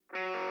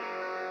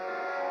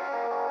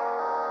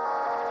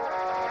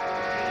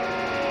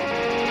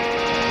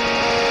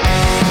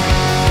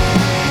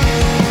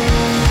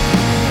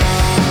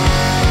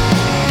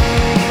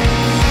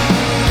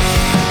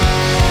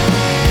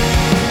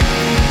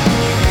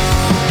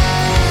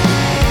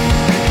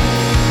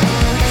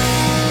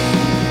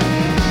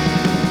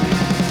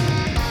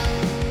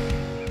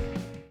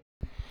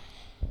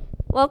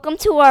Welcome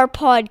to our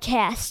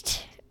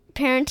podcast,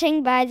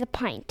 Parenting by the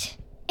Pint.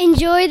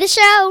 Enjoy the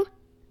show.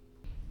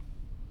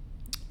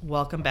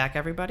 Welcome back,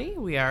 everybody.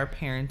 We are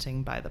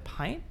Parenting by the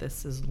Pint.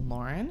 This is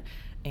Lauren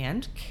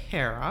and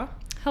Kara.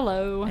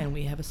 Hello. And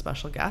we have a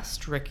special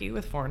guest, Ricky,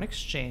 with Foreign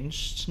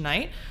Exchange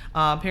tonight.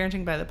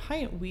 Parenting by the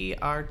Pint, we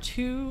are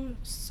two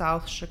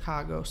South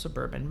Chicago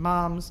suburban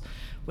moms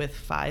with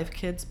 5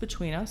 kids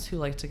between us who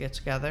like to get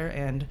together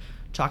and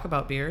talk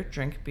about beer,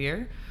 drink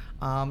beer,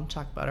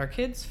 talk about our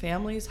kids,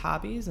 families,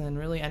 hobbies, and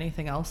really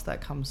anything else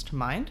that comes to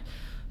mind.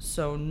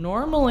 So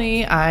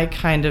normally I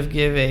kind of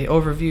give a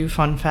overview,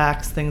 fun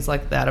facts, things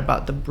like that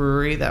about the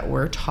brewery that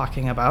we're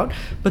talking about.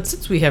 But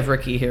since we have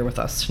Ricky here with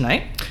us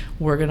tonight,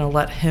 we're going to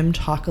let him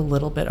talk a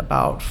little bit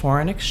about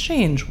Foreign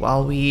Exchange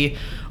while we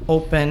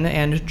open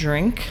and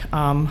drink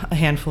a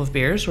handful of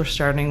beers. We're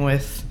starting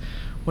with,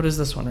 what is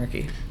this one,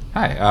 Ricky?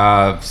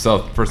 Hi.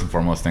 So first and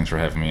foremost, thanks for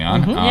having me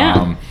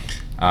on.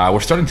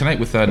 We're starting tonight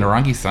with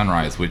Narangi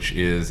Sunrise, which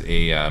is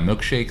a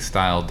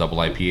milkshake-style double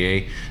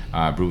IPA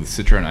brewed with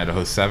Citra and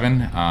Idaho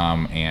 7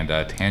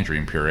 and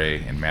tangerine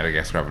puree and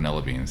Madagascar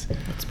vanilla beans.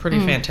 That's pretty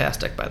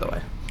fantastic, by the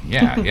way.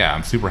 Yeah,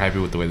 I'm super happy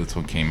with the way this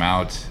one came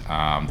out.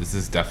 This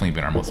has definitely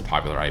been our most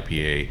popular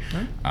IPA,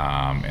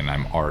 and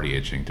I'm already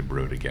itching to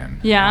brew it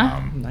again.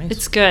 Yeah, Nice.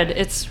 It's good.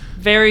 It's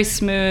very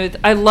smooth.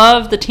 I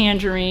love the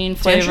tangerine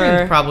flavor.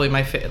 Tangerine's probably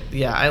my favorite.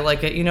 Yeah, I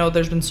like it. You know,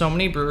 there's been so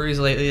many breweries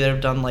lately that have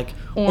done like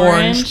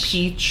orange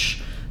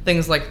peach,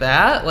 things like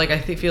that. Like, I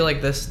feel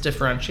like this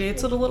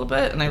differentiates it a little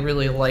bit, and I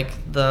really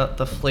like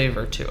the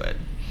flavor to it.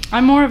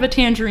 I'm more of a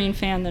tangerine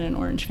fan than an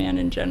orange fan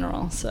in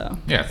general. So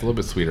Yeah, it's a little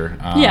bit sweeter.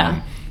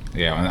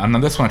 Yeah, and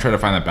on this one, I try to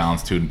find that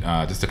balance too,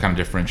 just to kind of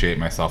differentiate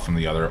myself from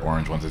the other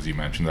orange ones, as you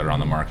mentioned, that are on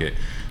the market.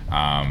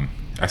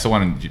 I still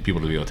wanted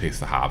people to be able to taste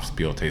the hops,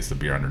 be able to taste the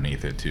beer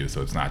underneath it too,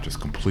 so it's not just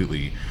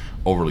completely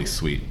overly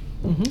sweet.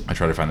 I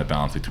try to find the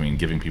balance between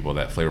giving people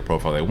that flavor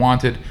profile they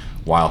wanted,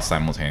 while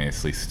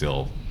simultaneously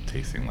still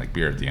tasting like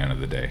beer at the end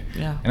of the day.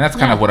 Yeah. And that's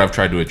kind of what I've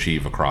tried to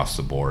achieve across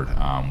the board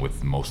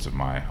with most of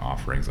my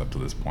offerings up to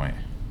this point.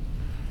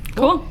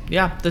 cool.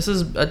 Yeah, this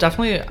is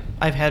definitely,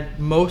 I've had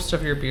most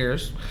of your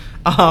beers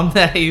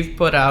that you've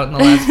put out in the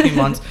last few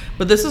months,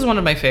 but this is one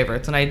of my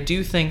favorites, and I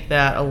do think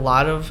that a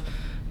lot of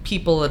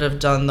people that have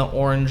done the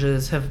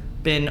oranges have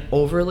been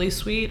overly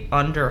sweet,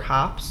 under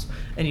hops,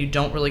 and you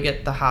don't really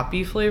get the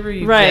hoppy flavor.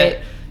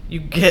 You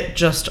get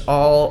just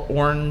all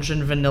orange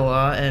and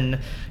vanilla, and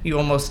you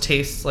almost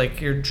taste like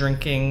you're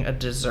drinking a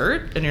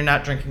dessert and you're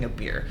not drinking a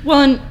beer.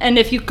 Well, and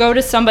if you go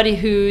to somebody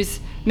who's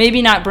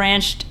maybe not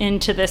branched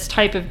into this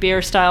type of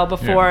beer style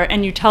before,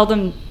 and you tell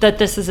them that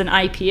this is an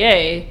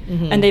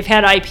IPA, and they've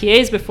had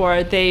IPAs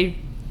before, they,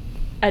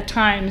 at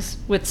times,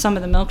 with some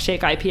of the milkshake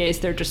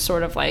IPAs, they're just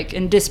sort of like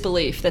in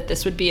disbelief that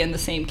this would be in the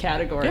same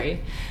category.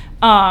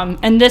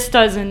 And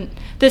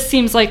this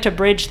seems like to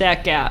bridge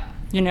that gap,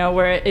 you know,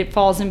 where it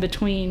falls in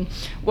between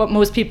what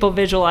most people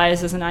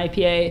visualize as an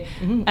IPA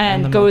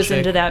and goes milkshake.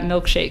 into that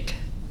milkshake.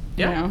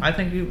 Yeah, You know? I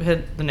think you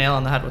hit the nail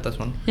on the head with this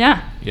one.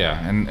 Yeah.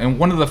 Yeah, and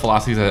one of the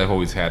philosophies that I've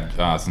always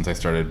had since I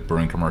started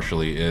brewing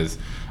commercially is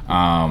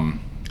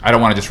I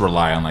don't want to just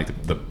rely on like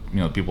the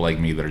people like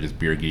me that are just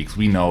beer geeks.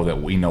 We know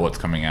what's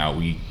coming out.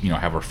 We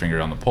have our finger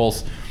on the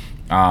pulse.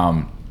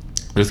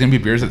 There's going to be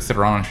beers that sit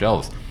around on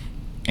shelves,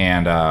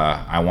 and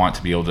I want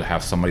to be able to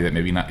have somebody that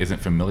maybe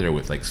isn't familiar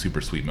with like super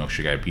sweet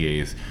milkshake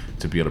IPAs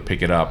to be able to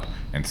pick it up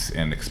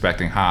and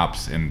expecting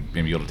hops and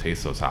maybe able to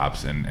taste those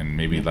hops and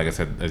maybe, like I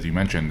said, as you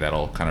mentioned,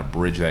 that'll kind of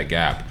bridge that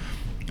gap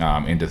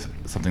into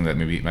something that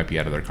maybe might be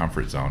out of their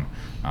comfort zone.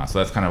 So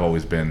that's kind of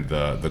always been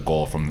the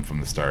goal from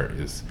the start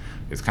is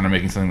kind of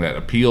making something that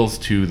appeals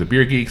to the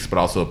beer geeks but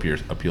also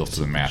appeals to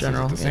the masses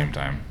at the same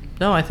time.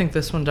 No, I think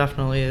this one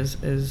definitely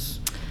is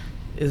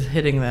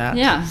hitting that.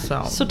 Yeah.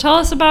 So tell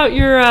us about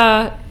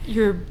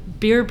your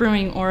beer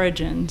brewing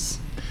origins.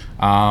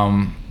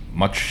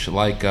 Much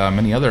like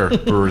many other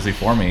brewers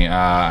before me,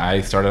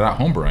 I started out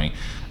home brewing.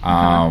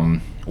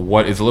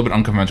 What is a little bit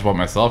unconventional about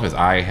myself is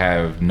I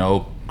have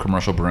no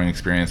commercial brewing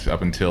experience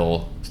up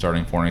until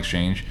starting Foreign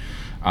Exchange,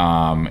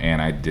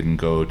 and I didn't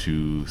go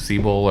to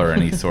Siebel or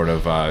any sort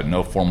of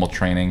no formal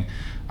training.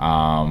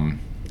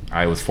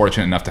 I was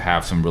fortunate enough to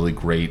have some really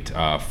great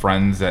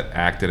friends that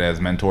acted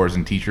as mentors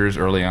and teachers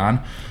early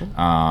on,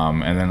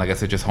 and then, like I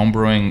said, just home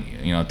brewing.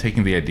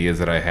 Taking the ideas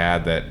that I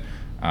had that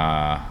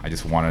I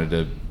just wanted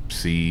to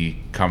see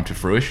come to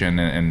fruition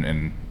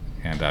and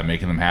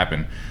making them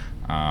happen.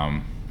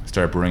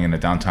 Started brewing in a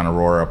downtown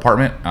Aurora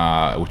apartment,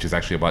 which is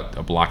actually about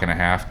a block and a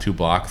half, 2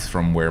 blocks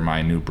from where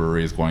my new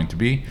brewery is going to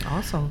be.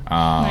 Awesome.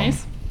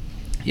 Nice.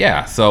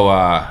 Yeah, so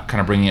kind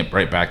of bringing it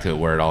right back to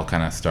where it all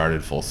kind of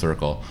started full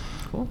circle.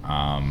 Cool.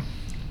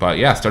 But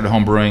yeah, started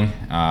home brewing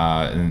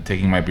and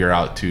taking my beer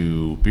out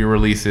to beer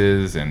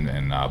releases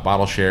and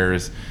bottle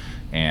shares,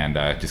 and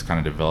just kind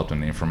of developed a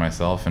name for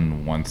myself.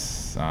 And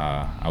once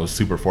I was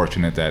super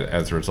fortunate that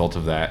as a result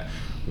of that,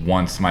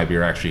 once my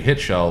beer actually hit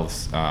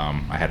shelves,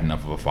 I had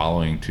enough of a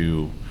following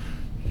to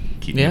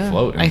keep me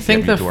afloat. And I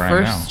think get me the to where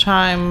first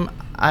time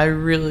I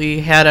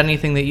really had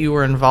anything that you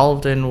were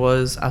involved in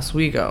was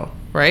Oswego.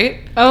 right?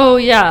 Oh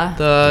yeah.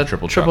 The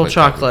triple triple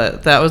chocolate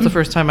chocolate. That was the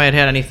first time I had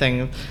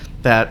anything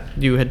that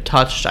you had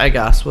touched, I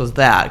guess, was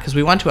that. Because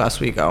we went to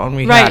Oswego and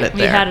we had it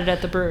there. We had it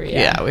at the brewery.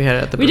 Yeah, we had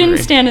it at the We brewery.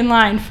 didn't stand in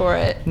line for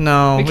it.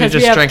 No, because we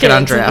just have drank it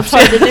on kids, and draft. it's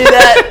hard to do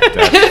that.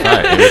 That's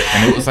right.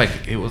 And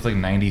it was like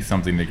 90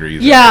 something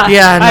degrees. Yeah,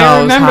 Yeah, no, it I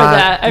was remember hot.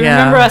 that. I Yeah.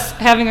 remember us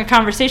having a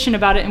conversation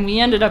about it, and we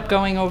ended up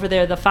going over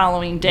there the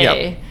following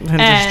day Yep. And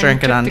just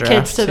drank it took on the draft,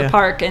 kids to the yeah.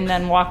 park, and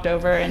then walked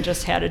over and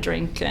just had a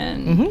drink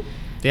and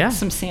Yeah.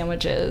 some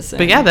sandwiches.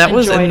 But yeah, that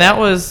was, enjoyed and that it.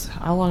 was,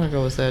 how long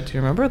ago was that? Do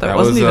you remember? That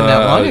wasn't even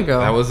that long ago.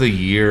 That was a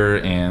year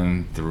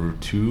and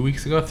 2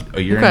 weeks ago.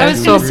 A year Okay. and I was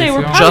two going weeks to say, we're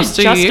ago. probably Just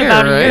a year,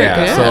 about a right? year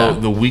Yeah, ago. so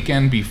the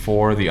weekend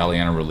before the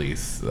Aliana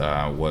release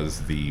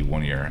was the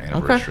 1 year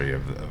anniversary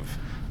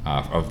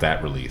of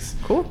that release.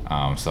 Cool.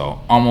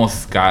 So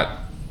almost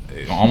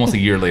a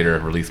year later,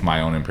 released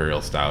my own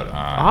Imperial Stout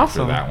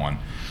Awesome. for that one.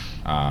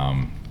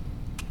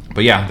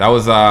 But yeah, that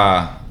was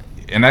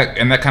and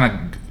that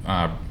kind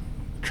of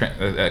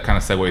that kind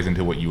of segues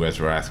into what you guys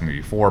were asking me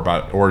before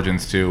about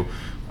origins too.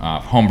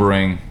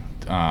 Homebrewing.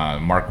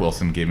 Mark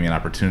Wilson gave me an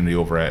opportunity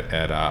over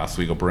at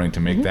Oswego Brewing to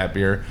make that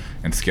beer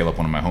and scale up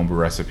one of my homebrew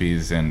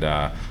recipes, and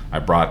I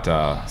brought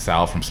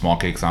Sal from Small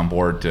Cakes on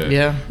board to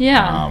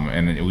Yeah.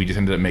 and we just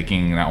ended up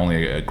making not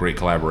only a great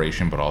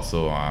collaboration, but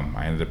also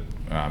I ended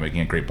up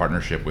making a great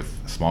partnership with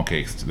Small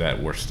Cakes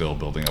that we're still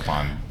building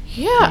upon.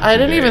 Yeah, I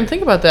didn't even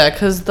think about that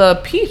because the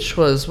peach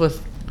was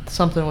with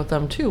something with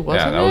them too,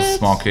 wasn't it? Yeah, that was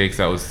Small Cakes.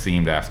 That was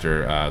themed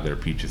after their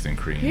peaches and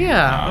cream.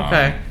 Yeah,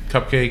 okay.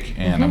 Cupcake,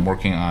 and I'm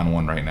working on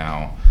one right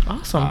now.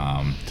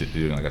 Awesome. To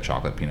do like a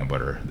chocolate peanut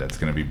butter that's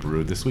going to be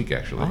brewed this week,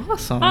 actually.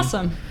 Awesome.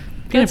 Awesome.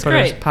 Peanut That's butter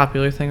is a great.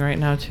 popular thing right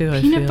now too.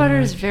 I Peanut feel butter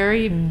like. is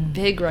very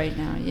big right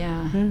now.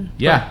 Yeah.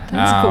 Yeah,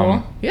 That's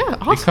cool. Yeah,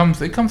 awesome.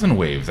 It comes in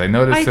waves. I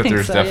noticed I that think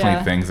there's so, definitely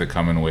yeah. things that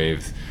come in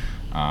waves.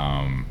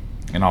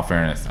 In all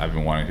fairness, I've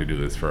been wanting to do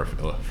this for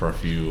a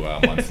few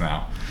months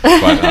now,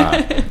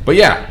 but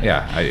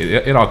yeah,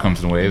 it all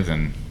comes in waves,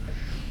 and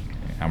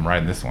I'm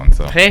riding this one.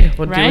 So Hey,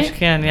 we'll do what Right? you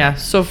can. Yeah.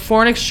 So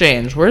Foreign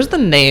Exchange, where's the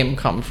name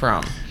come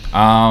from?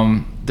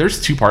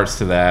 there's two parts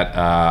to that.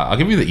 I'll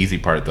give you the easy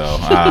part though.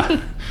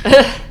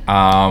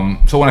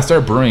 So when I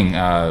started brewing,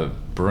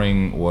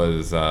 brewing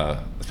was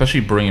especially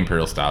brewing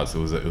imperial stouts. It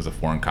was a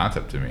foreign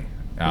concept to me.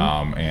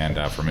 And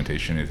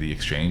fermentation is the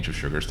exchange of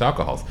sugars to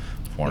alcohols.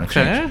 Foreign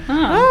exchange. Okay.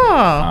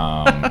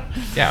 Oh.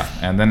 Yeah,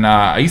 and then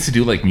I used to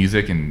do like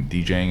music and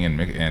DJing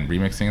and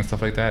remixing and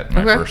stuff like that.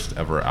 My Okay. first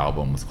ever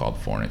album was called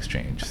Foreign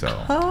Exchange. So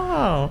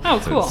Oh.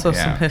 Oh, cool. So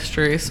Yeah. some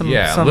history, some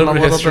yeah, some a little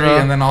bit of bit history, of-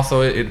 and then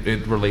also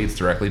it relates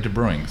directly to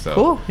brewing. So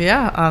cool.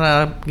 Yeah, on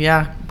a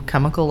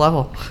chemical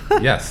level.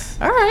 yes.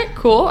 All right,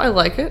 cool. I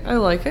like it. I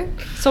like it.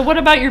 So what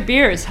about your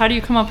beers? How do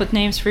you come up with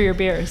names for your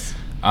beers?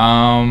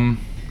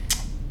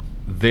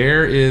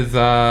 There is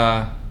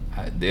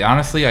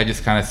honestly, I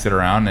just kind of sit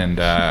around and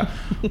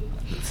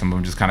some of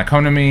them just kind of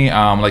come to me.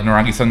 Like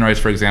Narangi Sunrise,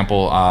 for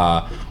example.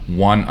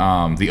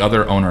 The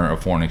other owner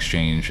of Foreign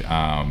Exchange,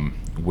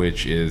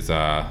 which is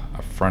a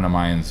friend of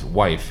mine's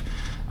wife,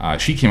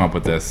 she came up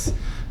with this.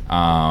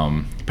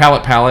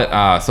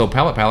 Palette. So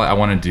Palette, I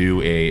want to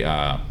do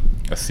a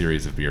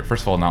series of beer.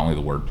 First of all, not only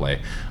the wordplay,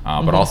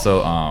 but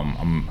also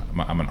I'm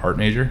an art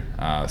major,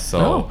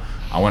 so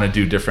I want to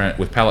do different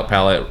with Palette.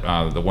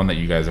 The one that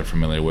you guys are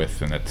familiar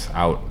with and that's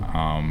out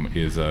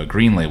is a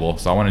green label.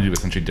 So I want to do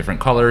essentially different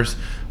colors,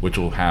 which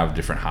will have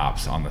different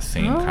hops on the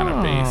same kind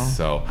of base.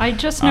 So I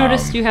just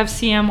noticed you have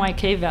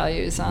CMYK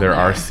values on there there.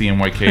 are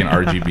CMYK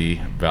and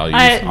RGB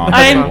values on the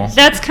label.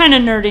 That's kind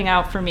of nerding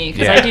out for me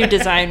because I Yeah. do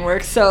design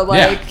work. So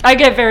like Yeah. I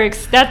get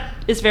that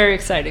is very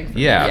exciting for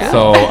me. Yeah.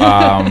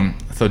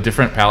 So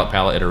different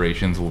palette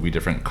iterations will be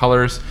different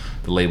colors.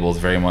 The label is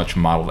very much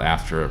modeled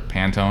after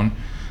Pantone.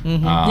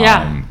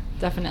 Yeah,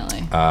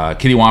 definitely.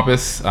 Kitty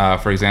Wampus,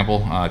 for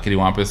example, Kitty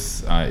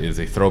Wampus is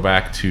a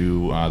throwback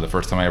to the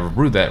first time I ever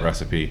brewed that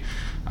recipe.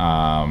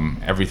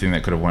 Everything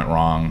that could have went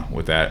wrong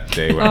with that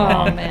day went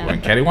wrong. Man.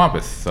 Went Kitty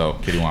Wampus. So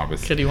Kitty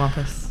Wampus. Kitty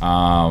Wampus.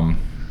 On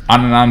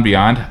and On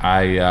Beyond,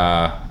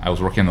 I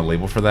was working on the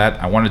label for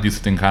that. I wanted to do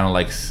something kind of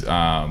like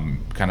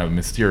kind of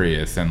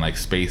mysterious and like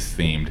space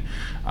themed.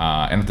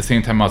 And at the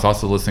same time, I was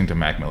also listening to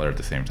Mac Miller at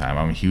the same time.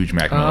 I'm a huge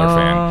Mac Miller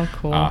fan.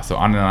 Cool. So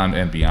On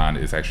and Beyond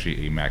is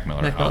actually a Mac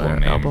Miller Mac album Miller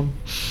name. album.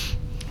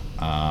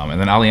 And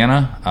then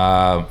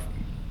Aliana.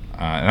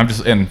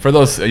 And for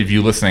those of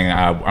you listening,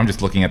 I'm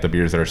just looking at the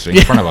beers that are sitting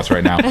in front of us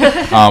right now.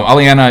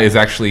 Aliana is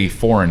actually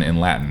foreign in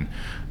Latin.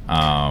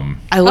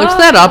 I looked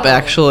that up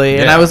actually,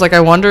 and Yeah. I was like, I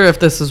wonder if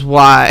this is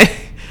why.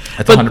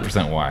 That's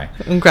 100% why.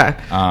 Okay.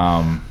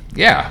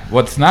 Yeah.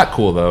 What's not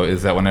cool though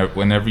is that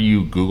whenever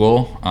you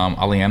Google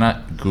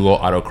Aliana, Google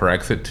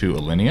autocorrects it to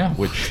Alinea,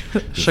 which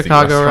is the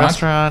Chicago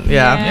restaurant.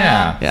 Yeah.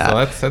 Yeah.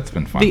 Yeah. So that's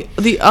been fun.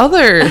 The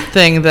other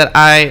thing that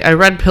I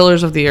read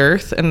Pillars of the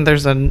Earth, and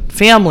there's a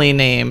family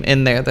name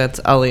in there that's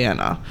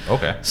Aliana.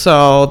 Okay.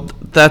 So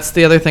that's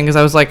the other thing, is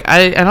I was like,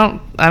 I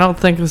don't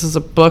think this is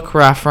a book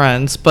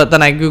reference, but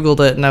then I Googled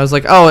it and I was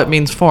like, oh, it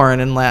means foreign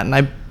in Latin.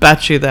 I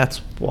bet you that's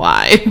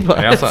why. But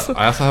I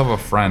also have a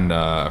friend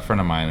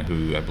of mine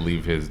who I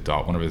believe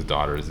one of his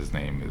daughters, his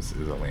name is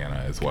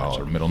Alana as well,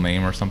 or middle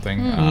name or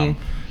something. Yeah,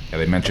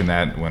 they mentioned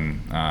that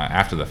when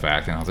after the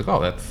fact, and I was like, oh,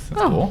 that's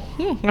cool.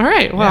 All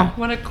right. Well,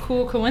 What a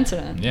cool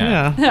coincidence.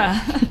 Yeah. Yeah.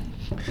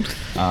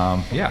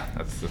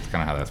 That's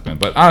kind of how that's been.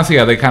 But honestly,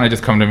 yeah, they kind of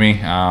just come to me.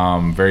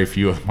 Very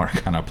few of them are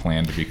kind of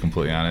planned, to be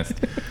completely honest.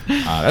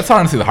 That's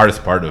honestly the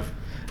hardest part of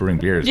brewing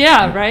beers.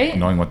 Yeah, right?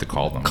 Knowing what to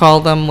call them.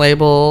 Call them,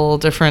 label,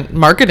 different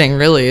marketing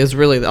is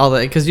really all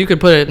that, because you could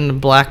put it in a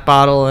black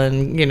bottle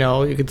and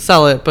you could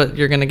sell it, but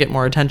you're going to get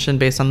more attention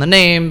based on the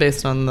name,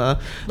 based on the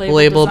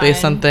label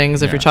based on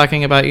things. If you're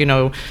talking about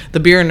the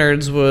beer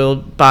nerds will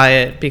buy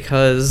it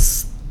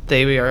because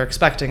they are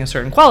expecting a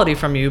certain quality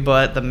from you,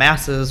 but the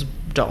masses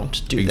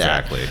don't do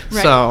exactly. that.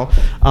 Right. So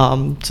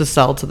to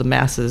sell to the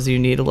masses, you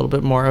need a little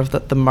bit more of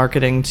the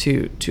marketing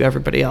to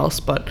everybody else.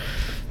 But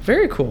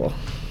very cool.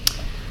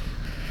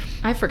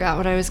 I forgot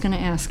what I was going to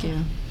ask you.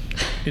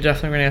 You're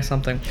definitely going to ask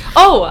something.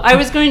 Oh, I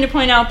was going to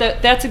point out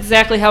that that's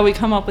exactly how we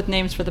come up with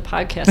names for the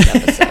podcast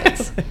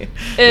episodes.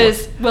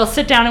 We'll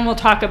sit down and we'll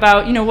talk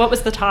about, what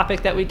was the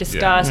topic that we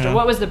discussed, or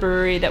what was the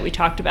brewery that we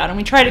talked about, and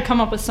we try to come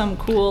up with some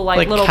cool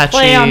little catchy,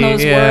 play on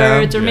those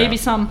words, or maybe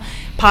some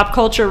pop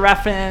culture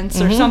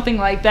reference or something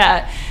like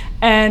that.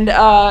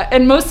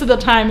 And most of the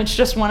time, it's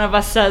just one of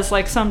us says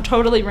some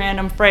totally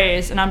random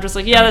phrase, and I'm just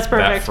like, yeah, that's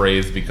perfect. That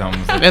phrase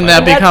becomes, and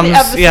that becomes,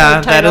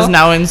 that is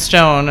now in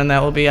stone, and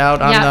that will be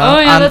out on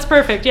that's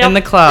perfect. Yeah, in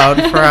the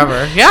cloud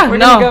forever. Yeah, we're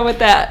gonna go with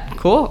that.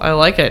 Cool, I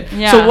like it.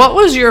 Yeah. So, what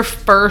was your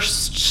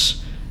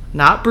first,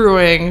 not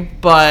brewing,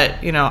 but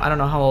I don't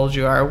know how old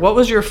you are. What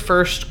was your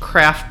first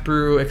craft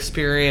brew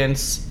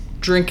experience,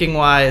 drinking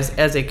wise,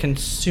 as a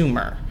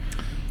consumer?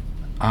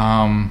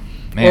 Or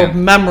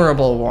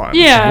memorable one.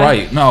 Yeah.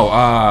 Right.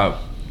 No.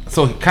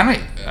 So kind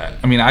of,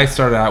 I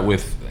started out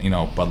with,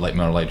 Bud Light,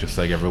 Miller Lite, just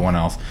like everyone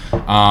else.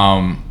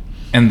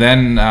 And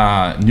then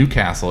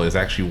Newcastle is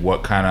actually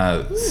what kind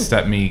of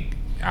set me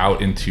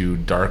out into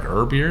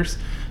darker beers.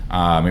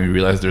 Made me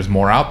realize there's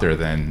more out there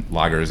than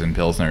lagers and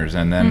pilsners.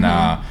 And then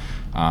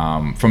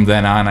from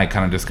then on, I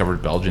kind of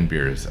discovered Belgian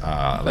beers.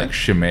 Like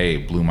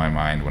Chimay blew my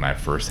mind when I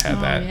first had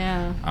that.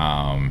 Yeah.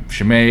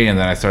 Chimay, and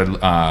then I started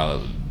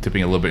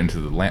dipping a little bit into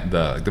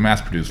the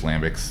mass-produced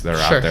lambics that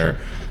are out there,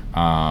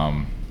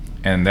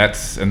 and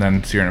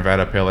then Sierra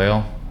Nevada Pale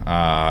Ale,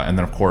 and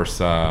then of course,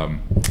 Bell's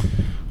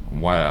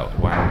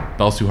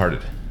Two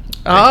Hearted.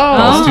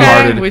 Oh,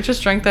 okay. We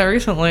just drank that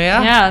recently.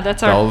 Yeah,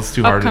 that's our Bell's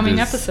Two Hearted upcoming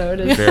episode.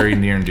 Is very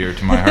near and dear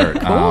to my heart.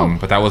 Cool.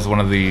 But that was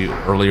one of the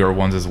earlier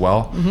ones as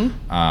well.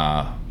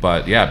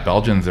 But yeah,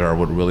 Belgians are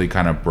what really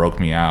kind of broke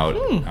me out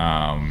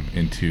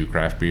into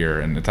craft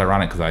beer, and it's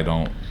ironic because I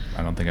don't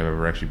think I've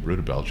ever actually brewed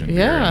a Belgian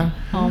beer.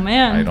 Oh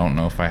man. I don't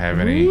know if I have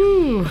any.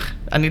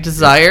 Any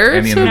desire?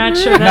 I'm not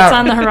sure that's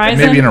on the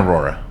horizon. Maybe in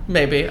Aurora.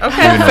 Maybe.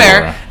 Okay, maybe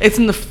fair. Aurora. It's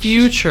in the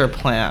future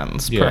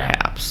plans,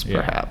 perhaps.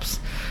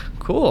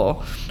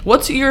 Cool.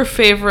 What's your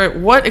favorite?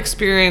 What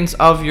experience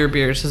of your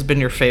beers has been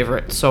your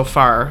favorite so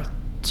far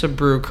to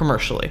brew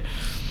commercially?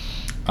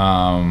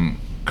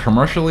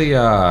 Commercially,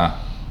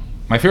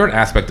 my favorite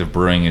aspect of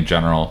brewing in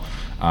general,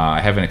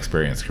 I haven't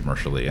experienced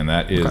commercially, and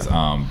that is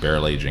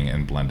barrel aging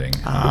and blending.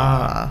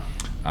 I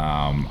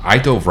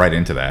dove right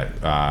into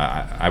that.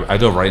 I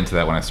dove right into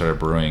that when I started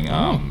brewing.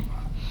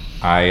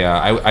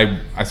 I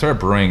started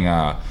brewing,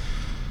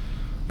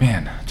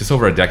 just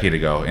over a decade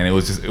ago, and it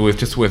was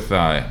just with.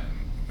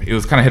 It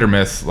was kind of hit or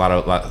miss. A lot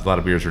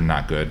of beers are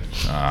not good.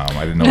 I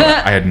didn't know.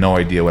 I had no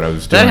idea what I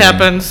was doing. That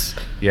happens.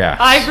 Yeah.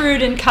 I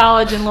brewed in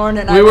college, and Lauren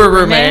and I were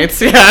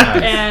roommates. Yeah.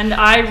 And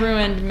I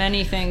ruined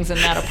many things in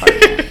that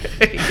apartment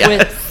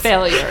with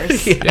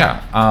failures.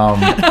 Yeah.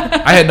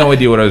 I had no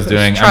idea what I was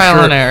doing.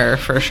 Trial and error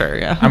for sure.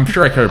 Yeah. I'm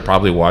sure I could have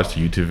probably watched a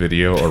YouTube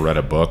video or read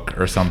a book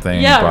or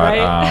something. Yeah, but,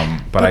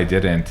 right. But I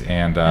didn't,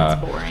 and that's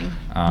boring.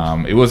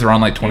 It was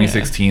around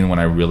 2016 when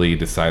I really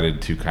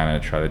decided to kind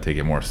of try to take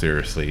it more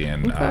seriously,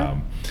 and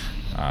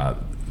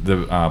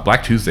the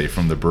Black Tuesday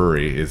from the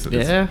brewery is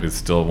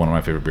still one of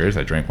my favorite beers.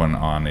 I drank one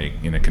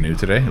in a canoe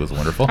today. It was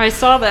wonderful. I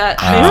saw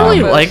that. I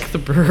really like the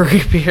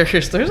brewery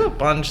beers. There's a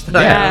bunch that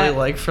I really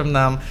like from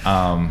them.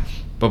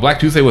 But Black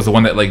Tuesday was the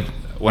one that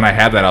when I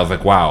had that, I was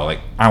like, wow,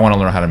 I want to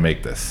learn how to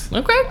make this.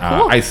 Okay,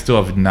 cool. I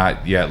still have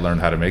not yet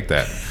learned how to make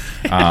that.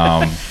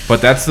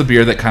 But that's the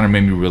beer that kind of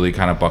made me really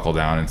kind of buckle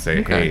down and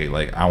say, hey,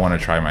 I want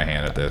to try my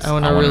hand at this. I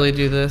want to really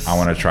do this. I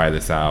want to try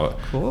this out.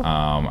 Cool.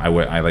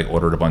 I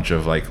ordered a bunch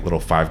of little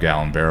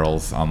 5-gallon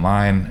barrels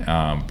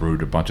online,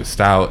 brewed a bunch of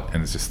stout,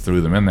 and just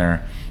threw them in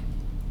there.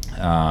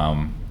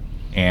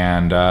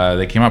 And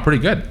they came out pretty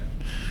good.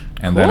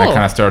 And then I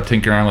kind of started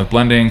tinkering around with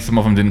blending. Some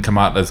of them didn't come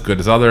out as good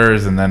as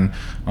others. And then,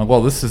 I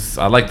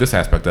like this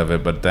aspect of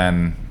it, but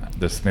then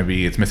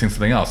maybe it's missing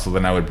something else. So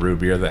then I would brew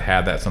beer that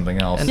had that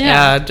something else. And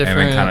add different.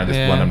 And then kind of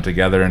just blend them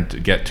together and to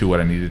get to what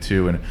I needed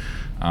to. And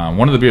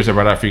One of the beers I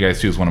brought out for you guys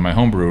too is one of my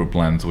homebrew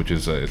blends, which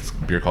is it's a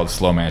beer called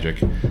Slow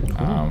Magic.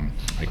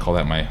 I call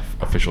that my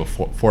official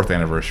fourth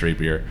anniversary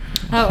beer.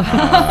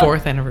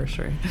 Fourth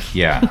anniversary.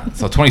 Yeah.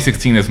 So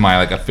 2016 is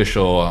my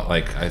official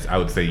I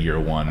would say year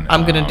one.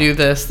 I'm gonna do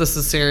this. This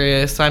is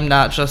serious. I'm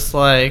not just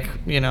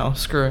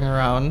screwing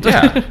around.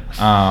 Yeah.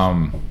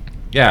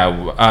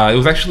 It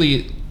was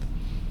actually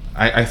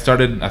I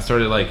started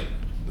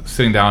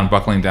sitting down,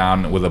 buckling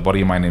down with a buddy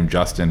of mine named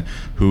Justin,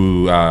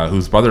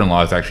 whose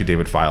brother-in-law is actually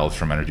David Files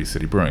from Energy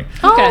City Brewing.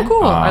 Oh,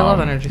 cool! I love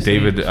Energy City.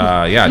 David,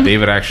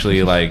 David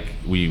actually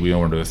we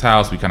went to his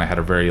house. We kind of had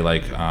a very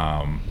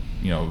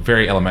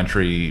very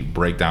elementary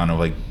breakdown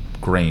of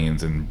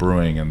grains and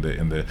brewing and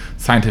the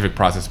scientific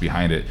process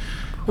behind it.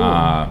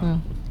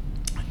 Cool.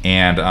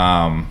 And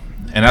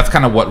that's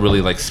kind of what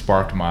really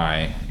sparked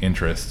my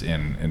interest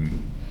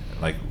in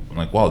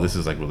wow, this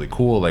is really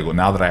cool.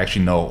 Now that I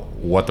actually know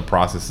what the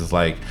process is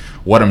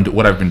what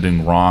I've been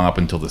doing wrong up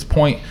until this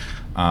point,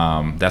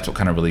 that's what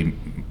kind of really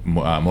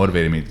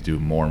motivated me to do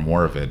more and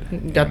more of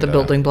it. Got the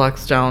building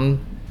blocks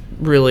down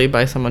really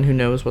by someone who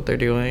knows what they're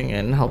doing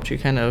and helped you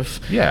kind of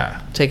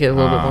take it a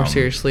little bit more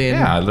seriously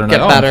and I learned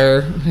get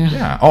better.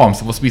 Yeah. Oh, I'm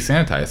supposed to be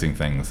sanitizing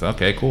things.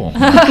 Okay, cool.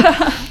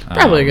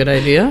 Probably a good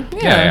idea.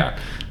 Yeah.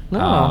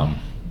 No,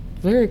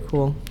 very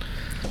cool.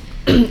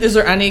 Is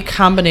there any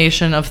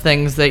combination of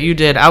things that you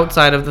did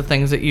outside of the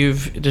things that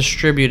you've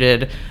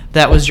distributed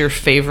that was your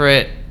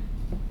favorite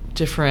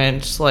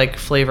different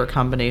flavor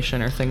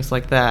combination or things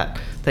like that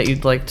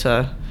you'd like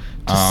to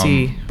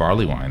see?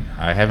 Barley wine.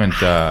 I haven't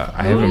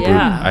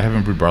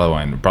brewed barley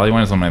wine. Barley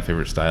wine is one of my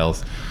favorite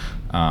styles.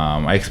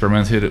 I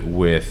experimented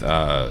with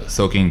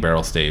soaking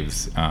barrel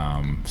staves.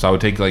 So I would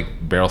take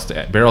barrels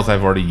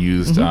I've already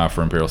used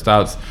for imperial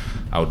stouts.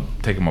 I would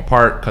take them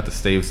apart, cut the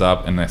staves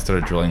up, and I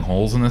started drilling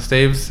holes in the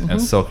staves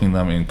and soaking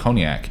them in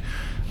cognac.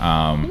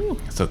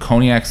 So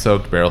cognac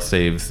soaked barrel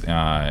staves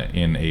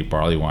in a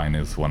barley wine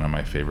is one of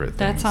my favorite things.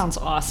 That sounds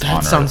awesome.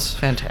 That sounds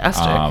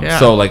fantastic.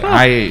 So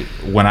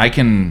when I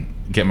can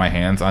get my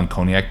hands on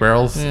cognac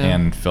barrels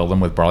and fill them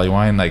with barley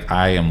wine,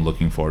 I am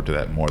looking forward to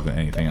that more than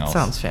anything else.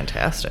 Sounds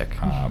fantastic.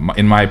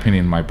 In my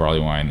opinion, my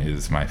barley wine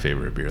is my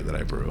favorite beer that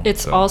I brew.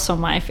 It's also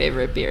my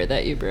favorite beer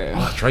that you brew.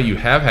 Oh, that's right. You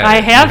have had it. I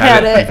have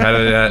had it. You've had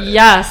it at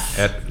yes.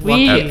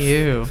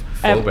 you.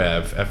 FAUX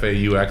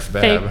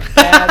Bab. Fake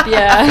Bab,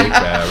 yeah.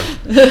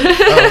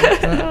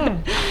 Fake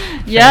Bab.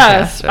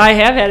 Yes, I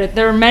have had it.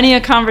 There were many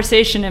a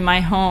conversation in my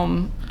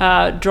home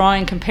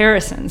drawing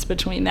comparisons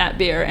between that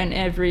beer and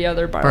every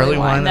other barley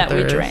wine that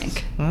we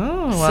drank.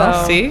 Oh,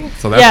 well, see?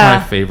 So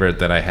that's my favorite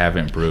that I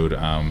haven't brewed.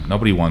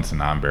 Nobody wants a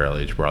non-barrel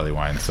aged barley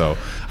wine, so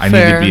I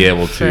need to be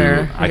able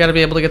to... I got to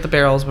be able to get the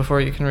barrels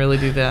before you can really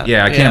do that.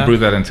 Yeah, I can't brew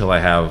that until I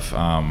have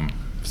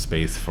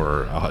space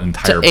for an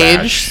entire to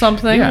batch. Age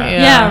something.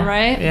 Yeah,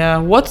 right. Yeah.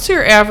 What's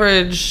your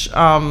average,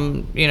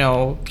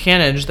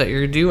 cannage that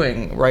you're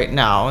doing right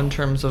now in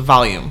terms of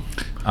volume?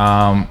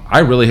 I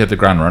really hit the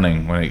ground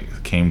running when it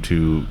came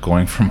to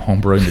going from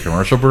home brewing to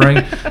commercial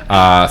brewing.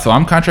 So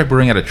I'm contract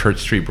brewing at a Church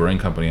Street Brewing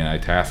Company in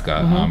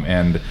Itasca,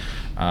 and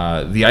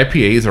the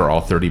IPAs are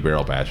all 30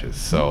 barrel batches.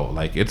 So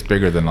it's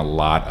bigger than a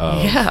lot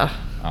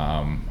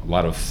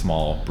of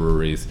small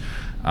breweries.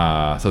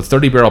 So it's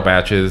 30 barrel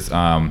batches.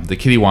 The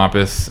Kitty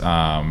Wampus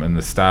and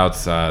the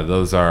stouts,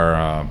 those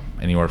are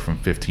anywhere from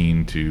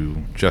 15 to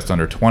just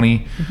under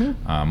 20,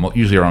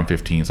 usually around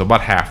 15, so about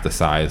half the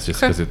size,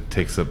 just because it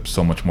takes up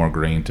so much more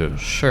grain to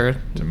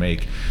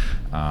make.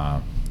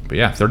 But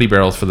yeah, 30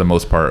 barrels for the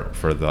most part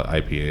for the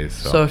IPAs.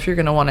 So if you're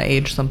going to want to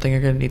age something,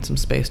 you're going to need some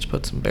space to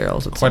put some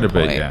barrels at quite some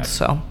point. Bit, yeah.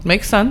 So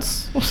makes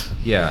sense.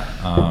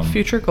 Yeah.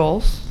 Future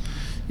goals.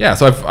 Yeah,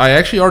 so I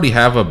actually already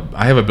have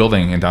a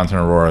building in downtown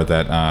Aurora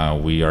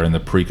that we are in the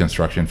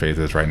pre-construction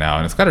phases right now,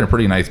 and it's got a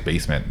pretty nice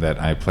basement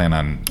that I plan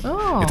on.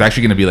 It's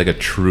actually going to be a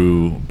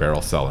true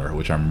barrel cellar,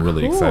 which I'm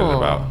really excited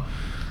about.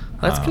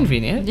 That's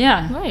convenient.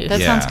 Yeah, nice.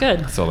 That sounds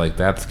good. So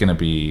that's going to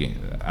be.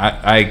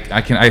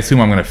 I assume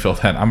I'm going to fill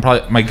that. I'm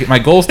probably my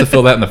goal is to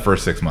fill that in the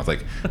first 6 months.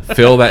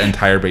 Fill that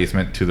entire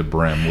basement to the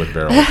brim with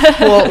barrels.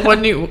 Well,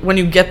 when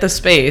you get the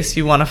space,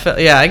 you want to fill.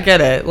 Yeah, I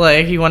get it.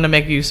 You want to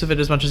make use of it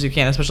as much as you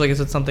can, especially because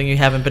it's something you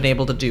haven't been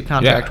able to do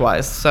contract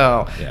wise.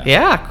 So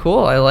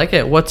cool. I like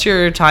it. What's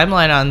your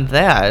timeline on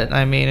that?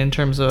 I mean, in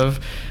terms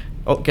of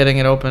getting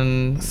it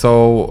open.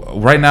 So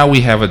right now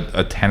we have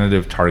a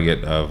tentative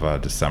target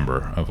of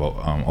December, of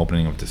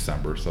opening of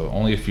December, so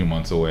only a few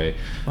months away.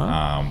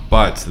 Wow.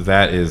 But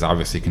that is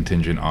obviously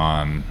contingent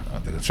on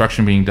the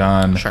construction being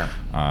done,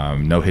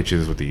 no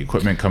hitches with the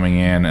equipment coming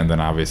in, and then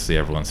obviously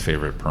everyone's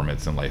favorite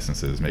permits and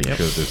licenses, making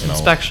sure there's no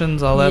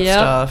inspections, all that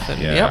stuff.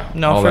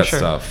 And all for that sure.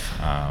 Stuff.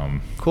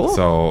 Cool.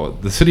 So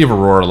the city of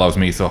Aurora loves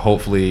me, so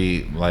hopefully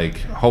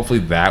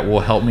that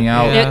will help me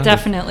out. It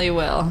definitely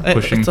will.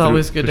 It's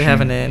always good to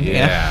have an in.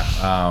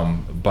 Yeah.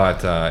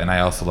 But and I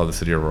also love the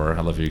city of Aurora.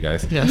 I love you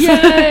guys. Yes.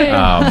 Yay!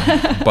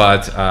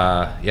 But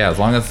as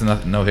long as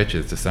no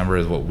hitches, December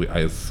is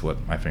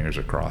what my fingers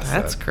are crossed.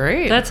 That's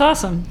great. That's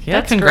awesome. Yeah,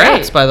 That's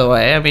congrats, great. by the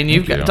way. I mean,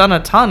 you've done a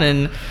ton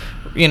in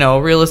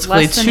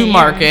realistically Less than a to year.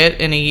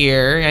 market in a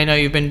year. I know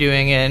you've been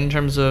doing it in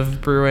terms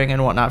of brewing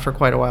and whatnot for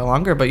quite a while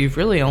longer, but you've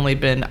really only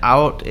been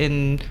out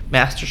in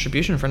mass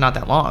distribution for not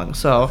that long.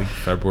 So I think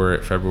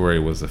February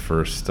was the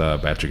first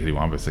batch of Kitty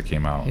Wampus that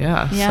came out.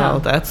 yeah, Yeah. so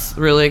that's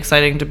really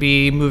exciting to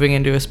be moving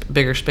into a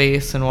bigger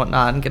space and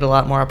whatnot and get a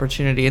lot more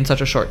opportunity in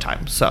such a short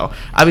time. So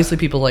obviously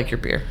people like your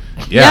beer.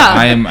 Yeah.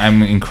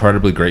 I'm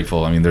incredibly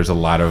grateful. I mean, there's a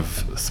lot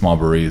of small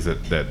breweries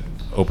that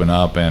open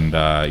up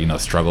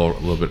and struggle a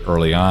little bit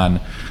early on.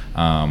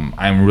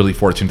 I'm really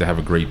fortunate to have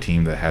a great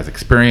team that has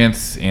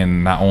experience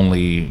in not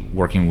only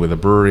working with a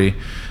brewery,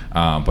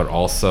 but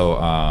also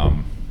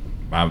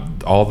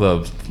all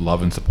the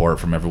love and support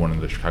from everyone in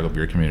the Chicago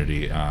beer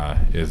community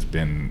has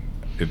been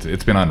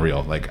it's been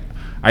unreal. Like,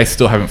 I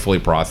still haven't fully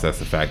processed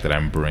the fact that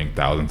I'm brewing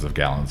thousands of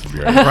gallons of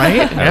beer Right?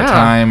 at a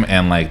time,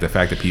 and like the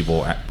fact that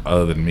people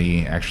other than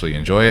me actually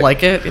enjoy it.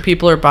 Like it,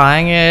 people are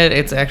buying it.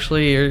 It's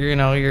actually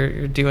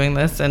you're doing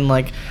this, and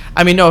like,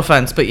 I mean, no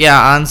offense, but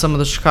yeah, on some of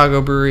the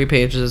Chicago brewery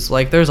pages,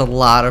 like, there's a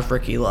lot of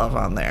Ricky love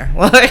on there.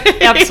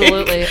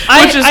 Absolutely.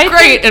 Which is I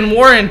great think and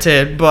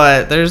warranted,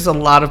 but there's a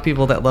lot of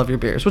people that love your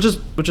beers, which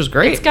is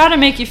great. it's got to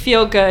make you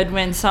feel good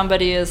when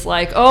somebody is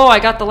like, "Oh, I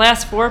got the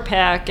last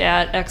 4-pack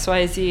at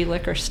XYZ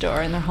liquor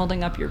store," and they're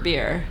holding up your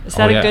beer. Is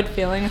that a good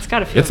feeling? It's got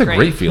to feel It's a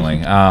great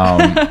feeling.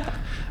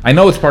 I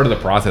know it's part of the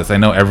process. I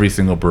know every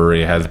single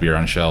brewery has beer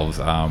on shelves.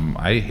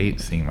 I hate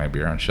seeing my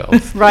beer on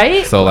shelves.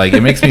 Right? So like,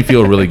 it makes me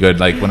feel really good.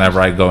 Like, whenever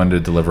I go in to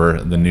deliver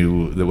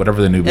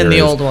whatever the new beer And the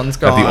is, old one's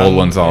that the old gone.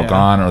 one's all Yeah.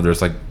 gone, or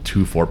there's like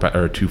two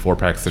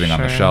 4-packs sitting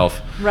on the Sure.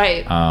 shelf.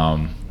 Right.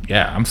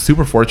 Yeah, I'm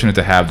super fortunate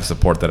to have the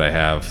support that I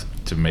have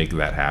to make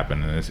that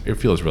happen, and it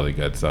feels really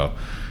good. So,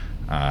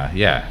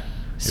 yeah.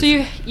 So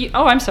you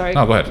oh, I'm sorry.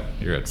 Oh, go ahead.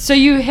 You're good. So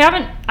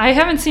I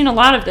haven't seen a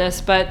lot of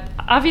this, but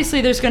obviously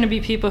there's going to be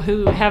people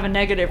who have a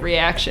negative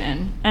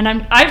reaction. And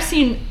I've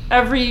seen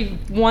every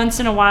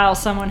once in a while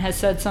someone has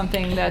said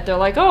something that they're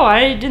like, "Oh,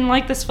 I didn't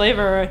like this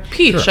flavor."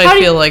 Peach, Sure. I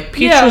feel like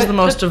peach was the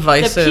most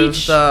divisive.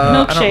 peach I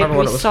don't milkshake, remember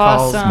what we it was saw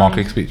called. some- Small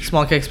Cakes Peach.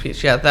 Small Cakes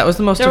Peach. Yeah, that was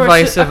the most There were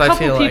divisive. a I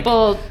couple feel like.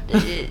 people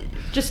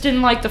just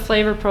didn't like the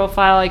flavor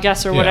profile, I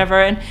guess, or Yeah.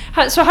 whatever. And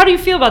so how do you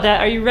feel about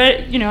that? Are you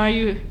ready? Are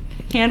you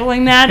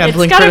handling that?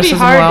 Handling It's got to be criticism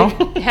hard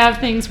well. to have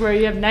things where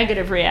you have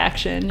negative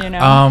reaction.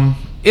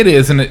 It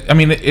is, and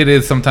it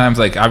is sometimes,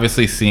 like,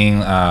 obviously seeing.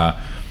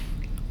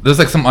 There's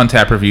like some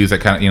Untapped reviews that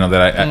kind of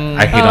that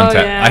I hate Oh, Untapped.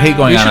 yeah. I hate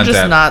going We on should Untapped.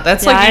 just not.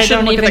 That's Yeah, like I you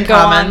shouldn't don't look at the even go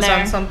on comments there.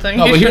 on something.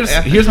 No, but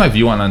Yeah. here's my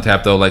view on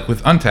Untapped though. Like,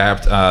 with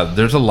Untapped,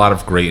 there's a lot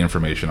of great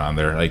information on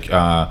there. Like,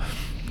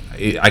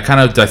 I kind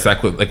of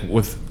dissect with.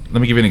 Let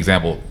me give you an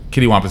example.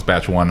 Kitty Wampus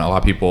Batch 1. A lot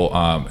of people,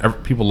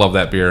 people love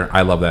that beer.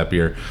 I love that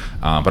beer,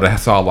 but I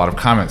saw a lot of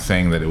comments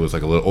saying that it was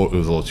like a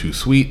little too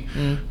sweet.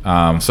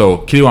 So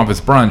Kitty Wampus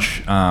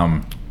Brunch,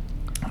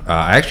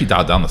 I actually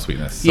dialed down the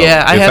sweetness. So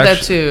Yeah, I it's had that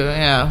actu- too.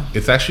 Yeah.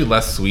 It's actually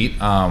less sweet,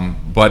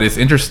 but it's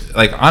interesting.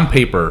 Like, on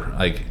paper,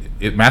 like,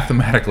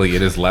 mathematically,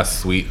 it is less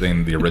sweet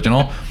than the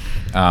original.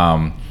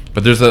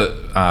 But there's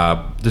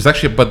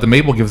actually, but the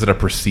maple gives it a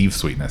perceived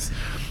sweetness.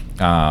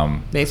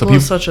 Maple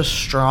is such a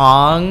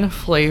strong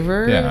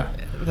flavor. Yeah.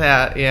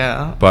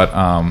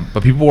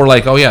 But people were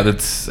like, "Oh yeah,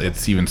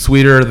 it's even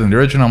sweeter than the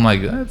original." I'm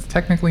like, "It's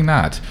technically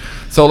not."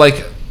 So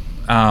like,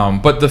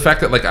 but the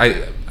fact that, like,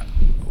 I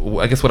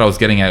guess what I was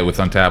getting at with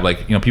Untapped,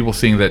 like, people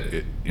seeing that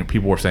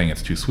people were saying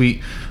it's too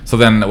sweet. So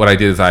then what I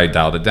did is I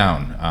dialed it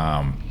down.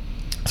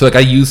 So like, I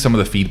use some of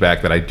the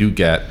feedback that I do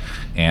get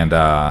and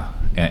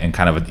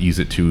kind of use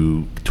it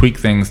to tweak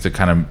things to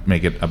kind of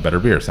make it a better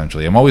beer.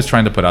 Essentially, I'm always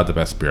trying to put out the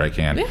best beer I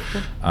can.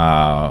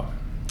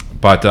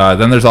 But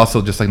then there's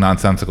also just like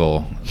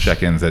nonsensical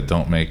check-ins that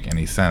don't make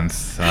any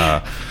sense.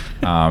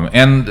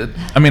 And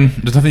I mean,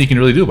 there's nothing you can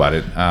really do about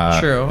it.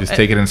 True. Just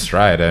take it in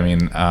stride. I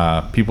mean,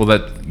 people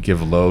that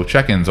give low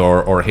check-ins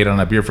or hate on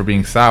a beer for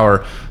being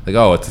sour, like,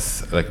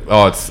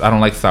 I don't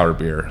like sour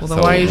beer. Well, then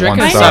why are you drinking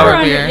one sour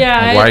I beer?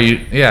 Yeah. Like, why are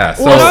you? Yeah.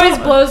 So Well, it always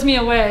blows me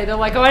away. They're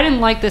like, "Oh, I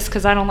didn't like this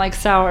because I don't like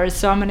sours,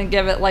 so I'm going to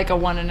give it like a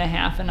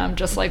 1.5." And I'm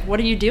just like, "What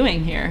are you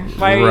doing here?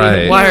 Why are you Right.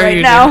 even Why here are right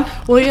you now?" doing-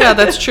 Well, yeah,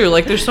 that's true.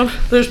 Like, there's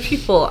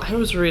people. I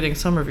was reading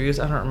some reviews.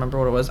 I don't remember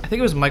what it was. I think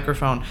it was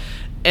Microphone,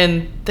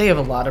 and they have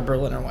a lot of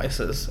Berliner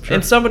Weisses. Sure.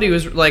 And somebody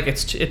was like,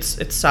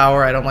 "It's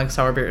sour. I don't like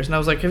sour beers." And I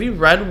was like, "Have you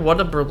read what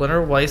a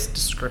Berliner Weiss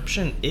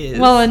description is?"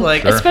 Well, and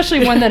like, Sure.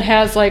 especially one that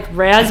has like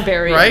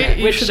raspberry, Right? in it,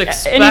 You which should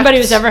expect- anybody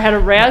who's ever had a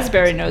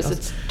raspberry knows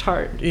it's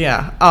tart.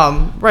 yeah.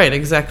 Right.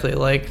 Exactly.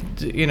 Like,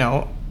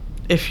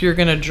 if you're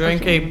gonna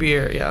drink a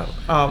beer,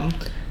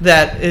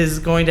 that is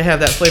going to have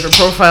that flavor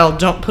profile,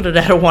 don't put it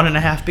at a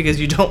 1.5 because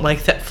you don't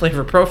like that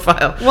flavor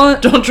profile. Well,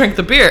 don't drink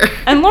the beer.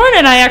 And Lauren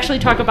and I actually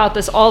talk about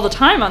this all the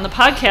time on the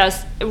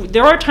podcast.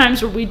 There are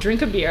times where we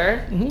drink a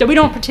beer that we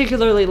don't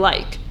particularly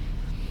like,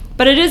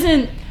 but it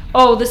isn't,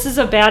 "Oh, this is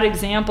a bad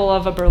example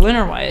of a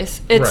Berliner Weiss."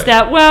 It's Right.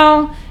 that,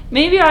 well,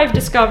 maybe I've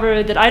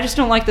discovered that I just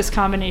don't like this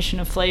combination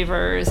of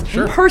flavors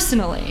Sure.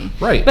 personally.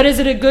 Right. But is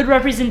it a good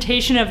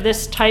representation of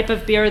this type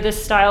of beer,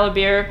 this style of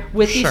beer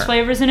with these Sure.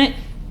 flavors in it?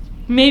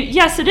 Maybe,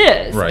 yes, it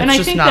is. Right. And It's I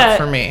just think not that,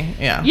 for me.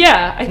 Yeah.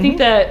 Yeah, I think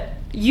that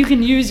you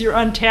can use your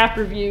Untappd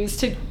reviews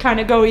to kind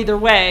of go either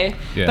way.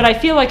 Yeah. But I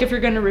feel like if you're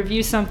going to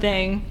review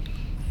something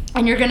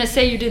and you're going to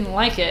say you didn't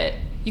like it,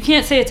 you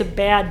can't say it's a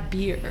bad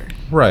beer.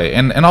 Right,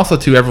 and also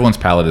too, everyone's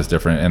palate is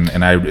different,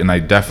 and I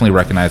definitely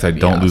recognize I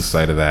don't Yes. lose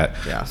sight of that.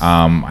 Yes.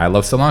 I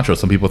love cilantro.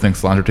 Some people think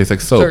cilantro tastes like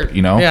soap. Dirt.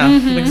 You know.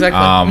 Yeah,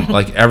 exactly.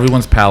 Like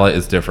everyone's palate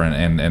is different,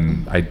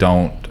 and I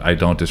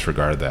don't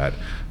disregard that.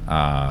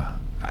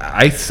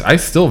 I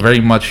still very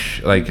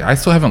much like, I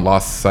still haven't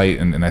lost sight,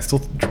 and I still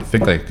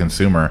think like a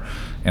consumer,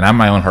 and I'm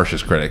my own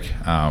harshest critic.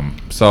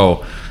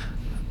 So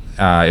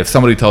if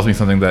somebody tells me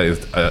something that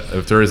is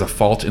if there is a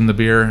fault in the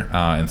beer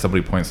and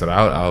somebody points it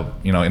out,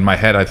 I'll, in my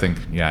head I think,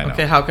 yeah, I know.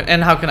 Okay, how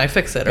can I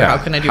fix it, or Yeah.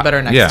 how can I do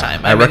better next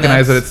time? I mean,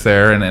 recognize that that's- it's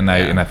there, and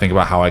Yeah. I think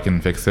about how I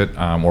can fix it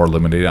or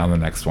eliminate it on the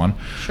next one.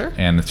 Sure.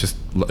 And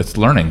it's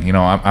learning.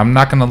 I'm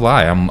not gonna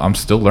lie. I'm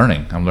still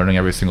learning. I'm learning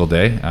every single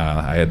day.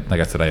 I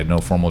had no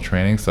formal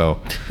training, so.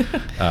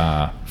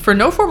 For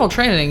no formal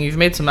training, you've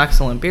made some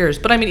excellent beers.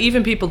 But I mean,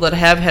 even people that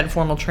have had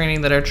formal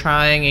training that are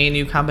trying a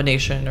new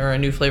combination or a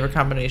new flavor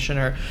combination,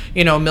 or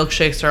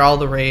milkshakes are all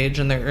the rage,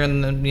 and they're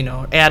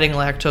adding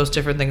lactose,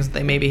 different things that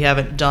they maybe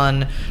haven't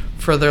done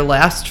for their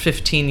last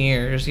 15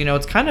 years.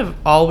 It's kind of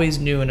always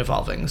new and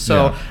evolving.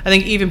 So Yeah. I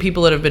think even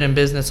people that have been in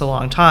business a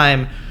long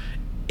time,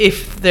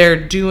 if they're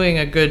doing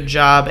a good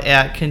job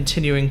at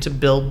continuing to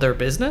build their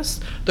business,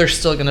 they're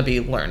still going to be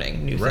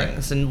learning new Right.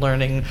 things and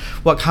learning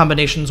what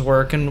combinations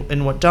work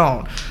and what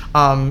don't.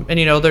 And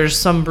there's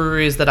some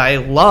breweries that I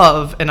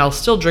love, and I'll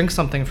still drink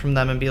something from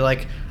them and be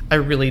like, I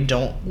really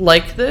don't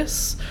like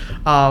this.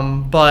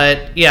 But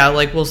yeah,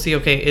 like we'll see,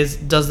 okay,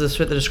 does this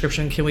fit the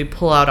description? Can we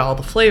pull out all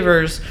the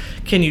flavors?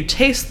 Can you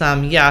taste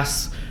them?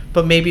 Yes.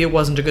 But maybe it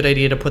wasn't a good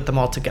idea to put them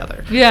all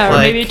together. Yeah, or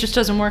Like- maybe it just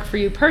doesn't work for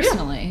you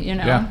personally,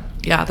 Yeah.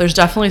 Yeah, there's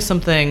definitely some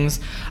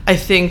things. I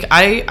think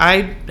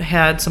I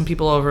had some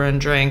people over and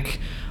drank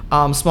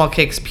Small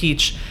Cakes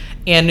Peach,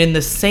 and in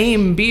the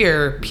same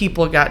beer,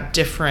 people got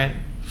different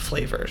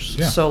flavors.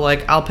 Yeah. So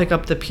like, I'll pick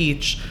up the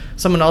peach.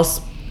 Someone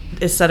else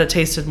said it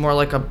tasted more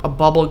like a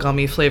bubble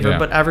gummy flavor, Yeah.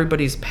 but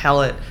everybody's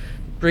palate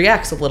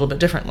reacts a little bit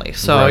differently.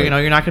 So, Right. you're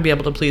not going to be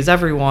able to please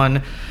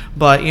everyone,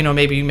 but,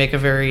 maybe you make a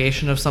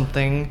variation of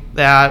something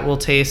that will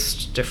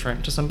taste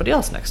different to somebody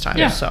else next time.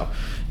 Yeah. So,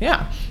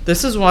 yeah.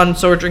 This is one.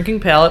 So we're drinking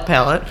Palate.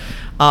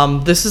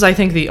 This is, I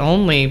think, the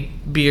only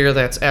beer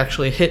that's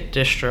actually hit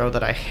distro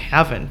that I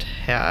haven't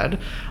had.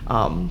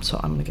 So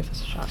I'm going to give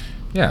this a shot.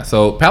 Yeah,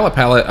 so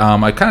Palate,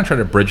 I kind of try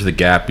to bridge the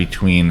gap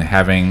between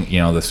having,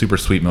 the super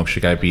sweet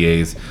milkshake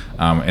IPAs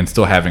and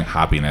still having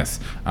hoppiness.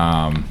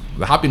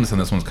 The hoppiness in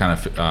this one's kind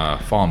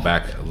of fallen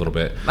back a little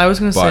bit. I was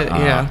going to say,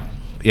 yeah.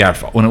 Yeah,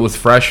 when it was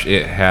fresh,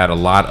 it had a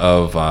lot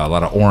of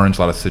orange,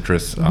 a lot of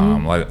citrus,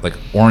 like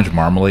orange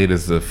marmalade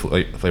is the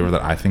flavor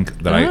that I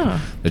think that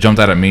that jumped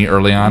out at me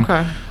early on.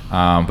 Okay.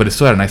 But it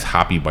still had a nice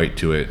hoppy bite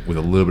to it with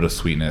a little bit of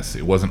sweetness.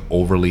 It wasn't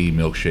overly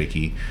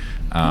milkshakey.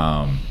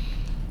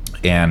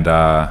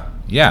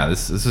 Yeah,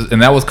 this is,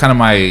 and that was kind of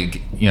my,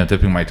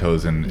 dipping my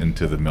toes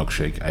into the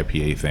milkshake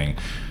IPA thing.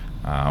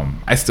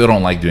 I still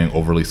don't like doing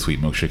overly sweet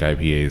milkshake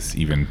IPAs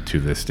even to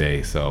this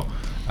day. So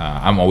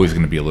I'm always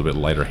going to be a little bit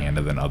lighter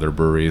handed than other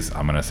breweries.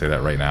 I'm going to say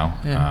that right now.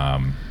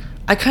 Yeah.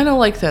 I kind of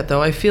like that,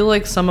 though. I feel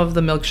like some of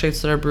the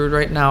milkshakes that are brewed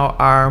right now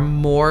are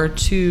more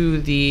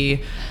to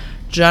the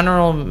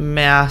general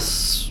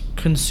mass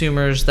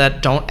consumers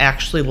that don't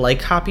actually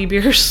like hoppy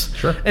beers.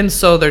 Sure. And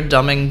so they're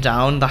dumbing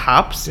down the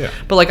hops. Yeah.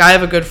 But like, I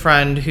have a good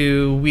friend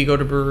who we go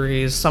to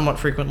breweries somewhat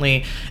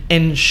frequently,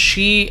 and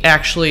she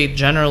actually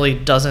generally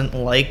doesn't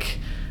like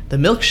the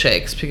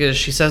milkshakes because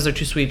she says they're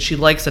too sweet. She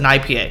likes an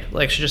IPA.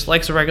 Like, she just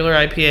likes a regular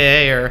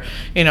IPA,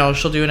 or,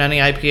 she'll do any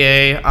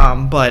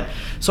IPA. But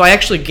so I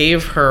actually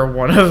gave her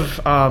one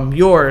of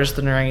yours,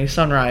 the Narangi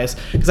Sunrise,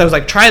 because I was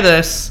like, try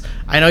this.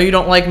 I know you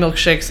don't like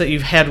milkshakes that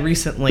you've had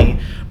recently,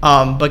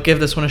 but give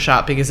this one a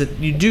shot because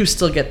you do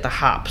still get the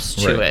hops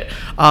to Right.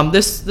 it.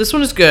 This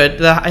one is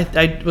good.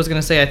 I was going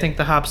to say, I think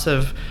the hops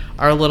are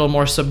a little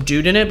more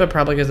subdued in it, but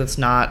probably because it's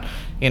not,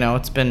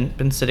 it's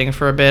been sitting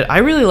for a bit. I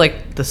really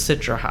like the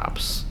Citra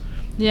hops.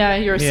 Yeah,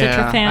 you're a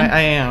Citra fan? I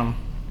am.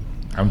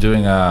 I'm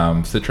doing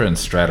Citra and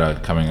Strata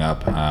coming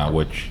up,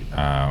 which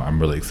I'm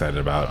really excited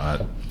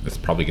about. It's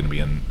probably going to be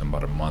in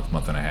about a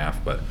month and a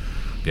half, but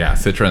yeah,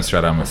 Citra and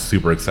Strata, I'm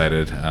super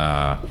excited.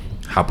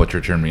 Hop Butcher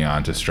turned me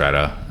on to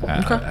Strata.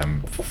 Okay.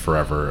 I'm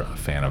forever a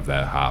fan of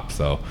that hop,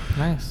 so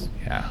Nice.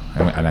 yeah,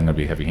 and I'm going to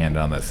be heavy-handed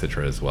on that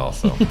Citra as well,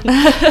 so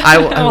I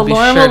will be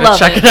Lauren sure will to love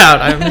check it. it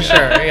out. I'm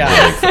sure.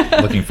 Yeah.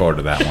 looking forward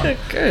to that one.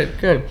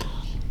 Good.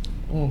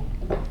 Ooh.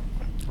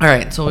 All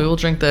right, so we will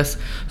drink this.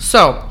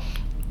 So,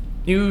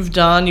 you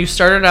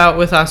started out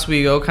with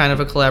Oswego, kind of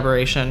a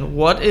collaboration.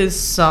 What is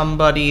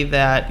somebody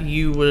that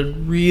you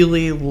would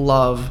really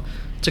love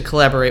to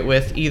collaborate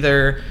with,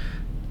 either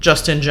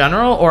just in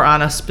general or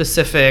on a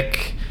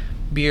specific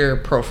beer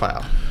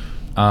profile?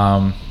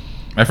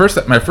 My first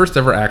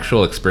ever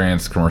actual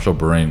experience commercial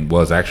brewing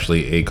was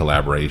actually a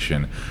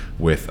collaboration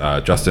with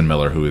Justin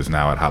Miller, who is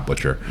now at Hop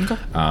Butcher. Okay.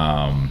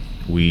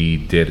 we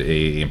did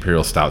a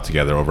Imperial Stout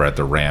together over at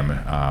the Ram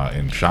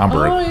in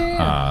Schaumburg. Oh,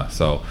 yeah.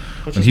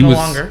 Which when is he no was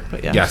longer,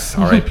 but yes. Yes,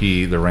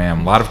 R.I.P. the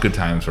Ram. A lot of good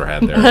times were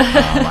had there.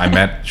 I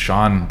met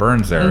Sean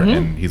Burns there,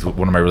 and he's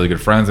one of my really good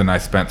friends. And I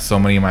spent so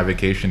many of my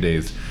vacation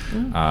days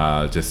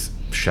just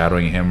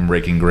shadowing him,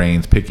 raking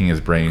grains, picking his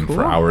brain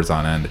for hours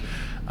on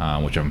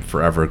end, which I'm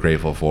forever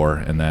grateful for.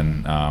 And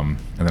then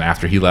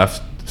after he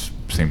left,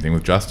 same thing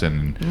with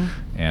Justin.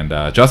 And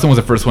Justin was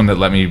the first one that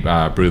let me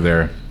brew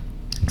there.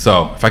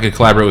 So if I could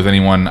collaborate with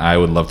anyone, I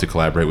would love to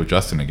collaborate with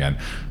Justin again.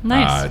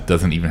 Nice. It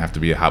doesn't even have to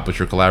be a Hop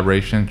Butcher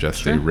collaboration,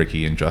 just a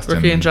Ricky and Justin.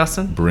 Ricky and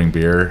Justin. Brewing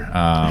beer.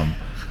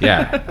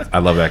 Yeah, I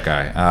love that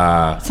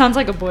guy. Sounds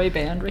like a boy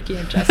band, Ricky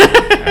and Justin.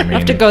 I You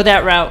have to mean, go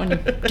that route when you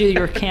do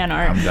your can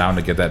art. I'm down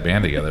to get that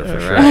band together for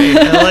sure. Right.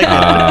 I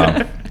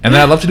like it. And then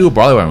I'd love to do a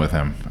barley wine with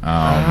him.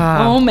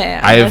 Oh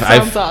man, I've- that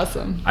sounds I've-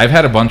 awesome. I've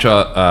had a bunch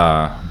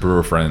of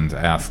brewer friends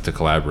ask to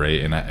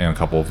collaborate, and a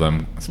couple of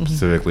them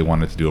specifically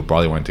wanted to do a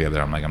barley wine together.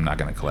 I'm like, I'm not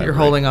going to collaborate. You're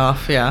holding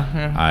off,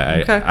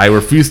 yeah. Okay. I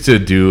refuse to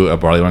do a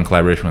barley wine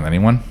collaboration with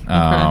anyone.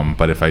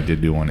 But if I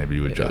did do one, it'd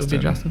be with It would Justin.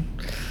 be Justin.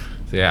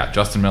 So yeah,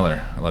 Justin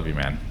Miller, I love you,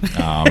 man.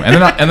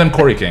 And then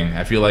Corey King.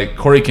 I feel like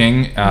Corey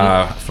King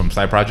from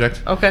Side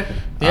Project. Okay.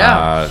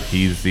 Yeah.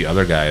 He's the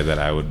other guy that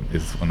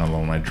is one of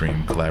my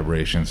dream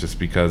collaborations, just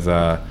because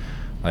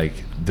like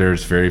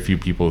there's very few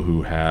people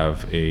who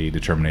have a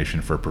determination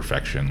for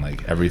perfection.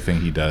 Like everything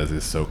he does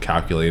is so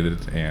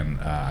calculated, and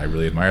I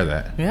really admire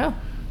that. Yeah.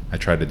 I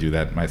try to do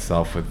that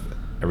myself with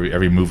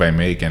every move I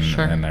make, and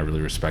Sure. and I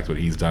really respect what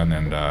he's done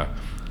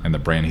and the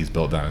brand he's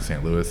built down in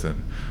St. Louis,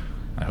 and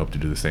I hope to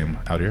do the same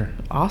out here.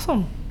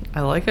 Awesome.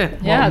 I like it.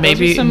 Yeah, Well, those are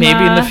maybe some,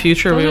 in the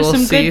future we those are will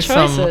some see good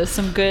choices,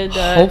 some good.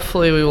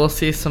 Hopefully, we will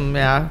see some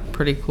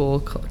pretty cool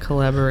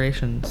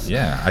collaborations.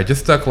 Yeah, I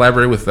just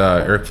collaborated with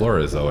Eric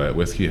Flores though at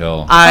Whiskey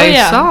Hill. I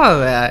yeah. saw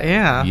that.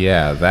 Yeah.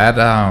 Yeah,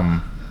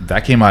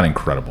 that came out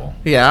incredible.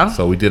 Yeah.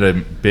 So we did a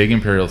big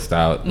Imperial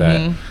Stout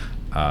that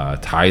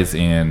ties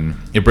in.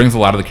 It brings a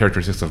lot of the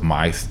characteristics of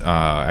my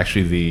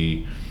actually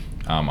the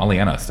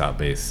Aliana Stout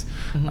base.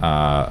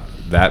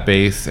 That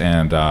base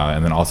and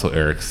then also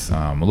Eric's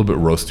a little bit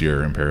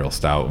roastier Imperial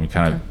Stout. And we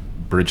kind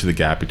of bridged the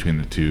gap between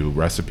the two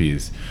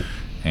recipes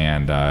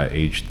and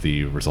aged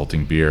the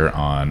resulting beer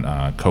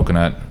on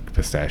coconut,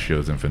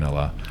 pistachios, and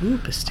vanilla. Ooh,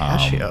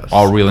 pistachios.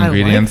 All real I like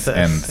ingredients this,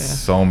 and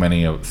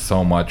yeah.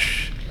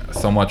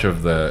 so much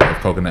of the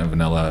coconut and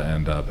vanilla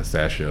and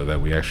pistachio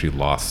that we actually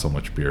lost so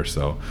much beer.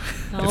 So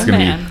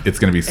it's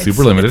gonna be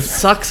super limited. It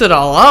sucks it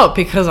all up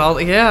because So,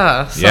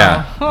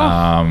 Yeah.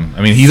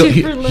 I mean,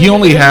 Super he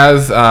only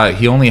has a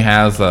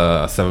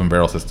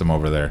 7-barrel system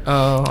over there.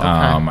 Oh, okay.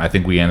 I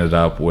think we ended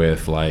up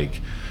with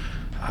like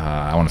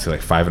I want to say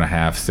like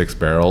 5.5, 6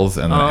 barrels,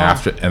 and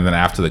then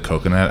after the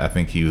coconut, I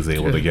think he was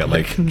able to get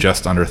like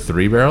just under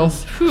 3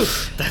 barrels.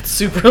 That's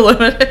super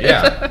limited.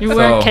 Yeah, You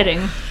weren't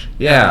kidding.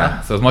 Yeah,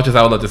 so as much as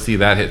I would love to see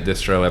that hit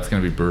distro, that's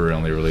going to be brewery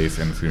only release,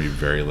 and it's going to be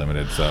very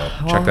limited. So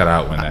check that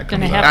out when that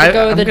comes Gonna out. have to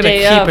go I'm the gonna day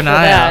keep up an for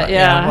eye that. out.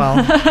 Yeah.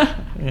 Well,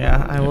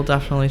 yeah, I will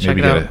definitely check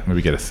it out.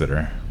 Maybe get a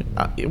sitter.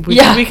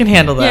 We can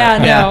handle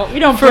that. Yeah, no, we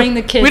don't bring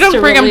the kids. We don't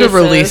to bring them to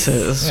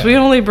releases. releases. Yeah. We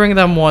only bring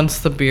them once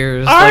the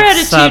beer's Our like,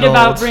 attitude settled.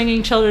 about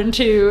bringing children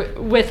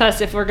with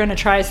us if we're going to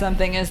try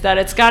something is that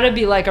it's got to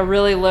be like a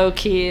really low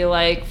key,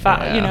 like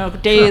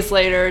days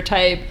later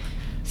type.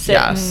 Sit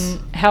Yes.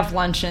 and have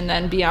lunch and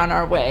then be on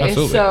our way.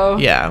 Absolutely. So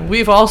Yeah,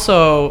 we've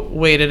also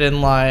waited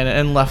in line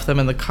and left them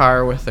in the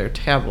car with their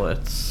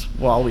tablets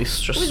while we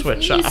just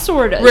switch we off.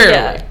 sorta, Rarely,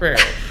 yeah.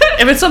 rarely.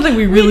 If it's something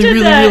we We really, did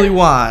really, that- really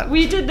want.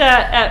 We did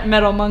that at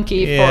Metal Monkey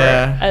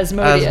Yeah, for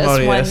Asmodeus one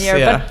Asmodeus, year,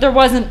 yeah. but there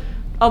wasn't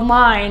a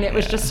line. It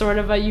was just sort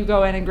of a you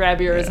go in and grab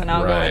yours and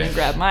I'll go in right. and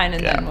grab mine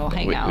and then we'll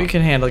hang out. We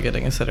can handle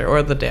getting a sitter,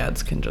 or the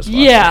dads can just watch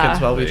the yeah,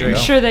 kids while we There you I'm drink.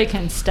 go. sure they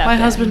can step My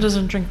in. husband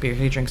doesn't drink beer;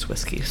 he drinks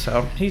whiskey,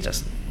 so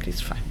he's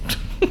fine.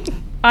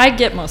 I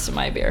get most of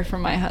my beer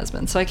from my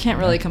husband, so I can't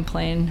really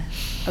complain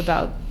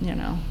about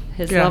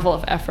his Yeah. level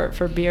of effort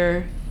for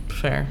beer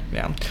Fair,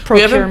 yeah.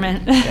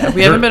 procurement.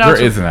 We haven't been out.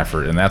 There is an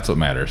effort, and that's what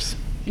matters.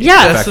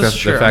 Yes. This is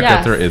true. The fact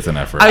Yes. that there is an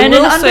effort. I and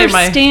will an say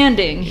my-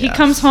 understanding. He Yes.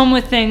 comes home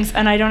with things,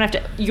 and I don't have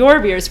to. Your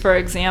beers, for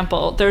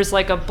example, there's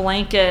like a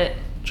blanket.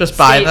 Just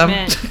buy them.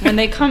 statement. When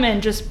they come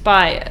in, just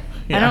buy it.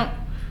 Yeah. I don't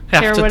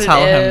Have care to what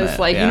tell it him is. that,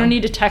 Like yeah. you don't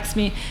need to text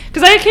me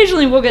because I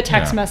occasionally will get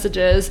text Yeah.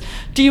 messages.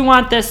 Do you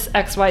want this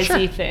XYZ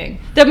Sure. thing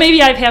that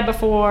maybe I've had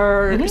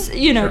before?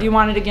 Sure. Do you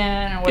want it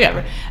again or whatever?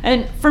 Yeah.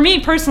 And for me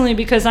personally,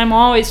 because I'm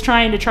always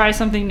trying to try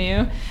something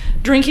new.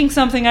 Drinking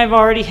something I've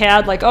already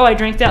had, like I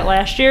drank that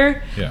last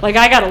year. Yeah. Like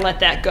I gotta let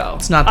that go.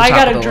 It's not the I top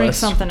gotta of the drink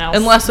list. something else.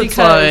 Unless it's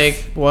because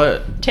like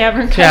what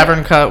Tavern Cut.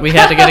 Tavern Cut we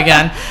had to get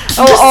again.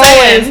 Oh, Just always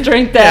saying.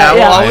 drink that. Yeah,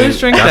 Yeah, we'll always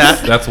drink that's,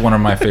 that. That's one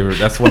of my favorite.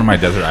 That's one of my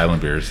desert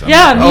island beers.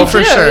 Yeah, me Oh, for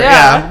too, sure. yeah.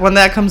 Yeah. When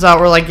that comes out,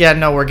 we're like, yeah,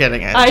 no, we're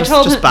getting it. I just,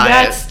 told just him buy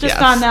that's it. just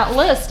Yes. on that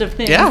list of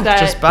things Yeah, that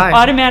just buy.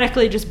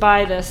 automatically just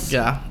buy this.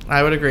 Yeah,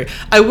 I would agree.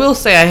 I will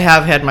say I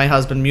have had my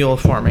husband mule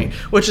for me,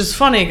 which is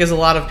funny because a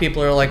lot of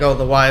people are like, oh,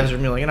 the wives are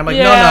muling. And I'm like,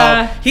 Yeah. no,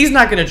 he's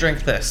not going to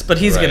drink this, but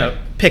he's Right. going to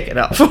pick it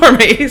up for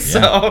me.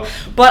 So,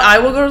 but I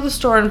will go to the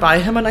store and buy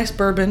him a nice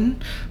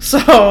bourbon.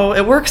 So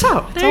it works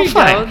out. It's There all you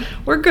fine. go.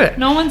 We're good.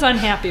 No one's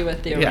unhappy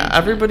with the Yeah, arrangement.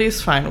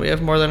 everybody's fine. We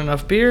have more than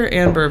enough beer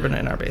and bourbon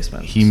in our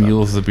basement. He so.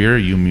 mules the beer,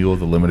 you mule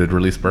the limited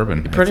release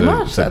bourbon. Pretty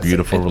much. It's a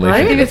beautiful right?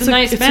 relationship. I think it's a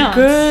nice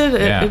balance.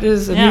 It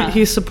is. And Yeah.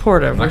 he's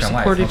supportive. I'm We not gonna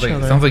lie, support sounds each like,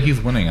 other. sounds like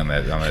he's winning on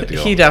that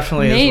deal. He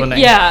definitely is winning.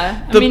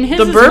 Yeah. I The, mean, his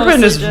the is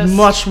bourbon mostly is just-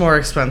 much more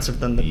expensive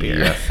than the beer.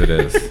 Yes, it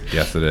is.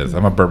 Yes, it is.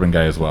 I'm a bourbon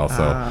guy as well,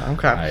 so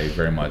Okay. I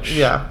very much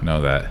Yeah.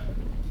 know that.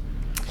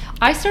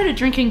 I started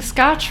drinking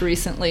scotch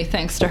recently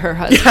thanks to her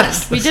husband.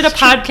 Yes, we this did a is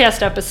true.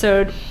 podcast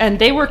episode and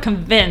they were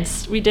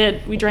convinced. We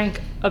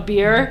drank a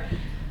beer,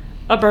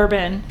 a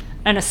bourbon,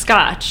 and a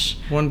scotch.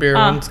 One beer,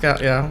 one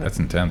scotch. Yeah. That's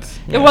intense.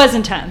 It was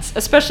intense,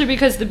 especially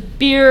because the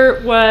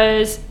beer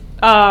was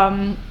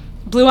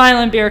Blue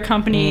Island Beer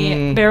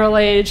Company barrel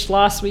aged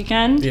last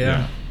weekend.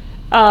 Yeah.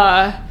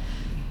 Uh,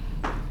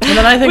 And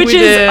then I think which we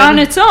is did on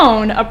its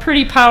own a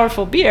pretty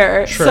powerful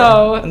beer. True.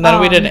 So and then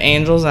we did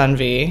Angel's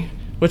Envy,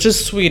 which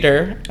is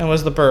sweeter and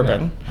was the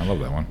bourbon. I love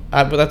that one.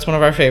 But that's one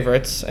of our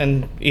favorites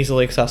and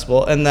easily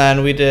accessible. And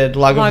then we did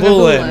Lagavulin.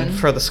 Lagavulin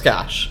for the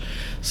scotch.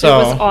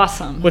 So it was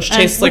awesome. Which And-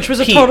 tastes like which was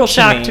a peat total to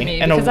shock me, to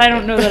me and a- because I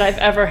don't know that I've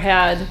ever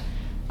had.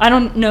 I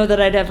don't know that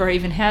I'd ever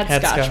even had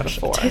had scotch, scotch.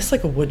 before. It tastes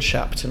like a wood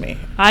shop to me.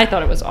 I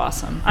thought it was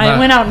awesome. I Nah.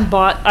 went out and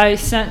bought. I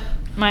sent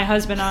my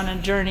husband on a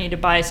journey to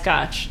buy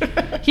scotch.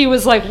 He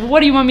was like, "What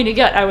do you want me to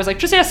get?" I was like,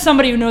 "Just ask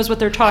somebody who knows what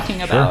they're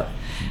talking about,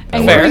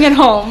 and Fair. bring it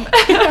home."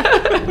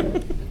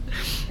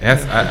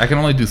 Yes, I can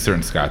only do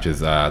certain scotches.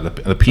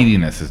 The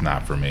peatiness is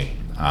not for me.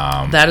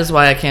 That is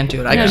why I can't do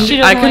it. I No, can she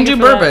do, doesn't I can like do it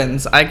for that.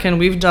 bourbons.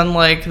 We've done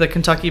like the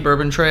Kentucky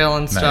Bourbon Trail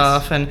and Nice.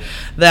 stuff and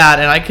that,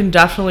 and I can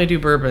definitely do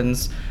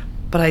bourbons,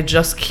 but I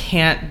just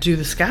can't do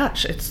the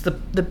scotch. It's the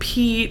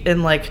peat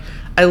and like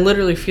I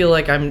literally feel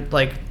like I'm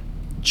like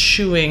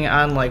chewing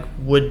on like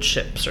wood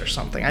chips or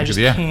something. I just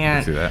Yeah, I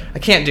can't. can see that. I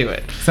can't do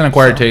it. It's an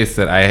acquired taste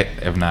that I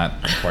have not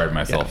acquired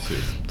myself to.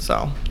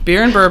 So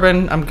beer and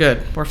bourbon, I'm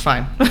good. We're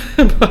fine.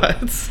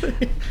 But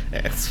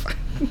it's fine.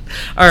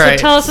 All So right.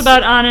 tell us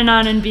about On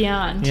and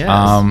Beyond. Yes.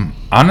 On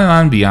and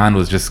On Beyond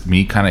was just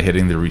me kind of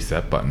hitting the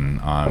reset button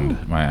on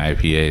my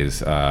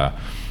IPAs.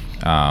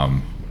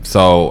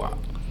 So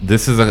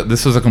this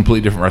was a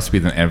completely different recipe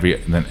than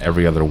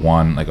every other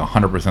one. Like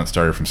 100%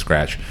 started from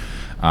scratch.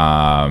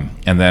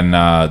 And then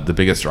the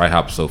biggest dry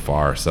hop so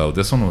far. So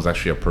this one was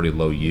actually a pretty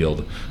low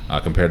yield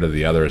compared to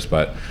the others,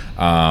 but.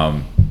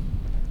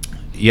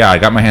 Yeah, I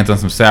got my hands on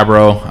some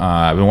Sabro.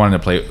 I've been wanting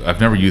to play.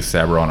 I've never used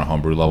Sabro on a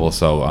homebrew level,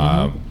 so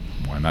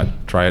why not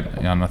try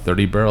it on a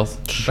 30 barrels?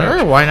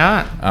 Sure, why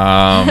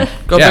not?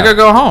 Go Yeah. big or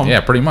go home.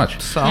 Yeah, pretty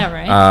much. So Yeah,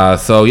 right.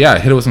 So yeah,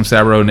 hit it with some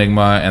Sabro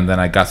Enigma, and then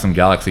I got some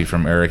Galaxy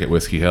from Eric at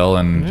Whiskey Hill,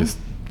 and just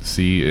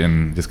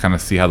kind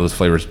of see how those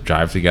flavors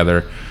jive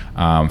together.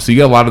 So you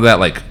get a lot of that,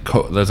 like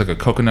there's like a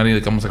coconutty,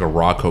 like almost like a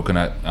raw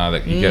coconut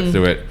that you get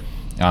through it.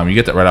 You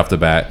get that right off the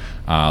bat.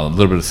 A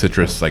little bit of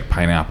citrus, like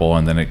pineapple,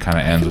 and then it kind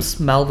of I ends can with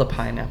smell the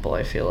pineapple,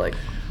 I feel like.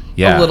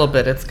 Yeah. A little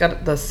bit. It's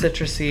got the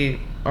citrusy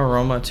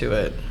aroma to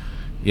it.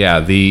 Yeah,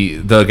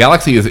 the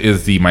Galaxy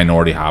is the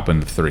minority hop in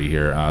the three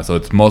here. So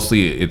it's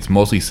mostly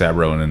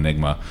Sabro and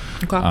Enigma.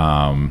 Okay.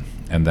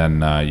 And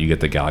then you get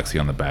the Galaxy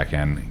on the back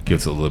end. It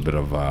gives it a little bit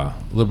of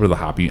the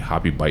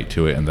hoppy bite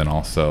to it, and then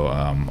also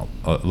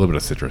a little bit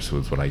of citrus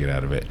was what I get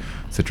out of it.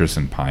 Citrus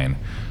and pine.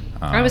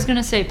 I was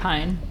gonna say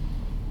pine.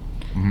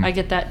 Mm-hmm. I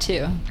get that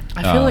too.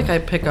 I feel like I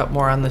pick up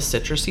more on the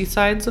citrusy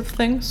sides of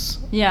things.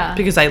 Yeah.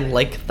 Because I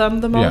like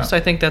them the most. Yeah.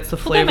 I think that's the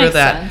Well, flavor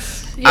that makes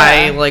sense.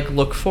 I Yeah. like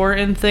look for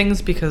in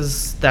things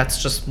because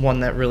that's just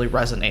one that really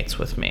resonates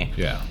with me.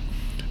 Yeah.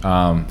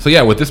 So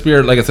yeah, with this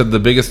beer, like I said, the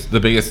biggest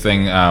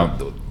thing,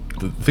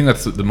 the thing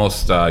that's the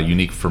most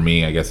unique for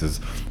me, I guess,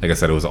 is like I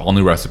said, it was an all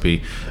new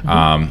recipe.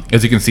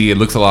 As you can see, it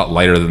looks a lot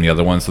lighter than the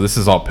other ones. So this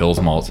is all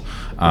Pils malt.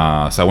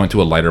 So I went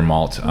to a lighter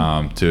malt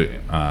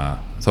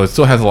so it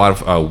still has a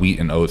lot of wheat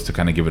and oats to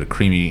kind of give it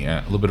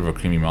a little bit of a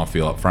creamy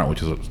mouthfeel up front,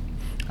 which is what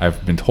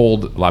I've been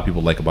told a lot of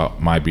people like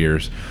about my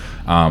beers.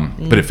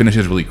 But it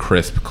finishes really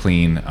crisp,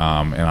 clean,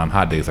 and on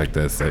hot days like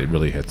this, it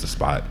really hits the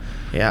spot.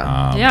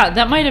 Yeah. Yeah,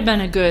 that might have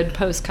been a good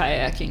post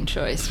kayaking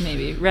choice,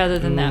 maybe, rather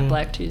than that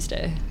Black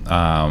Tuesday.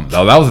 That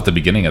was at the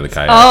beginning of the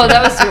kayak. Oh,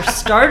 that was your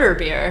starter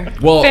beer.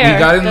 Well, Fair, we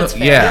got in that's the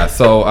fair. yeah.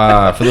 So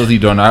for those of you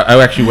who don't know,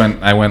 I actually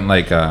went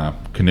like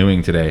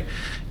canoeing today,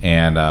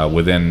 and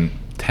within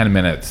 10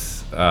 minutes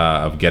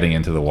of getting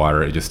into the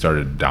water, it just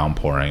started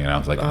downpouring, and I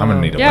was like, I'm gonna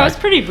need a Yeah, it black. was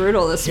pretty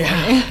brutal this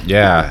morning.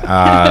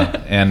 Yeah,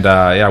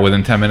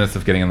 within 10 minutes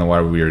of getting in the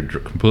water, we were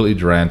completely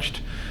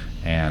drenched,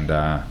 and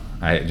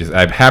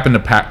I happened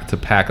to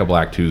pack a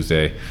Black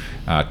Tuesday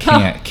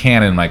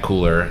can in my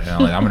cooler, and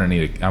I'm like, I'm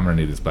gonna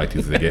need this Black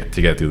Tuesday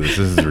to get through this.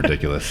 This is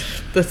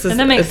ridiculous. This is And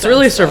that makes it's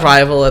really sense, though.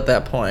 survival at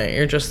that point.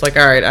 You're just like,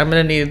 all right, I'm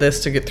gonna need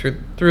this to get through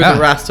Yeah. the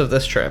rest of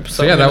this trip.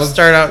 So yeah, I'm that gonna was-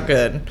 start out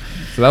good.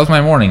 So that was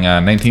my morning.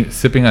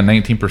 Sipping a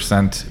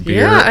 19%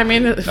 beer. Yeah, I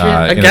mean, if you're,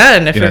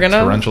 in a if you're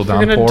gonna torrential do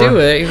downpour,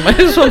 it, you might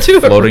as well do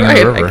it floating in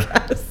right, the river.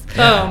 I guess.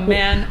 Oh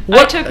man, I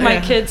What- took my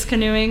yeah. kids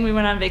canoeing. We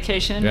went on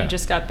vacation. Yeah. We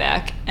just got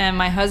back, and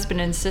my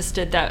husband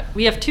insisted that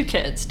we have 2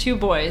 kids, 2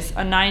 boys,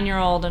 a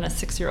 9-year-old and a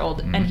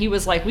 6-year-old, and he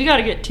was like, "We got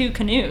to get 2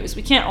 canoes.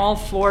 We can't all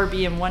 4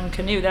 be in one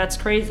canoe. That's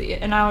crazy."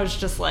 And I was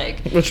just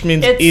like, Which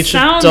means it each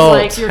sounds adult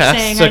like you're has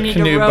saying to I need to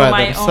canoe row by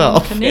my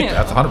themselves. own canoe.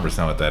 That's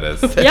 100% what that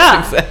is. Yeah,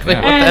 exactly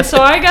what and that so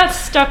is. I got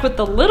stuck with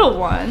the little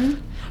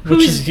one, Which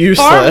who's is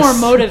far useless.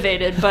 more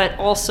motivated, but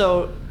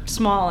also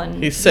small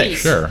and He's 6. weak.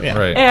 Sure, Yeah.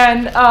 right.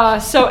 And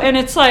and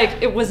it's like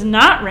it was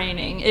not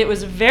raining. It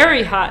was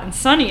very hot and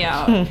sunny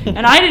out,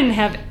 and I didn't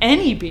have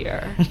any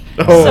beer.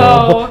 Oh,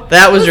 So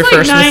that was it your like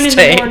first 9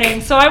 mistake. in the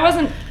morning. So I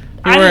wasn't.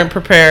 You weren't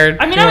prepared.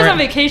 I mean, You I was on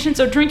weren't- vacation,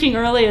 so drinking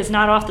early is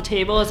not off the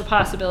table as a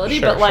possibility.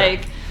 Sure, but sure.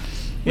 like,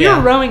 we Yeah.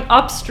 were rowing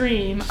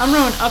upstream. I'm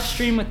rowing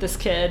upstream with this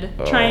kid,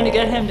 trying to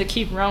get him to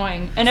keep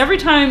rowing. And every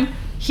time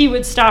he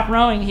would stop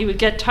rowing, he would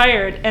get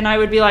tired, and I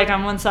would be like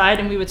on one side,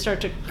 and we would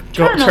start to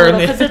turn a little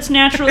the- because it's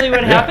naturally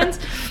what happens.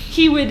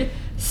 He would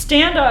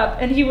stand up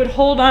and he would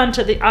hold on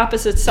to the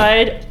opposite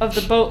side of the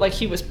boat like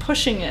he was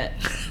pushing it.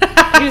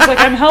 He was like,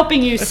 "I'm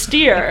helping you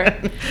steer,"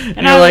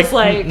 and I was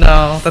like,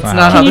 "No, that's Wow.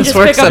 not how "Can you this just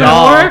works pick up at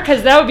all." more?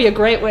 Because that would be a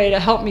great way to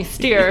help me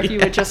steer if you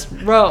would just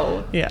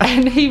row." Yeah.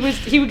 And he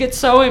would get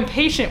so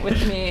impatient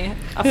with me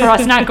for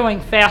us not going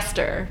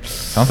faster.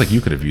 Sounds like you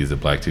could have used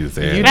it Black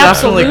Tuesday. You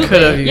definitely Absolutely.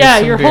 could have used Yeah,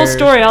 some your whole beers.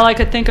 story, all I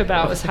could think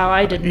about was how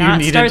I did You not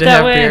needed start to that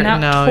have way, beer. and that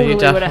No, totally you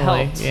would have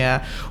definitely, helped.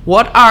 yeah.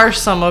 What are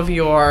some of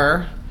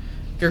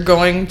you're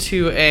going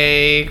to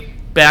a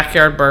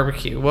backyard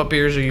barbecue. What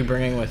beers are you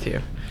bringing with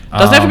you?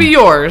 Doesn't have to be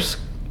yours.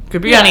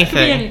 Could be Yeah, anything.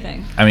 Could be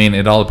anything. I mean,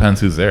 it all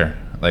depends who's there.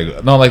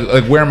 Like, no,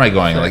 like where am I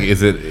going? Like,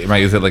 is it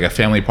like a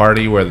family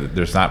party where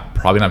there's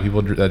probably not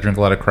people that drink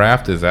a lot of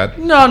craft? Is that?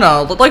 No,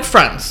 like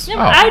friends. Yeah,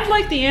 but Oh. I'd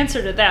like the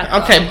answer to that. though.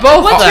 Okay,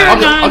 both. What's your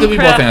I'll give you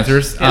both non-craft-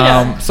 answers.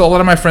 Yeah. So a lot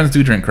of my friends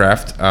do drink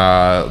craft.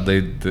 A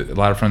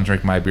lot of friends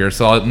drink my beer.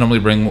 So I'll normally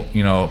bring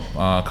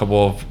a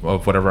couple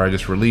of whatever I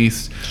just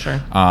released. Sure.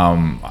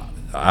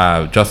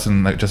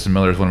 Justin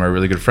Miller is one of my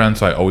really good friends,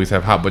 so I always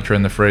have Hot Butcher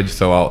in the fridge.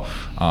 So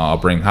I'll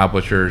bring Hot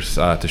Butchers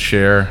to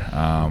share.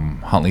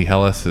 Huntley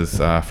Hellas is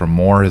from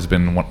Moore, has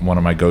been one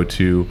of my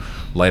go-to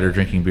lighter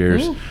drinking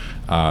beers.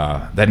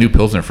 That new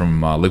Pilsner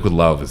from Liquid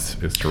Love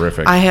is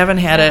terrific. I haven't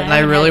had it, and I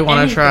haven't really had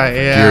want to try.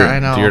 anything. Yeah, I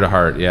know. Dear to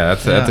heart. Yeah,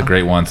 that's a Yeah.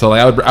 great one. So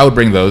like, I would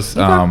bring those.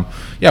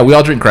 Yeah, we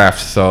all drink craft,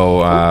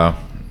 so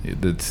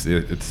it's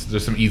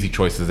there's some easy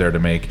choices there to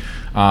make.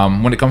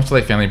 When it comes to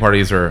like family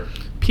parties or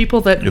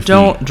People that If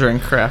don't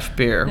drink craft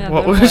beer. Yeah,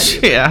 What they're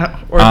was like-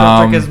 or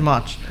don't drink as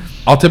much.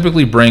 I'll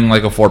typically bring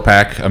like a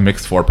 4-pack, a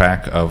mixed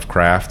 4-pack of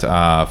craft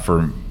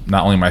for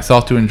not only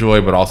myself to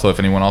enjoy, but also if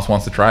anyone else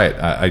wants to try it.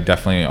 I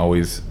definitely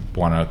always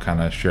want to kind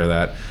of share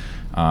that.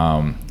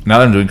 Now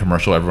that I'm doing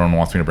commercial, everyone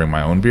wants me to bring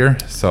my own beer,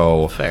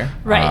 so Fair.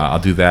 Right. I'll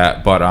do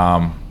that. But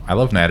I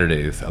love Natter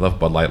Days. I love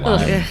Bud Light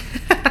Lime.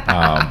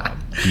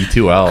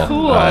 B2L.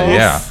 Cool.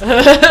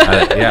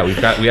 Yeah,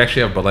 we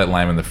actually have Bud Light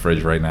Lime in the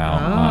fridge right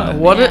now.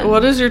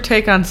 What is your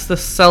take on the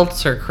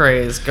seltzer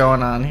craze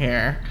going on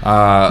here?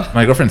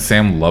 My girlfriend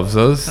Sam loves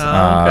those.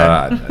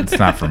 okay. It's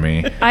not for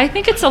me. I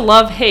think it's a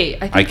love-hate. I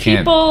think I can't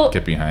people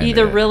get behind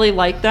either it. really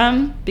like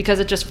them because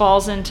it just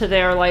falls into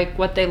their like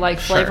what they like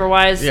Sure.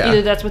 flavor-wise. Yeah.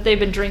 Either that's what they've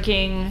been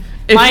drinking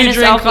If minus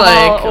you drink alcohol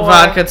like or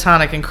vodka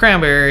tonic and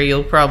cranberry,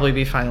 you'll probably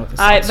be fine with the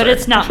seltzer. but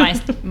it's not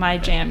my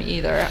jam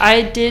either.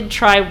 I did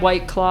try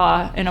White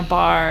Claw in a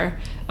bar.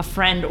 A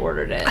friend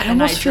ordered it. I and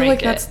almost feel drank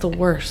like it. that's the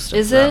worst.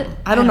 Is of them. it?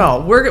 I don't know.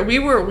 We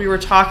were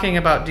talking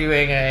about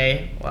doing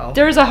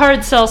There's a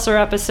hard seltzer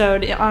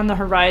episode on the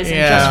horizon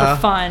just Yeah.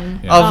 for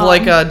fun. Yeah. of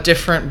like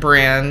different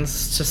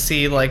brands to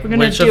see like gonna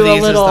which of do a these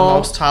is the little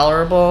most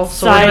tolerable.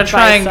 So we're side gonna try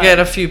by and side. get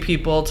a few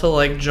people to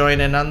like join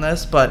in on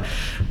this. But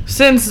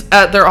since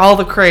they're all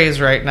the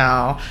craze right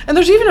now, and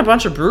there's even a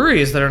bunch of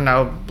breweries that are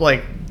now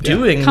like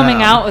doing Coming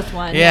them. out with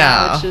one.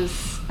 Yeah. Which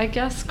is, I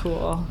guess,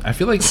 cool. I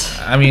feel like,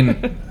 I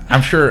mean,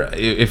 I'm sure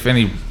if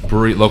any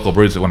local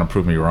breweries that want to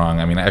prove me wrong,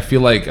 I mean, I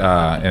feel like,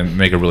 and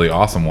make a really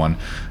awesome one,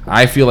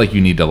 I feel like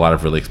you need a lot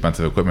of really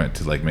expensive equipment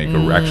to like make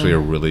actually a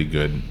really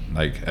good,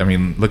 like, I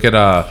mean, look at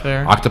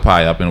Fair.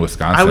 Octopi up in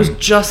Wisconsin. I was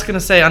just gonna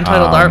say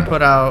Untitled Art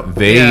put out.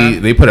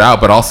 They put it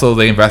out, but also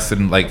they invested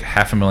in like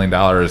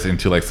 $500,000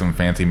 into like some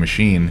fancy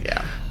machine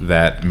Yeah.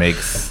 that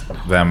makes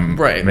them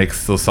Right.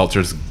 makes those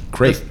seltzers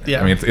great.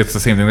 Yeah. I mean, it's the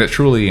same thing that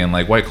Truly and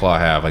like White Claw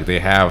have. Like they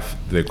have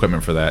the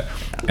equipment for that,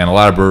 and a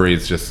lot of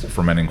breweries just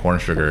fermenting corn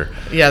sugar.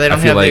 Yeah, they don't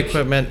I feel have like, the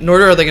equipment, nor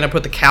are they going to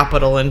put the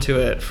capital into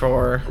it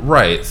for.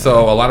 Right.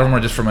 So a lot of them are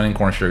just fermenting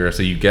corn sugar.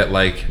 So you get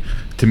like,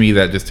 to me,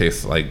 that just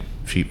tastes like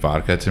cheap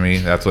vodka. To me,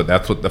 that's what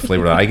the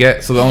flavor that I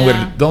get. So the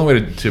only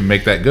way to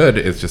make that good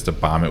is just to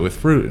bomb it with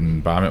fruit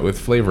and bomb it with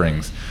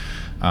flavorings.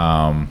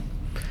 And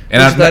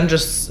Which then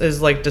just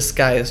is like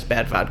disguised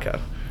bad vodka.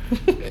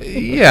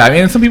 yeah, I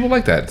mean, some people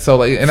like that. So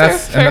like, and Fair,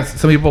 that's fair.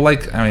 some people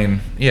like. I mean,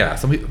 yeah,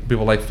 some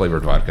people like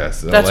flavored vodka.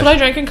 So That's like, what I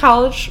drank in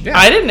college. Yeah.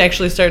 I didn't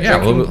actually start Yeah,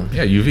 a drinking. little bit,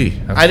 yeah,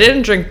 UV. I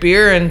didn't drink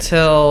beer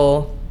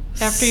until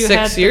After you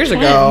had 6 the years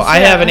twins, ago. I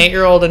have yeah. an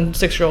 8-year-old and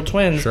 6-year-old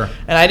twins. Sure.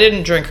 And I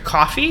didn't drink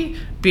coffee,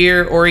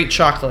 beer, or eat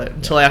chocolate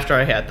until after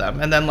I had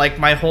them. And then, like,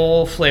 my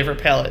whole flavor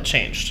palette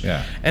changed.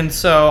 Yeah. And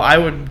so I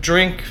would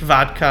drink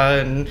vodka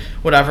and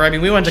whatever. I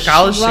mean, we went to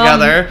college Rum.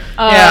 together.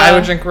 I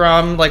would drink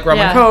rum, like rum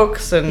Yeah. and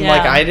Cokes. And,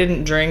 like, Yeah. I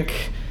didn't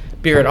drink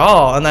beer at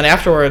all. And then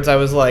afterwards, I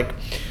was like,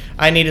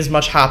 I need as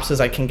much hops as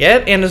I can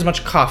get and as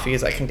much coffee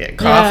as I can get.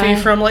 Coffee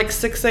Yeah. from like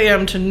 6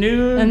 a.m. to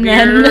noon, And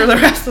beer then the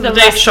rest of the the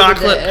day, rest of the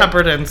chocolate day.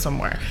 peppered in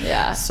somewhere.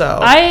 Yeah. So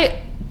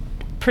I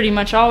pretty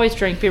much always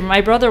drank beer.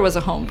 My brother was a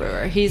home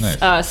brewer. He's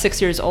Nice.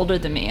 6 years older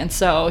than me, and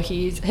so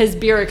his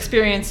beer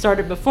experience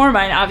started before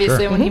mine.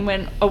 Obviously, Sure. when he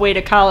went away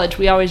to college,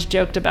 we always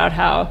joked about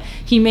how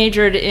he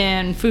majored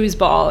in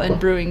foosball and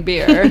brewing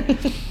beer.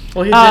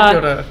 well, he did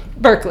go to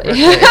Berkeley.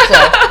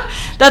 so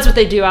That's what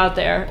they do out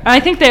there. I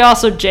think they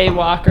also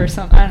jaywalk or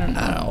something. I don't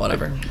know.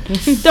 whatever.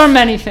 There are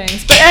many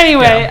things. But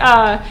anyway,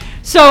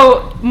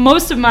 so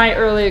most of my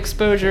early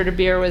exposure to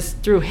beer was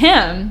through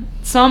him,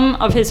 some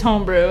of his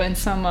homebrew and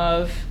some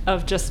of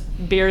just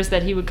beers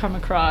that he would come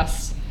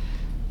across,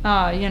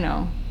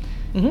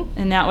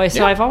 in that way. So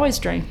Yeah. I've always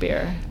drank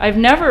beer. I've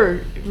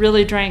never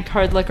really drank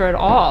hard liquor at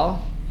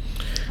all.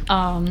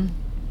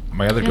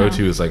 My other Yeah.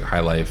 go-to is like High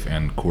Life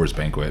and Coors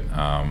Banquet.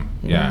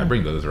 I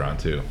bring those around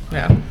too.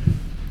 Yeah.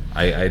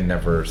 I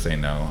never say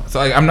no. So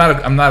I'm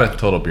not a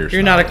total beer.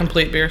 You're snob. not a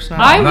complete beer snob.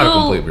 I I'm not a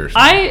will. complete beer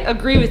snob. I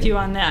agree with you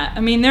on that. I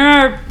mean, there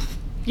are,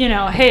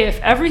 hey, if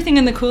everything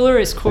in the cooler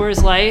is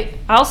Coors Light,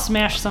 I'll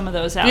smash some of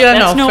those out. Yeah,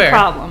 That's no, no fair.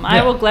 problem. I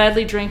Yeah. will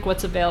gladly drink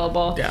what's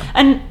available. Yeah.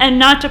 And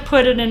not to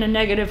put it in a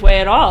negative way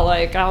at all.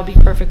 Like, I'll be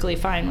perfectly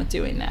fine with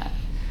doing that.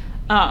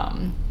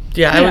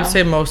 Yeah, I you would know.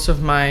 say most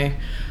of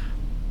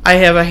I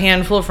have a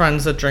handful of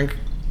friends that drink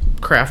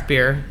craft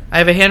beer. I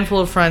have a handful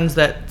of friends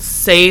that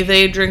say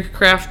they drink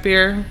craft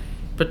beer,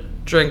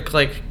 but drink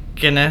like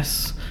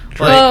Guinness.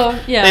 Like, Oh,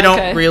 yeah, they don't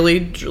okay. really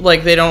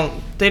they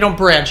don't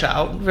branch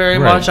out very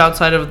Right. much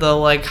outside of the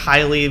like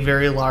highly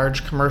very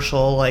large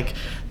commercial. Like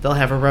they'll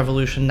have a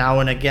Revolution now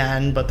and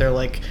again, but they're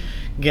like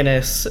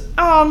Guinness.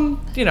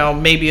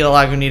 Maybe a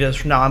Lagunitas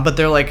from now on, but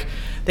they're like.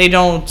 They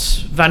don't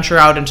venture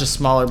out into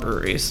smaller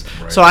breweries.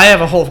 Right. So I have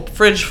a whole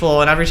fridge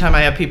full, and every time I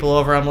have people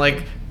over, I'm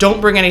like,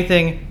 don't bring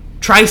anything.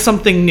 Try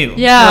something new.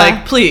 Yeah.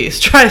 Like, please,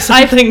 try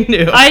something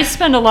new. I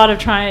spend a lot of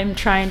time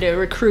trying to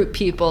recruit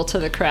people to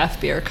the craft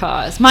beer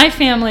cause. My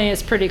family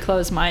is pretty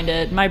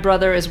close-minded. My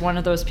brother is one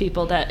of those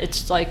people that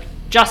it's like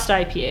just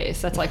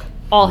IPAs. That's like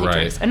all he Right.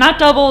 drinks. And not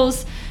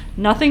doubles,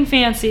 nothing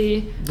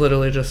fancy.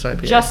 Literally just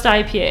IPA. Just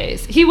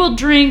IPAs. He will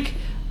drink,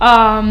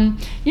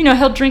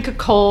 he'll drink a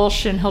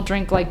Kolsch and he'll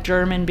drink like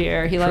German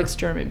beer. He likes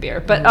German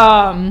beer,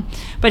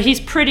 but he's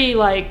pretty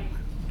like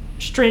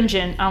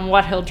stringent on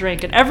what he'll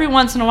drink. And every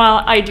once in a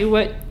while, I do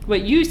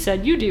what you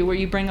said you do, where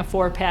you bring a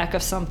 4-pack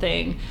of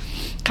something,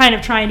 kind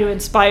of trying to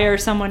inspire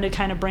someone to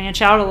kind of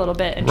branch out a little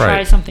bit and try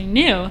Right. something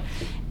new.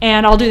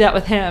 And I'll do that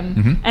with him,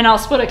 Mhm. and I'll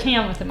split a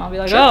can with him. I'll be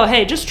like, "Oh,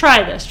 hey, just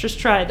try this,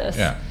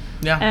 Yeah.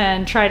 Yeah.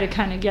 and try to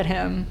kind of get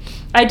him.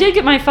 I did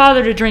get my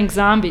father to drink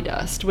Zombie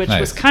Dust, which Nice.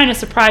 was kind of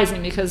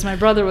surprising because my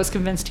brother was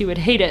convinced he would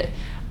hate it.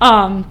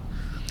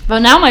 But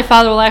now my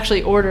father will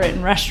actually order it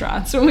in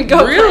restaurants when we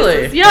go. Really?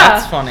 places. Yeah,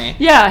 That's funny.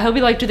 Yeah, he'll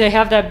be like, "Do they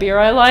have that beer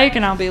I like?"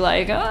 And I'll be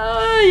like,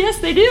 "Yes,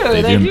 they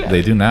do.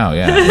 They do now.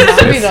 Yeah.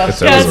 Zombie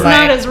Dust it's was Yeah, it's everywhere.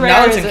 not as rare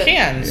Now it's as in it-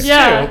 cans,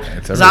 Yeah. too.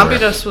 It's everywhere. Zombie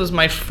Dust was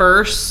my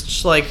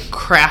first, like,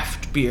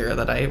 craft beer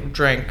that I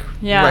drank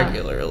Yeah.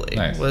 regularly.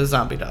 Nice. Was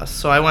Zombie Dust.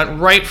 So I went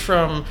right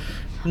from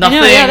I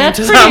nothing know, yeah, that's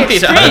to pretty Zombie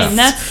extreme. Dust.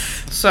 That's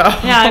So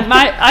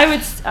yeah.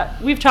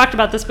 We've talked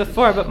about this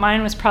before, but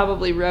mine was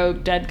probably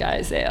Rogue Dead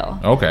Guy's Ale.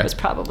 Okay. It was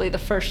probably the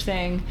first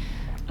thing.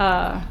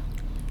 That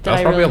That was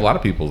I probably really- a lot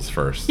of people's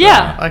first.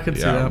 Yeah. I could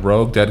see that.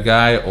 Rogue Dead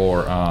Guy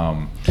or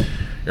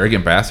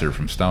Arrogant Bastard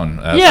from Stone.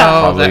 That's Yeah.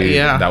 Oh, probably,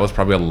 yeah. that was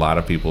probably a lot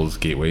of people's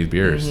gateway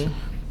beers.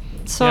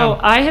 So Yeah.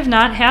 I have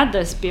not had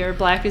this beer,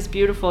 Black is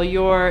Beautiful,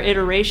 your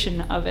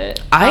iteration of it.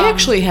 I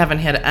actually haven't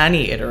had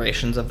any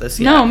iterations of this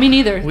yet. No, me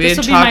neither. We This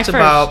had will be my talked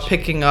about first.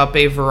 picking up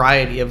a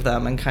variety of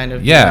them and kind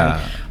of Yeah.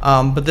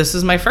 doing, but this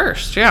is my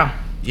first. Yeah.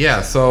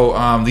 Yeah,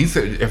 so these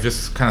have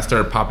just kind of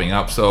started popping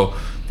up. So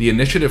the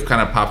initiative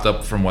kind of popped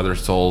up from Weathered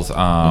Souls.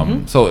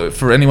 So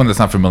for anyone that's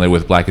not familiar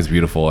with Black is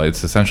Beautiful,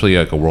 it's essentially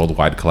like a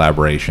worldwide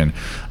collaboration.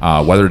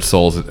 Weathered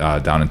Souls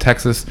down in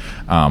Texas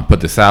put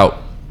this out.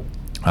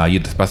 You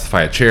had to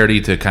specify a charity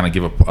to kind of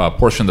give a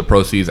portion of the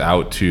proceeds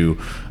out to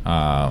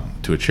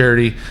a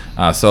charity.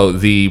 So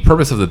the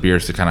purpose of the beer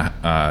is to kind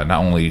of not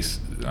only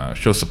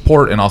show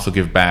support and also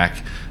give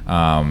back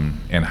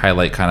and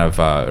highlight kind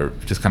of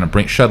just kind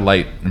of shed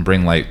light and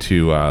bring light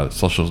to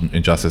social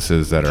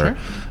injustices that are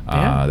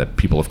Yeah. that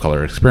people of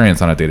color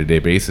experience on a day-to-day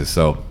basis.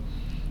 So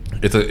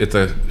it's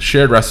a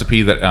shared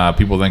recipe that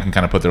people then can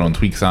kind of put their own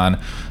tweaks on.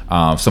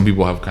 Some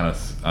people have kind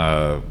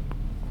of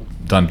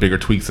done bigger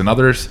tweaks than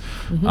others.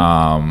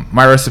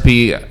 My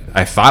recipe,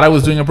 I thought I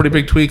was doing a pretty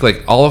big tweak.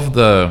 Like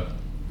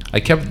I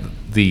kept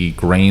the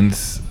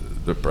grains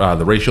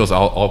the ratio is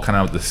all kind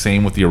of the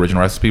same with the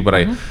original recipe, but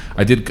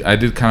I did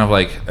kind of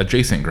like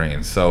adjacent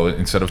grains. So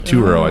instead of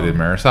 2-row, I did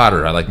Maris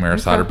Otter. I like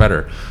Maris Otter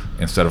better.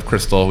 Instead of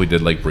Crystal, we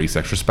did like Briess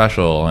Extra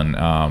Special, and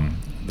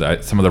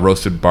some of the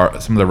roasted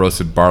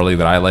barley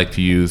that I like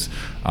to use,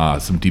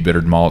 some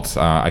debittered malts.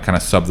 I kind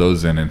of sub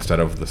those in instead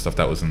of the stuff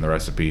that was in the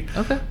recipe.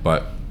 Okay.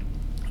 But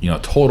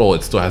total,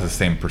 it still has the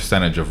same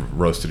percentage of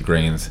roasted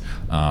grains.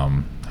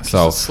 So Just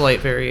a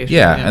slight variation.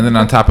 Yeah, and then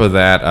on top of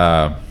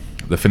that,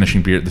 the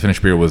finished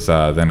beer was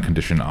then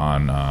conditioned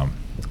on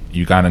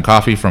Ugandan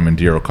coffee from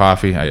Indiro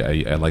Coffee.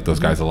 I like those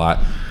guys a lot.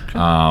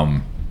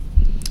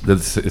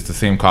 It's the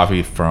same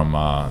coffee from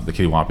the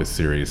Kitty Wampus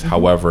series.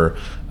 However,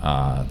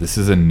 this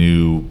is a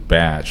new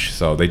batch,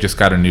 so they just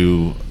got a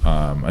new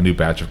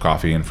batch of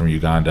coffee in from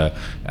Uganda.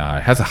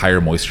 It has a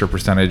higher moisture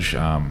percentage.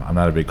 I'm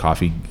not a big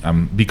coffee.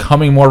 I'm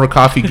becoming more of a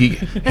coffee geek,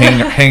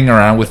 hanging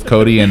around with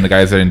Cody and the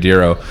guys at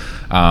Indiro.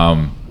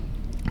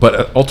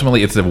 But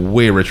ultimately, it's a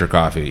way richer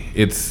coffee.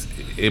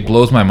 It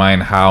blows my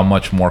mind how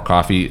much more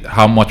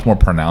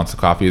pronounced the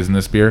coffee is in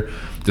this beer,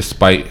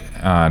 despite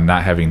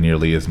not having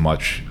nearly as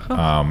much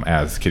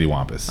as Kitty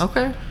Wampus.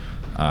 Okay.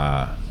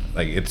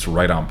 Like it's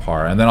right on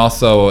par. And then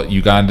also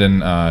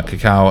Ugandan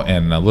cacao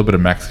and a little bit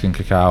of Mexican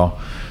cacao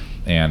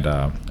and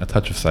a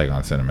touch of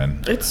Saigon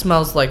cinnamon. It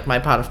smells like my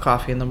pot of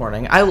coffee in the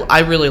morning. I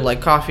really like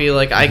coffee.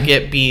 Like I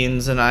get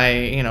beans and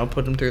I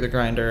put them through the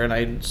grinder and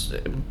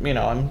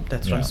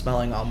that's what I'm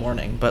smelling all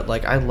morning. But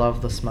like I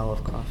love the smell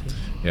of coffee.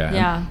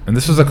 Yeah. And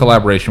this was a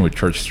collaboration with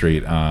Church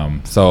Street.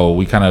 So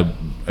we kind of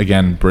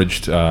again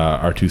bridged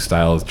our two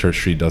styles. Church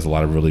Street does a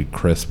lot of really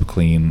crisp,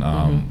 clean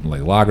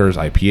like lagers,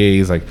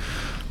 IPAs. Like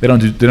they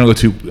don't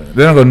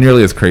go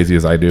nearly as crazy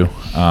as I do.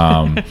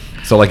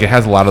 So like it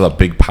has a lot of the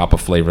big pop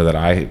of flavor that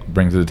I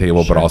bring to the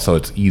table, but also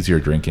it's easier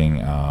drinking.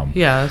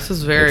 This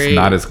is very. It's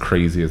not as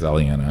crazy as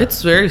Eliana.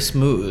 It's very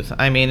smooth.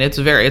 I mean, it's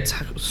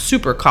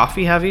super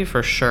coffee heavy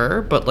for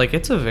sure, but like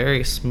it's a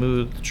very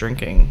smooth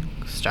drinking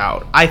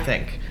stout, I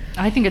think.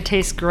 I think it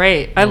tastes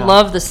great. I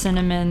love the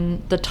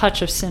cinnamon, the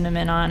touch of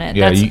cinnamon on it.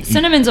 Yeah,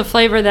 cinnamon's a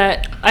flavor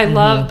that I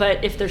love,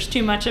 but if there's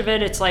too much of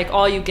it, it's like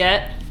all you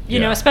get.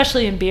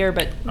 Especially in beer,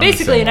 but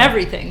basically in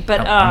everything.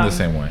 But I'm the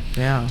same way.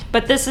 Yeah.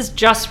 But this is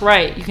just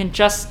right. You can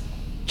just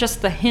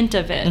the hint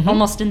of it,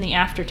 almost in the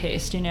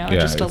aftertaste. Yeah,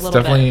 just a it's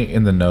little definitely bit.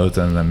 in the nose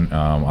and then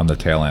on the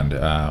tail end.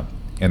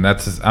 And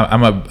that's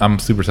I'm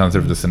super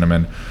sensitive to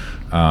cinnamon.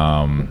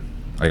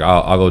 Like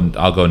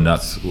I'll go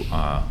nuts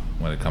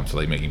when it comes to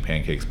like making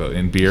pancakes, but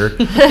in beer,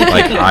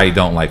 like I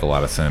don't like a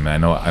lot of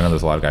cinnamon. I know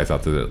there's a lot of guys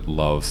out there that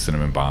love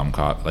cinnamon bomb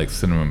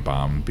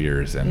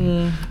beers,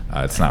 and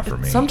it's not for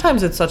me.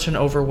 Sometimes it's such an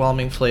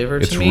overwhelming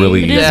flavor to me.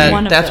 Really easy.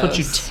 That's what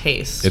you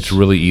taste. It's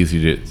really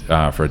easy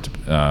for it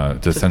to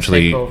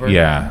essentially take over.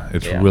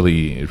 It's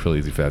really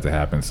easy for that to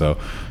happen. So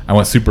I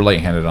went super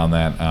light-handed on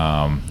that.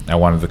 I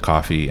wanted the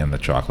coffee and the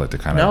chocolate to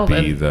kind of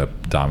be the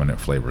dominant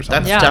flavors.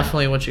 That's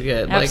definitely what you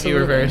get. Absolutely. Like you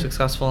were very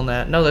successful in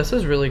that. No, this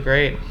is really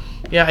great.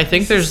 Yeah, I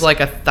think there's like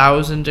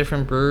 1,000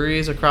 different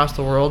breweries across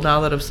the world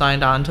now that have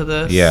signed on to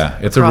this. Yeah,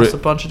 it's across a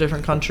bunch of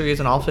different countries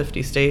in all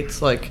 50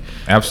 states. Like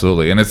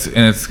absolutely, and it's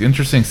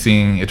interesting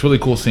seeing. It's really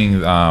cool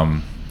seeing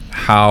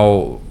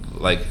how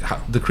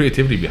the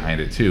creativity behind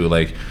it too.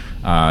 Like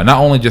not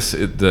only just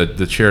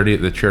the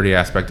charity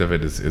aspect of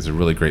it is a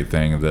really great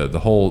thing.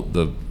 All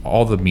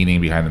the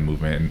meaning behind the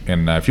movement.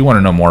 And if you want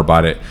to know more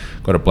about it,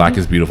 go to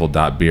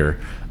blackisbeautiful.beer.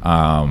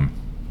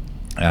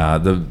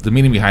 The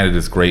meaning behind it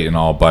is great and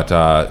all, but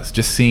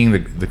just seeing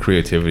the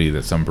creativity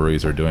that some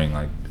breweries are doing,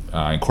 like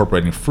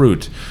incorporating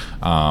fruit.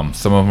 Some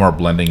of them are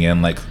blending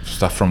in like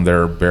stuff from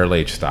their barrel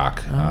aged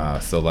stock.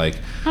 So like,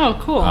 oh,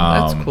 cool.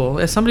 That's cool.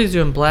 If somebody's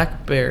doing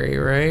blackberry,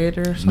 right,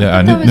 or something.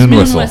 Yeah, Noon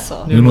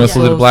Whistle. Noon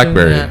Whistle did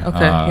blackberry.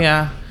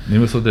 Okay,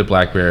 Noon Whistle did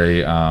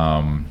blackberry.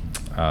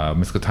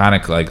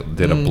 Miskatonic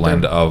did a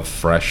blend of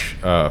fresh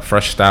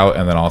stout,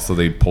 and then also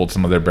they pulled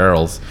some of their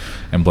barrels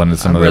and blended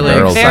some of their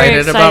barrels. I'm really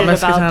excited about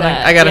Miskatonic.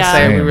 that. I gotta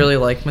say, we really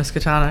like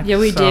Miskatonic. Yeah,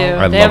 we do. They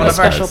love have a those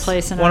special guys.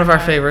 place in One our of our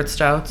heart. favorite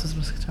stouts is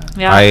Miskatonic.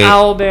 Yeah,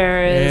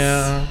 Owlbear is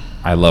Yeah.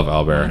 I love one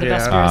of Owlbear. the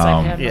best beers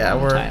I've had in a Yeah,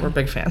 long time. we're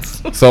big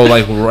fans. So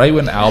like right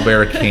when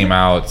Owlbear came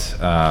out,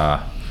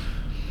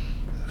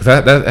 'cause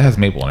that has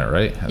maple in it,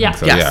 right? I Yeah. think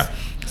so, Yes. yeah.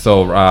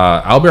 So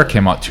Owlbear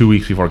came out 2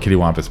 weeks before Kitty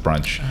Wampus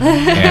brunch,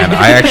 and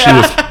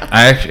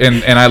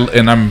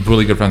I'm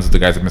really good friends with the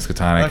guys at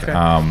Miskatonic. Okay.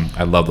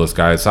 I love those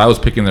guys. So I was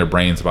picking their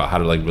brains about how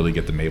to like really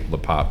get the maple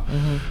to pop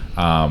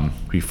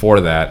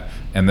before that,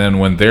 and then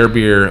when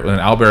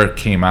Owlbear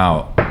came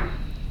out.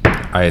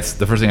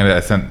 The first thing I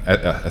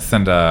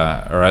did,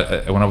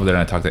 I went over there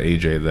and I talked to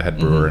AJ, the head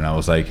brewer, and I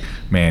was like,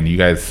 "Man, you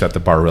guys set the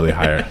bar really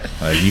high.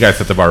 Like, you guys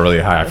set the bar really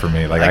high for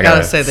me." Like, I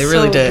gotta say, they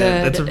really So did.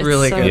 good. It's a It's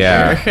really so good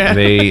yeah, beer.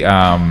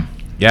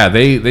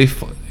 they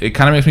it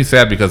kind of makes me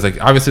sad because like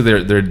obviously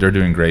they're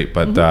doing great,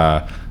 but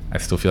I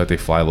still feel like they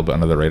fly a little bit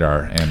under the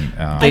radar, and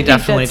I They think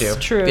definitely that's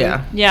do. True.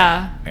 Yeah.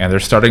 Yeah. and they're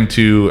starting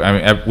to.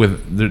 I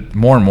mean,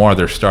 more and more,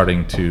 they're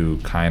starting to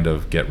kind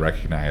of get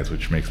recognized,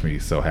 which makes me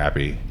so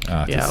happy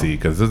to Yeah. see,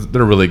 because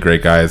they're really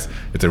great guys.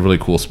 It's a really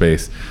cool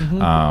space,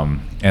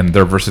 and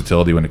their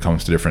versatility when it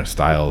comes to different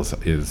styles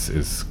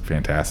is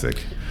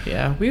fantastic.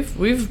 Yeah, we've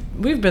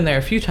been there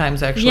a few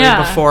times actually Yeah.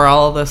 before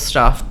all of this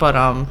stuff, but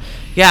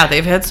yeah,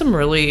 they've had some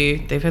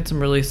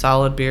really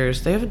solid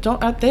beers. They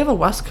have a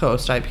West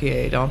Coast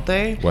IPA, don't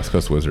they? West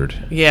Coast Wizard.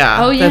 Yeah,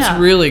 Oh, yeah. that's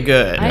really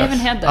good. I haven't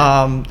had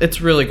that.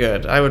 It's really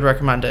good. I would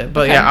recommend it.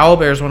 But Okay. yeah,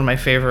 Owlbear is one of my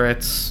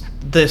favorites.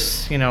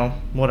 This,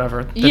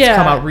 whatever that's Yeah.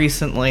 come out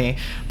recently,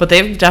 but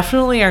they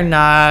definitely are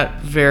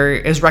not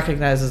very as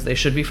recognized as they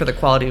should be for the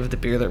quality of the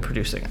beer they're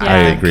producing. Yeah. I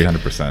agree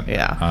 100%.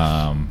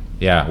 Yeah.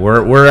 Yeah,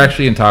 we're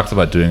actually in talks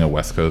about doing a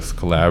West Coast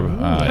collab.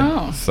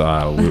 Oh.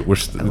 So we're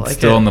like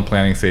still it. in the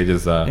planning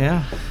stages.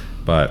 Yeah,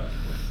 But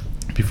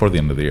before the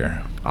end of the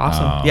year.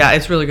 awesome. Yeah,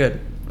 it's really good.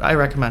 I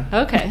recommend.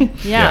 Okay.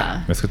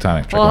 Yeah.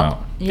 Miskatonic, check Well, them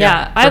out. yeah,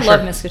 Yeah, I for love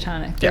sure.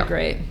 Miskatonic. They're Yeah.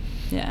 great.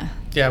 Yeah.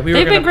 Yeah, we were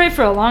They've gonna, been great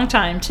for a long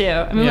time too.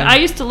 I mean, Yeah. I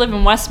used to live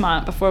in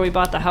Westmont before we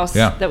bought the house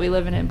Yeah. that we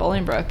live in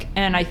Bolingbrook,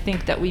 and I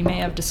think that we may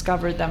have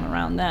discovered them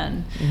around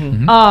then.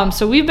 Mm-hmm.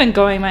 So we've been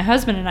going. My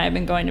husband and I have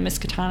been going to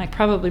Miskatonic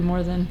probably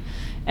more than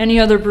any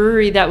other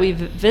brewery that we've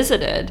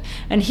visited,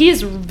 and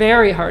he's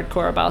very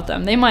hardcore about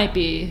them. They might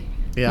be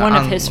Yeah, one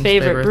of on his his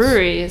favorite favorites.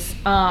 breweries,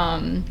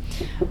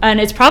 and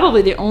it's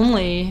probably the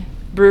only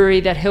brewery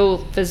that he'll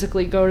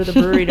physically go to the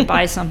brewery to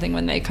buy something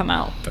when they come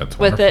out. That's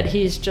with it. wonderful.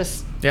 He's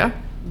just yeah.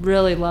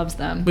 really loves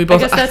them. We both-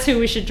 I guess that's who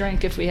we should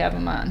drink if we have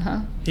him on, huh?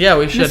 Yeah,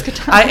 we should.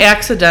 Miskatonic. I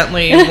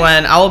accidentally,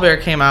 when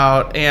Owlbear came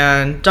out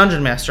and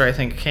Dungeon Master, I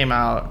think, came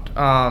out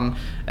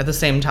at the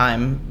same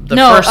time. The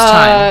first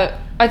time.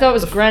 I thought it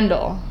was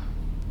Grendel.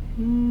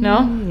 No?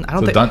 I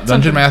don't So think.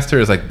 Dungeon Master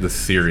is like the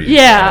series.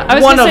 Yeah, I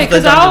was One gonna say of the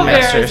because Dungeon Owlbear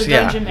Masters, is a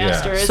yeah. Dungeon Yeah.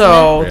 Master, isn't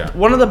So it? Yeah.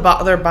 one of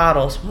their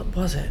bottles, what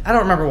was it? I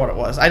don't remember what it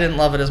was. I didn't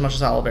love it as much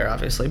as Owlbear,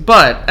 obviously.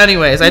 But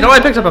anyways, I know I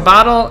picked up a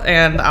bottle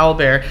and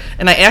Owlbear,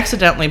 and I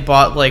accidentally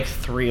bought like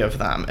 3 of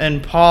them.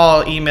 And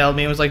Paul emailed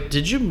me and was like,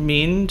 "Did you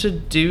mean to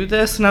do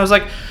this?" And I was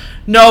like,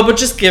 "No, but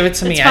just give it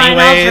to me It's fine, I'll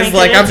anyways. drink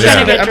Like it. I'm It's just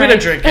gonna gonna, get I'm gonna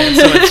drank." drink it,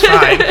 so it's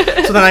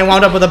fine." So then I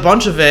wound up with a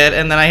bunch of it,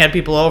 and then I had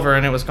people over,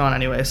 and it was gone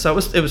anyway. So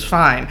it was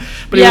fine.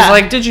 But he was Yeah.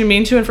 like, "Did you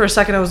mean to?" And for a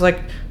second, I was like,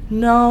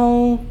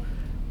 "No."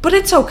 But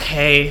it's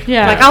okay.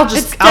 Yeah. Like I'll It's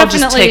just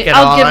definitely- take it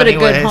I'll all give it a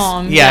good anyways.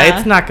 home, Yeah, yeah.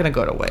 it's not gonna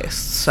go to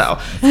waste. So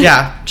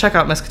yeah, check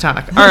out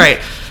Miskatonic. All right.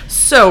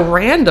 So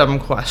random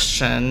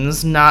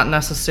questions, not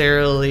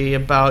necessarily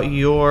about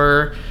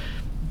your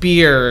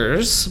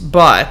beers,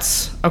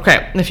 but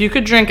okay. If you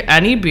could drink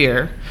any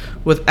beer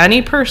with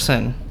any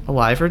person,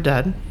 alive or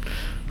dead,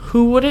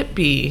 who would it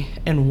be,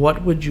 and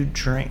what would you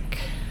drink?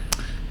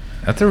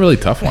 That's a really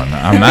tough one.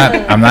 I'm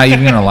not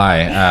even gonna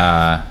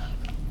lie.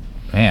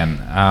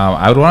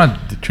 I would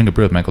want to drink a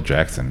beer with Michael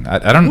Jackson.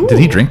 I don't. Did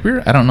he Ooh. drink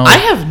beer? I don't know. I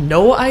have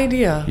no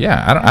idea.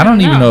 Yeah, I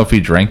don't even know. know if he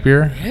drank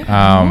beer.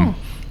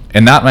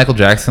 And not Michael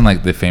Jackson,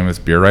 like the famous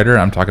beer writer.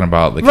 I'm talking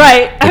about like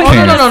Right. the I was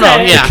king, gonna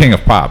say. Yeah. the king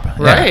of pop. Yeah.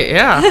 Right.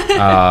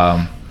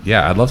 Yeah.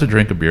 Yeah, I'd love to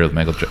drink a beer with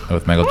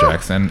Michael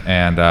Jackson,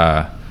 and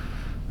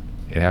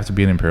it'd have to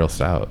be an imperial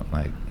stout.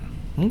 Like,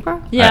 Okay.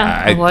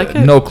 Yeah. I like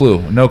it. No clue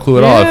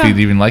at all if Yeah. he'd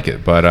even like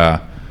it.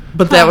 But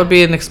But that would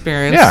be an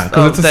experience. yeah,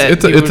 because that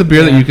it's a you would-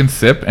 beer that yeah. you can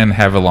sip and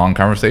have a long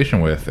conversation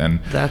with, and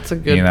That's a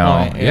good you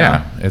know, point.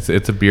 Yeah. it's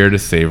a beer to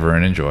savor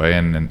and enjoy,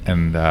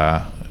 and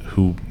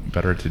who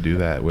better to do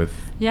that with?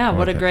 Yeah,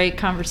 what a with it? great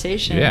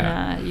conversation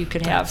Yeah. you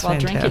could have That's while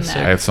drinking fantastic.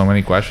 I that. have so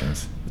many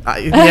questions.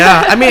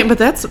 Yeah, I mean, but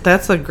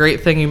that's a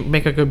great thing. You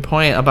make a good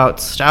point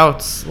about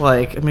stouts,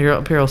 like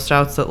imperial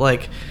stouts, that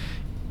like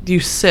you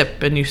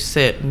sip and you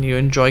sit and you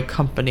enjoy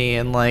company,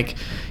 and like,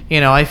 you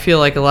know, I feel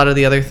like a lot of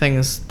the other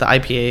things, the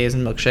IPAs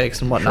and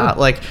milkshakes and whatnot,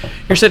 like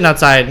you're sitting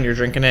outside and you're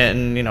drinking it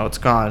and you know it's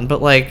gone.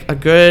 But like a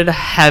good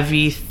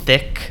heavy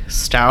thick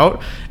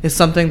stout is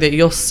something that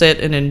you'll sit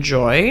and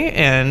enjoy,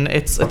 and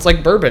it's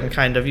like bourbon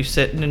kind of. You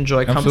sit and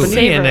enjoy company,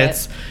 Absolutely. and Savor it.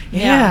 it's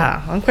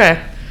Yeah. okay.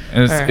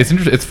 And it's, All right. it's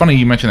interesting. It's funny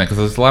you mentioned that because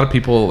there's a lot of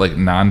people, like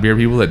non-beer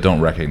people, that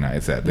don't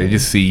recognize that. They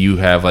just see you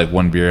have like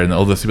one beer and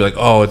they'll just be like,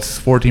 "Oh, it's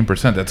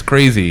 14%. That's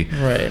crazy."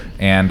 Right.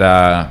 And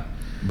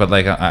but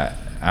like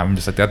I'm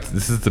just like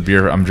this is the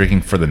beer I'm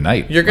drinking for the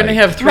night. You're gonna Like,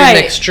 have 3 Right.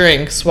 mixed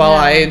drinks while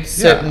Yeah. I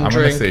sit and I'm gonna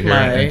drink sit here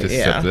my and just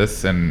yeah. sip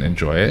this and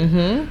enjoy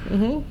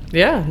it.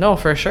 Yeah, no,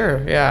 for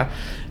sure. Yeah,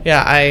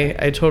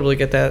 I totally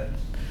get that.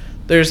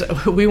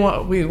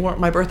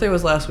 My birthday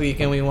was last week,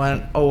 and we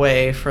went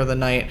away for the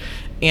night,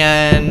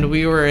 and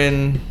we were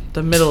in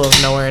the middle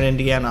of nowhere in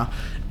Indiana,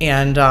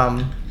 and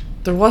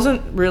there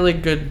wasn't really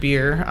good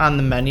beer on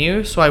the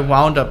menu, so I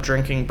wound up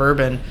drinking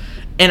bourbon,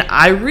 and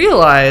I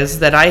realized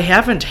that I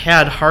haven't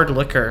had hard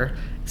liquor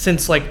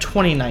since like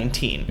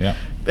 2019. Yeah.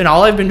 And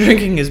all I've been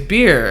drinking is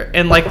beer,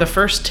 and like the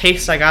first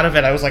taste I got of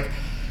it, I was like,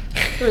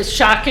 It was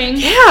shocking.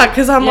 yeah,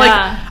 because I'm Yeah.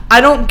 like,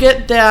 I don't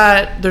get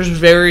that. There's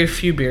very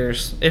few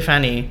beers, if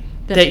any,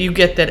 that you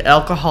get that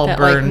alcohol That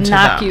burn like to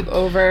knock them. you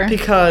over.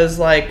 Because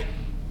like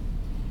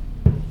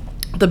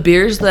the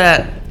beers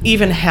that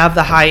even have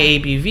the high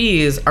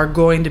ABVs are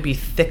going to be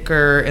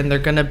thicker, and they're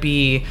going to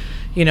be,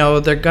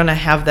 they're going to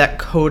have that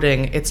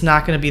coating. It's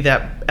not going to be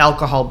that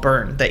alcohol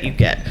burn that you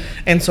get.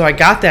 And so I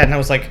got that, and I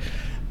was like,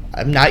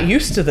 I'm not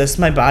used to this.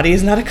 My body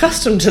is not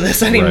accustomed to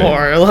this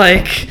anymore. Right.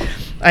 Like,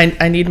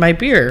 I need my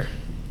beer.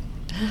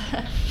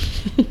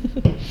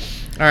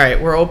 All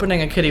right, we're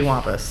opening a Kitty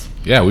Wampus.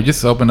 Yeah, we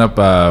just opened up,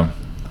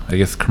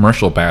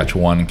 commercial batch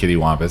 1 Kitty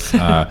Wampus.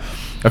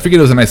 I figured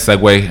it was a nice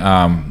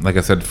segue. Like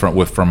I said,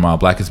 from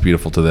Black is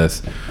Beautiful to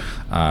this.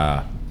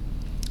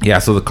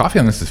 So the coffee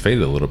on this has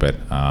faded a little bit.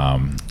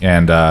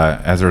 And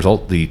as a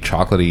result, the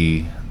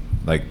chocolatey,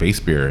 base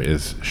beer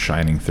is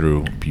shining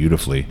through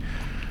beautifully.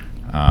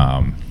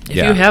 If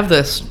you have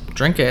this,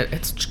 drink it.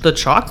 The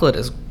chocolate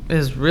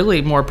is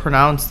really more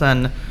pronounced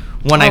than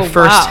when I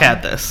first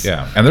had this.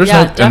 Yeah, and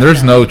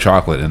there's no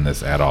chocolate in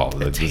this at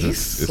all. It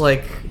tastes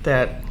like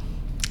that.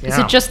 Yeah. Is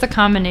it just the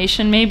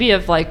combination maybe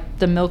of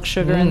the milk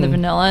sugar and the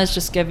vanilla is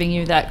just giving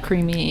you that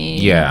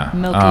creamy,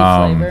 milky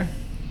flavor?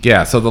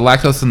 Yeah, so the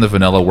lactose and the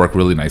vanilla work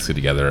really nicely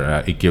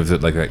together. It gives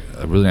it a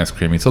really nice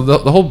creamy. So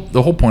the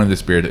whole point of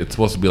this beer, it's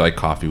supposed to be like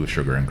coffee with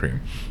sugar and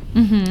cream.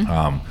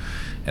 Mm-hmm.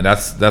 And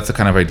that's the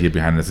kind of idea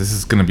behind this. This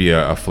is going to be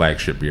a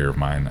flagship beer of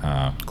mine.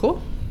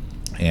 Cool.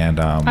 And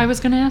I was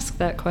going to ask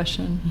that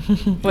question.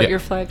 What your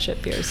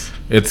flagship beers?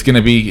 It's going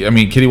to be,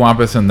 Kitty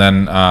Wampus, and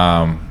then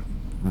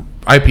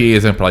IPA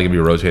isn't probably going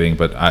to be rotating,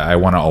 but I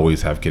want to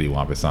always have Kitty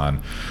Wampus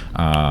on.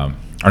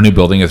 Our new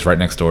building is right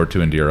next door to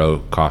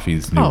Indiro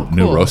Coffee's new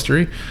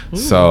roastery. Ooh,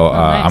 so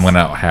nice. I'm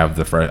gonna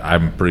have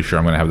I'm pretty sure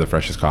I'm gonna have the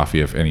freshest coffee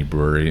of any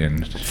brewery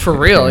in. For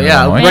real,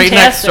 yeah, Illinois. Right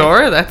next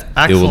door. That's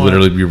excellent. It will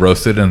literally be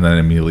roasted and then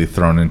immediately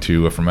thrown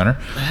into a fermenter.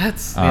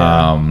 That's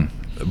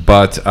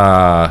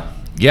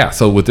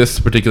So with this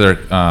particular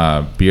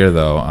beer,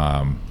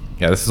 though,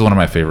 this is one of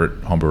my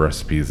favorite homebrew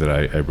recipes that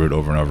I brewed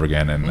over and over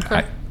again, and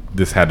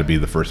this had to be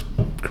the first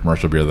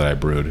commercial beer that I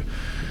brewed.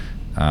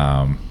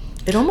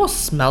 It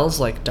almost smells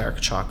like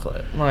dark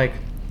chocolate.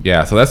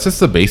 So that's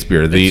just the base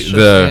beer.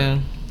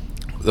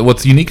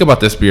 What's unique about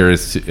this beer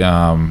is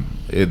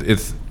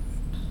it's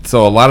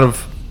so a lot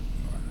of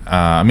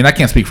I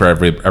can't speak for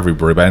every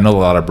brewery, but I know a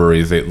lot of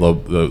breweries they'll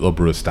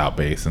brew a stout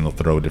base and they'll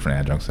throw different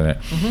adjuncts in it.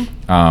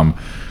 Mm-hmm.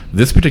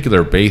 This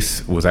particular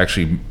base was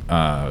actually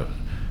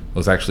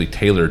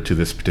tailored to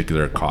this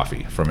particular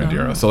coffee from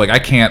Indiro. So I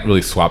can't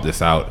really swap this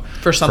out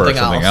for something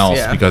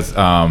else because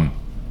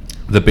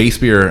the base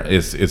beer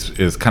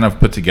is kind of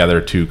put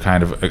together to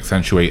kind of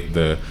accentuate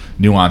the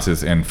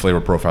nuances and flavor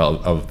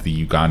profile of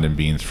the Ugandan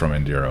beans from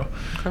Indiro.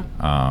 Okay.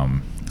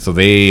 So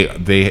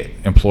they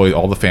employ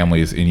all the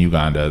families in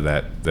Uganda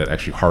that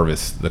actually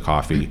harvest the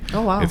coffee.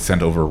 Oh wow! It's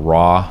sent over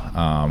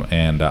raw,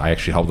 and I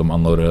actually helped them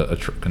unload a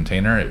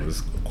container. It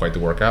was quite the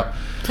workout.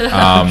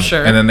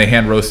 Sure. And then they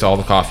hand roast all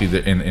the coffee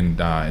in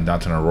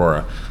downtown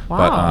Aurora.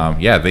 Wow.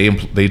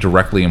 But they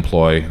directly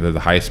employ the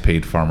highest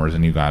paid farmers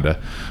in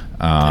Uganda.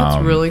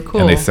 That's really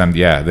cool. And they send,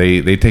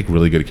 they take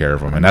really good care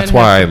of them, and that's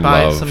why I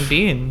love some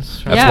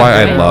beans. Right? That's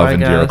why I love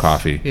Indiro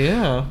Coffee.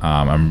 Yeah.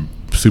 I'm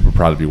super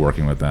proud to be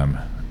working with them.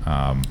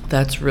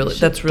 That's really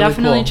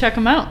definitely cool. check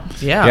them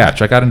out. Yeah,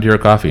 check out Indiro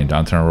Coffee in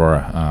downtown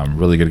Aurora.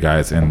 Really good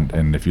guys,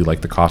 and if you like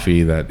the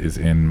coffee that is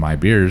in my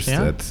beers,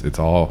 it's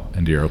all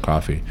Indiro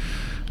Coffee.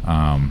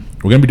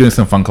 We're gonna be doing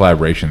some fun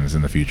collaborations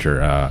in the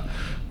future.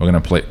 We're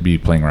gonna be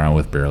playing around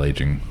with barrel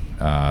aging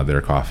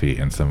their coffee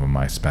in some of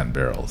my spent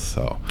barrels.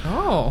 So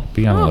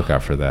be on the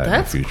lookout for that in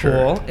the future.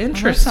 That's cool.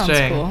 Interesting. That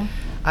sounds cool.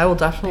 I will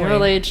definitely.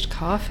 Barrel-aged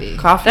coffee.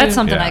 That's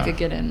something I could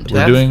get into.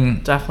 We're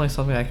doing definitely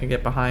something I could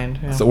get behind.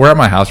 Yeah. So we're at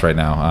my house right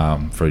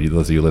now. For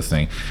those of you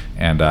listening,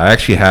 and I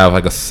actually have I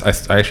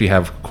actually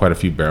have quite a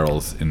few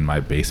barrels in my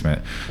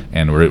basement,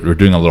 and we're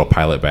doing a little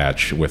pilot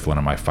batch with one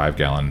of my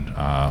 5-gallon.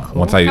 Cool.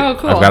 Once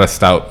I've got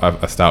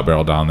a stout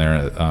barrel down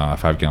there, a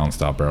 5-gallon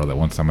stout barrel that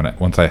once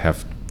I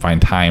find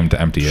time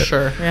to empty it.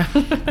 Sure.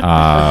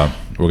 Yeah.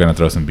 We're gonna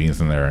throw some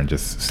beans in there and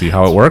just see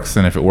how it works,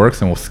 and if it works,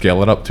 then we'll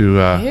scale it up to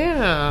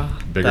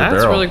bigger barrel.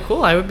 That's really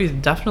cool. I would be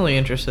definitely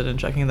interested in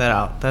checking that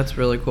out. That's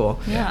really cool.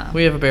 Yeah.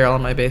 We have a barrel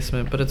in my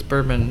basement, but it's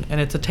bourbon, and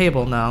it's a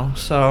table now,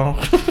 so.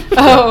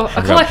 A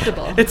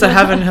collectible. It's a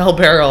Heaven Hill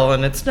barrel,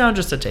 and it's now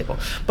just a table.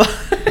 But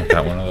I've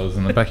got one of those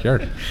in the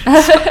backyard.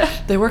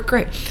 They work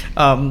great.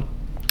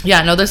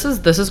 This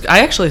is. I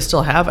actually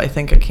still have, I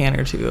think, a can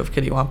or two of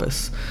Kitty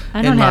Wampus.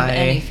 I don't have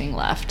anything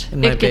left.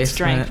 It gets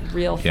drank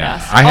real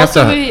fast.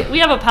 We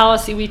have a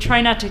policy. We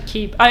try not to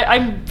keep.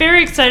 I'm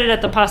very excited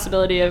at the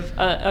possibility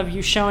of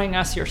you showing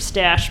us your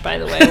stash. By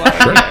the way,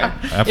 while we're here,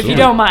 if you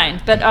don't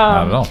mind. But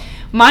not at all.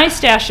 My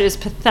stash is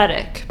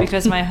pathetic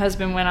because my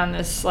husband went on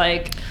this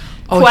quest.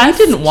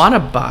 He didn't want to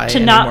buy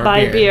to not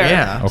buy beer.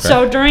 Yeah. Okay.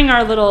 So during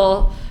our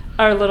little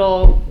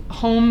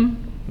home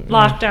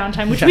lockdown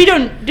time, which we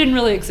didn't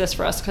really exist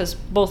for us because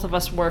both of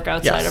us work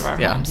outside of our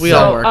homes. We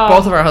all work.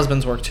 Both of our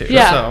husbands work too.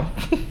 Yeah.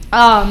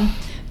 So.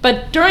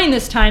 But during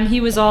this time,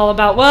 he was all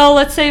about, well,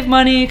 let's save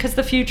money because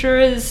the future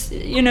is,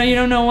 you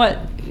don't know what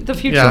the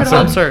future is.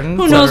 Uncertain.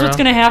 Who knows what's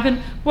going to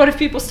happen? What if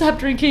people stop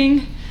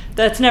drinking?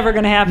 That's never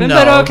going to happen, No,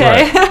 but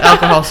okay. right.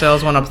 Alcohol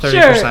sales went up 30%.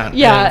 Sure,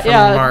 yeah, from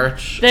yeah.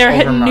 March. They're over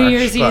hitting New March,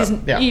 Year's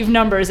but, yeah. Eve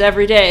numbers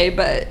every day,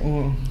 but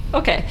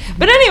okay.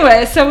 But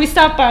anyway, so we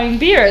stopped buying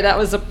beer. That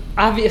was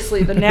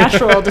obviously the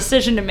natural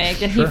decision to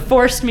make, and he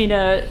forced me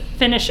to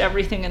finish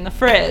everything in the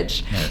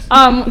fridge,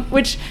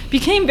 which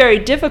became very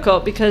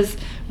difficult because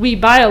we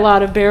buy a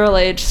lot of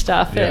barrel-aged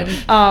stuff,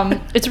 and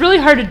it's really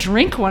hard to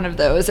drink one of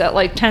those at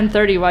like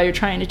 10:30 while you're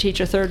trying to teach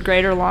a third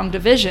grader long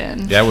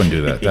division. Yeah, I wouldn't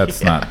do that.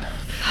 That's not.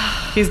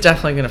 He's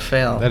definitely going to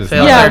fail. That is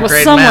fail not- Yeah, their well,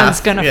 grade someone's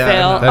math. gonna Yeah,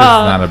 fail. That is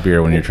not a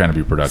beer when you're trying to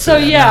be productive. So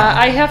yeah,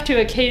 I have to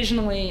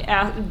occasionally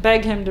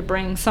beg him to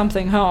bring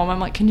something home. I'm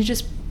like, can you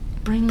just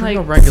bring Bring a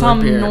like regular some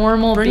beer.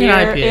 normal Bring an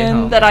beer IPA in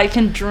home. that I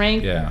can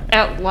drink Yeah.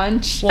 at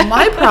lunch? Well,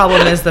 my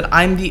problem is that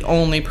I'm the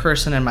only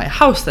person in my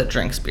house that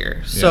drinks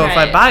beer. So Yeah. if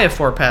I Right. buy a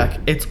 4-pack,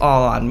 it's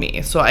all on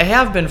me. So I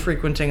have been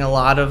frequenting a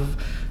lot of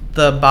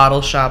the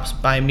bottle shops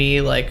by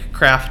me, like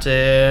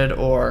Crafted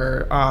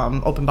or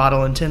Open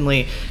Bottle and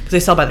Tinley, because they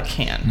sell by the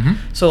can.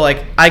 So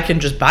like I can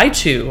just buy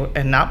 2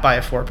 and not buy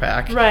a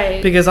 4-pack.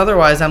 Right. Because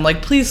otherwise I'm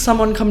like, please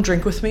someone come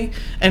drink with me.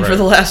 And for Right.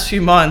 the last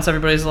few months,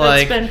 everybody's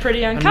like, been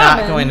pretty I'm uncommon.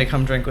 not going to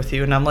come drink with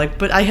you. And I'm like,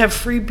 but I have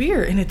free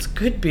beer and it's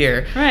good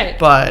beer. Right.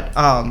 But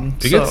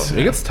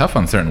It gets tough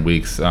on certain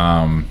weeks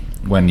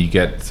when you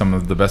get some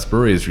of the best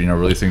breweries,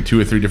 releasing 2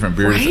 or 3 different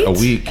beers a Right?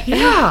 week.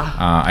 Yeah.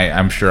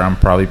 I'm sure I'm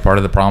probably part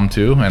of the problem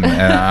too, and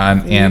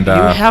You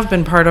have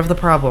been part of the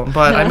problem,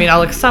 but I mean,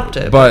 I'll accept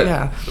it. but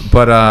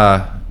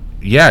yeah.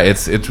 yeah,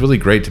 it's really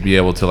great to be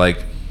able to like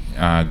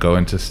go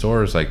into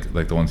stores like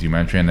the ones you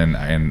mentioned,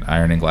 and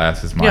Iron and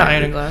Glass is mine. Yeah,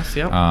 Iron and Glass,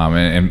 yep.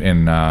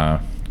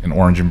 And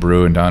Orange and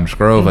Brew and Downers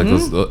Grove, like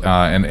those,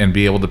 and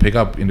be able to pick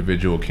up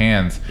individual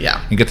cans,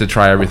 Yeah. and get to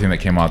try everything that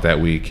came out that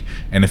week.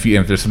 And if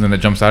there's something that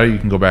jumps out at you, you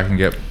can go back and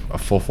get a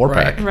full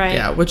 4-pack. Right.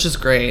 Yeah, which is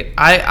great.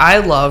 I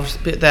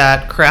loved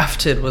that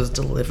Crafted was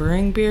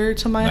delivering beer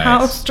to my Nice.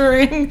 house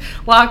during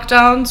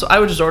lockdown, so I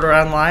would just order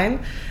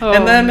online, Oh,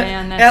 and then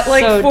man, that's at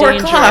like so 4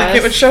 o'clock, dangerous.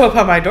 it would show up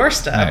on my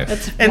doorstep. Nice.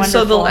 That's And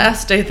so the wonderful.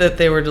 last day that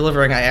they were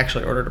delivering, I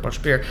actually ordered a bunch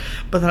of beer,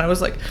 but then I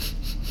was like,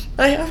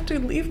 I have to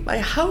leave my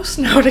house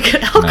now to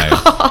get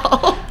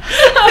alcohol.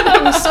 And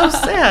I was so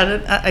sad.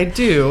 And I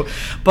do,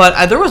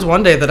 but there was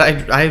one day that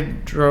I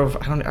drove.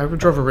 I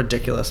drove a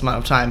ridiculous amount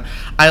of time.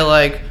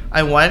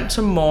 I went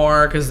to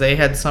Moore because they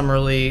had some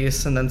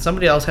release, and then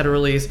somebody else had a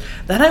release.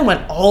 Then I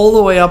went all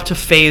the way up to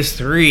Phase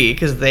 3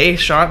 because they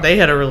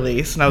had a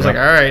release, and I was Yeah. like,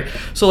 all right.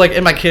 So like,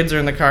 and my kids are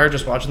in the car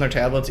just watching their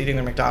tablets, eating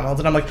their McDonald's,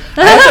 and I'm like,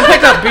 I have to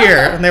pick up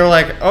beer, and they were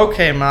like,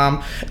 okay,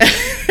 Mom.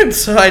 And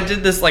so I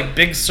did this like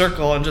big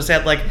circle and just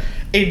had like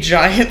a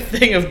giant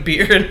thing of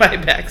beer in my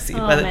backseat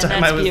Oh, by the man, time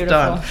that's I was beautiful.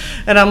 done.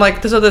 And I'm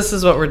like, so this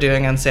is what we're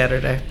doing on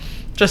Saturday,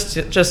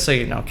 just so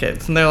you know,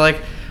 kids. And they're like,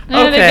 Yeah,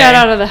 okay. they got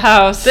out of the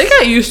house. They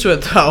got used to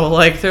it though.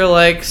 Like they're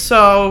like,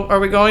 so are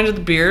we going to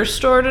the beer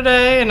store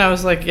today? And I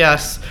was like,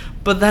 yes.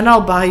 But then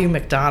I'll buy you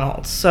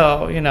McDonald's.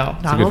 So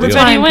not a good all the deal.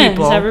 time, Everybody wins.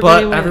 people,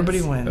 Everybody but wins.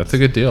 everybody wins. That's a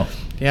good deal.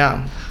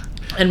 Yeah.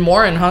 And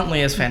Moore in Huntley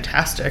is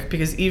fantastic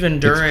because even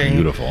during It's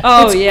beautiful.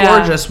 Oh, it's yeah.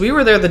 gorgeous. We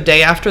were there the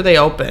day after they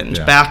opened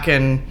Yeah. back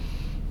in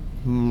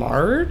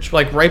March,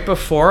 like right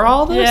before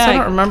all this. Yeah, I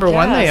don't remember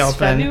when they guess.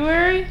 opened.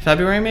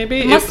 February?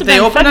 Maybe. It must have they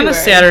been opened on a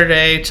February.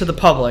 Saturday to the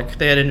public.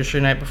 They had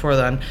industry night before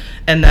then,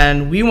 and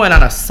then we went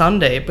on a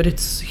Sunday. But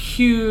it's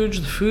huge.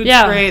 The food's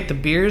Yeah. great. The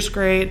beer's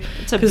great.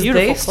 It's a 'Cause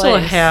beautiful they still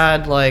place.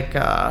 had like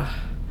I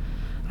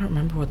don't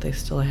remember what they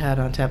still had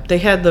on tap. They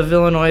had the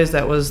Villanois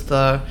that was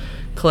the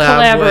collab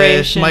with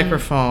Collaboration.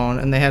 Microphone,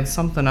 and they had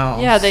something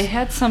else. Yeah, they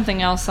had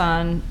something else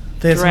on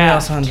They had something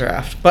else on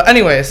draft. But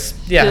anyways,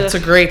 yeah, it's a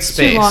great Too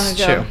space long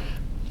ago. too.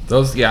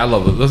 I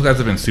love those. Those guys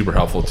have been super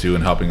helpful too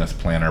in helping us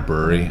plan our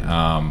brewery.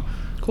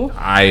 Cool.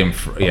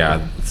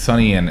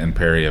 Sonny and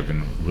Perry have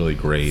been really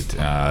great.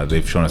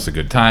 They've shown us a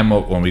good time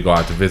when we go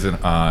out to visit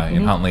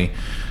in Huntley.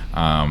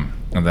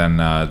 And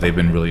then they've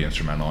been really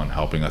instrumental in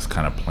helping us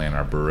kind of plan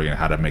our brewery and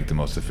how to make the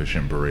most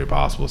efficient brewery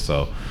possible.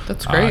 So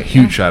That's great,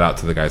 Huge yeah. shout out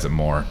to the guys at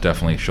Moore.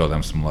 Definitely show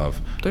them some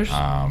love There's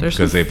because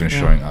some- they've been yeah.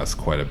 showing us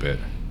quite a bit.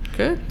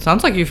 Good.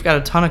 Sounds like you've got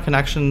a ton of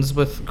connections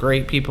with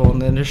great people in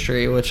the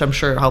industry, which I'm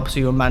sure helps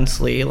you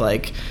immensely,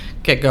 like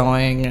get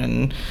going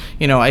and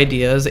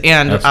ideas.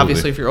 And Absolutely.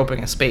 obviously, if you're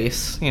opening a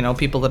space,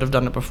 people that have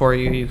done it before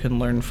you, you can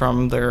learn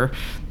from their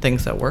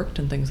things that worked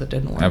and things that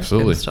didn't work.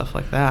 Absolutely. And stuff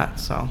like that.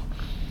 So.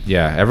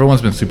 Yeah,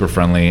 everyone's been super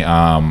friendly.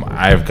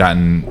 I've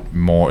gotten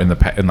more in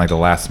like the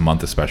last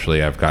month,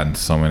 especially. I've gotten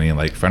so many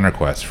like friend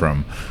requests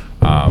from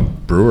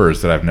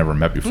brewers that I've never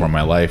met before in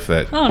my life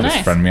that Oh, just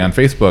nice. friend me on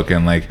Facebook,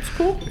 and like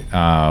cool.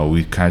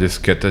 we kind of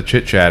just get to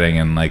chit chatting,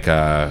 and like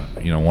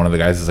one of the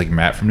guys is like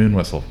Matt from Noon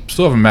Whistle.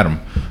 Still haven't met him,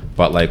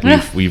 but like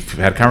we've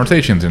had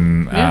conversations,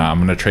 and I'm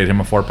gonna trade him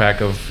a 4-pack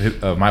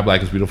of My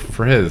Black is Beautiful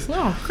for his.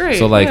 Oh, great.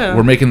 So like yeah.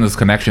 we're making those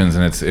connections,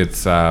 and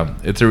it's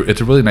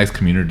a really nice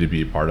community to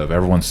be a part of.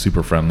 Everyone's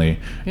super friendly.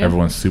 Yeah.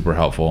 Everyone's super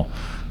helpful.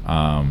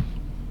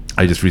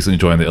 I just recently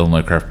joined the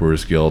Illinois Craft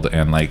Brewers Guild,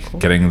 and like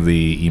getting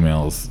the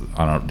emails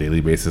on a daily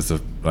basis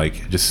of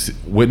like just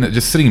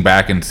sitting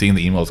back and seeing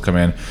the emails come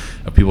in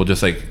of people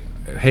just like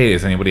hey,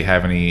 does anybody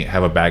have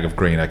a bag of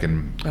grain I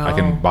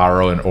can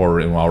borrow and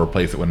I'll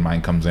replace it when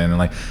mine comes in, and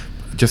like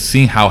just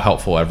seeing how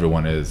helpful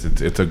everyone is.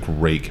 It's a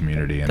great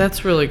community. And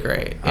that's really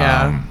great.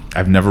 Yeah.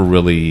 I've never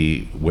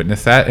really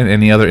witnessed that in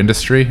any other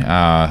industry.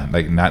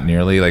 Like not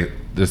nearly. Like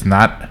there's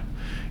not.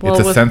 It's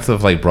a sense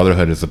of like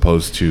brotherhood as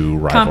opposed to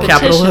rivalry.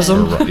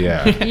 Capitalism.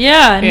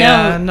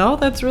 No,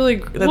 that's really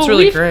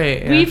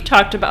great. Yeah. We've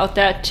talked about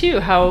that too.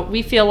 How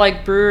we feel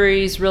like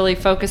breweries really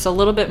focus a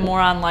little bit more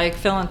on like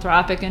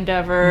philanthropic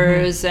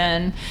endeavors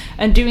and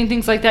doing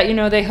things like that. You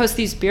know, they host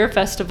these beer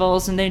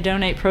festivals and they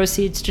donate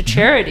proceeds to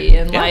charity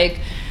and like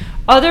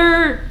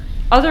other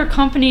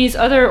companies,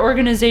 other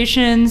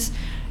organizations.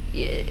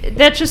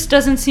 That just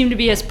doesn't seem to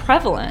be as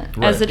prevalent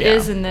as it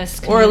is in this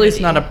community. Or at least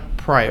not a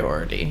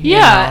priority.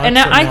 Yeah, and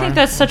I think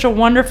that's such a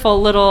wonderful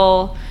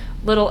little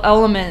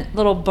element,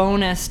 little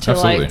bonus to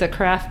like the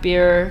craft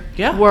beer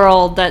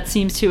world that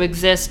seems to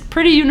exist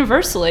pretty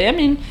universally. I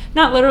mean,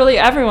 not literally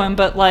everyone,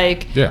 but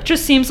like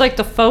just seems like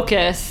the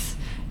focus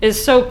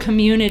is so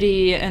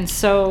community and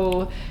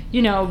so,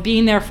 you know,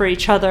 being there for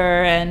each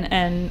other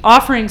and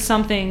offering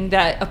something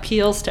that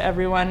appeals to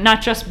everyone,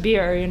 not just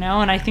beer, you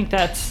know, and I think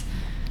that's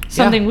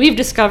something we've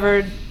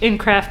discovered in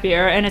craft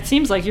beer, and it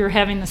seems like you're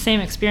having the same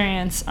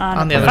experience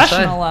on a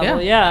professional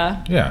level.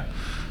 Yeah.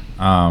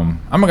 I'm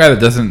a guy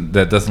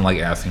that doesn't like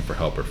asking for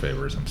help or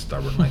favors. I'm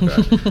stubborn like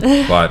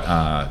that.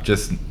 But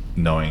just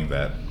knowing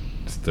that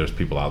there's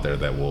people out there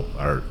that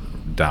are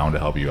down to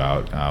help you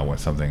out when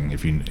something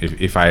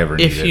if I ever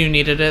need it. If you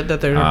needed it, that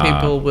there are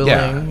people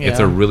willing. It's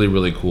a really,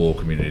 really cool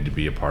community to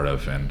be a part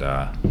of, and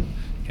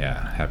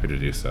happy to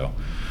do so.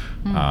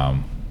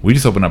 We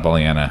just opened up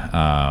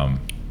Pollyanna.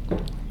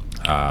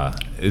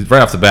 Right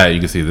off the bat,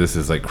 you can see this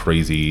is like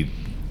crazy.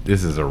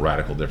 This is a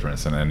radical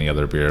difference than any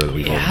other beer that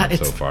we've opened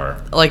so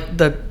far. Like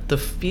the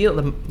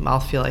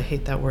mouthfeel. I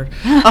hate that word.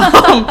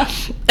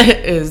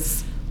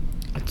 It's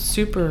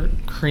super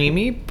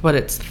creamy, but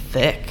it's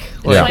thick.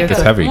 Like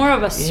it's heavy. More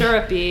of a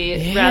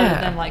syrupy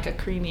rather than like a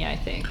creamy, I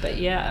think. But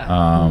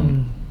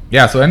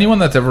So anyone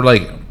that's ever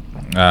like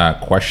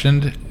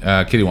questioned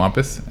Kitty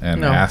Wampus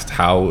and asked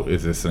how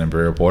is this an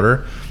Imperial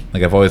Porter.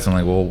 Like I've always been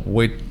like, well,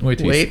 wait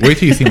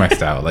till you see my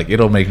stout. Like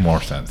it'll make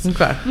more sense.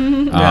 Okay.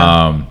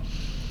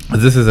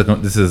 This is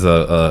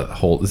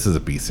a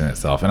beast in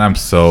itself, and I'm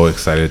so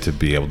excited to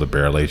be able to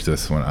barrel age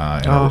this one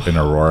in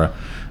Aurora.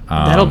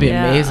 That'll be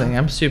amazing.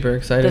 I'm super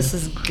excited. This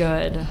is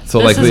good.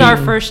 So this is our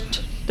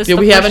first.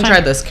 We haven't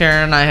tried this.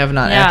 Karen and I have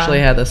not actually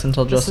had this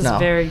until just now. This is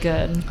very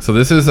good. So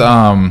this is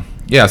so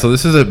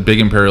this is a big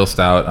Imperial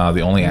stout.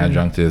 The only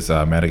adjunct is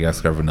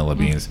Madagascar vanilla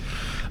beans,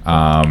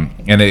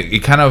 and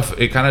it kind of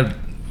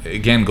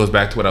again goes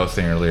back to what I was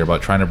saying earlier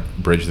about trying to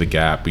bridge the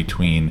gap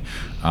between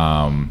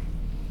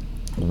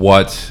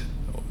what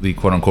the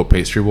quote unquote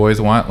pastry boys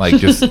want, like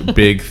just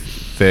big,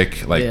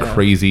 thick, like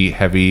crazy,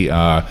 heavy,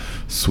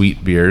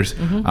 sweet beers.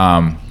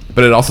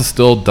 But it also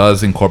still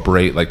does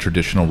incorporate like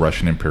traditional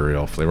Russian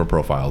Imperial flavor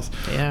profiles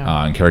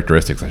and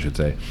characteristics, I should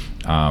say.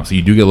 So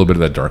you do get a little bit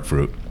of that dark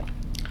fruit.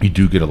 You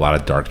do get a lot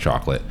of dark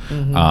chocolate.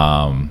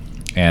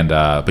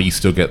 But you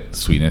still get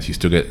sweetness. You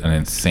still get an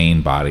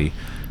insane body.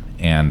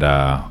 And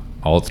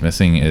all it's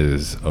missing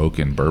is oak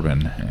and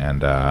bourbon, and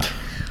the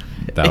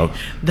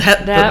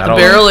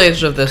barrel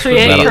age of this would be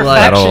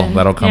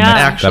that'll come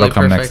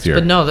next year.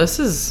 But no, this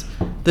is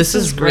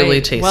really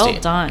tasty. Well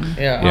done.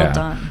 Well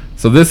done.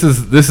 So this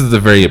is the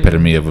very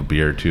epitome of a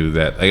beer too.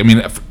 That I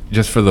mean,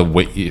 just for the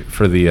weight,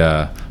 for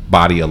the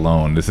body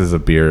alone, this is a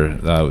beer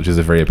which is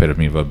a very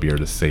epitome of a beer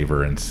to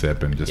savor and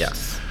sip and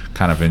just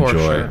kind of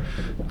enjoy. Sure.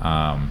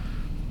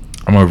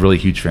 I'm a really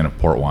huge fan of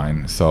port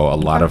wine, so a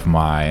lot of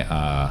my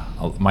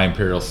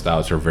Imperial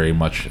stouts are very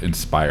much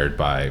inspired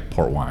by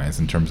port wines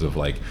in terms of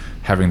like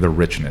having the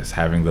richness,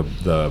 having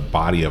the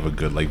body of a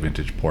good like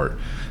vintage port,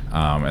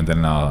 and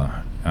then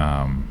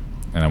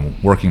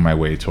I'm working my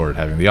way toward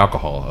having the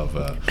alcohol of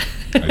a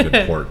good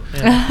port.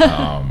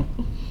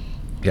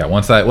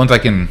 Once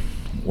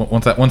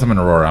I'm in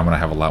Aurora, I'm gonna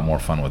have a lot more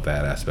fun with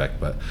that aspect.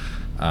 But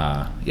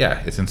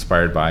it's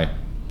inspired by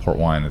port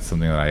wine. It's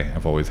something that I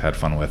have always had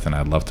fun with, and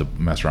I'd love to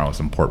mess around with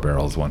some port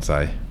barrels once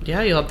I.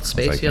 Yeah, you'll have the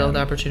space. You'll have the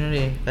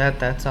opportunity.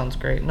 That sounds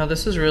great. No,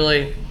 this is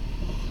really.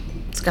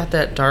 It's got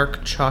that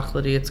dark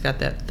chocolatey. It's got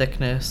that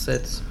thickness.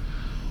 It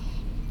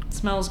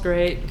smells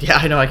great. Yeah,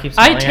 I know. I keep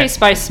smelling I taste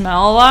by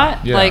smell a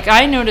lot. Yeah. Like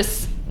I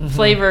notice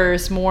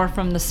flavors more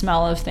from the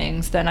smell of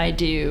things than I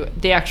do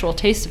the actual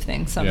taste of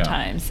things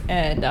sometimes,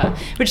 and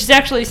which is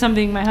actually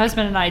something my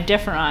husband and I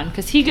differ on,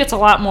 because he gets a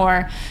lot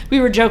more. We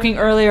were joking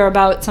earlier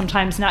about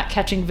sometimes not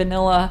catching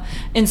vanilla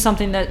in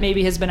something that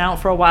maybe has been out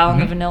for a while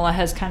and the vanilla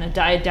has kind of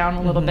died down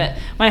a little bit.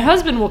 My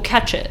husband will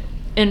catch it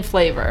in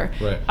flavor,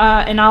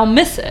 and I'll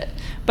miss it.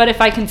 But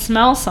if I can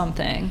smell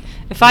something,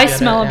 if I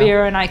smell a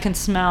beer and I can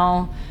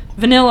smell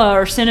vanilla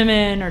or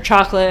cinnamon or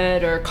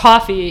chocolate or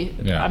coffee.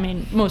 I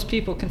mean, most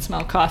people can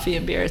smell coffee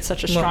and beer. It's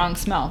such a strong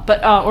smell.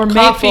 But or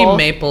coffee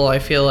maple, I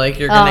feel like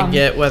you're gonna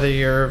get whether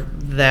you're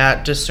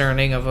that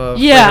discerning of a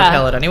Yeah. flavor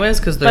palette anyways,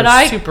 because they're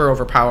But super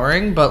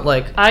overpowering, but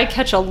like I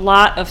catch a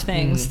lot of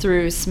things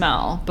through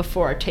smell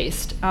before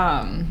taste.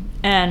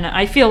 And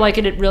I feel like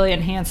it really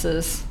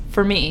enhances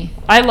for me.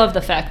 I love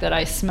the fact that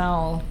I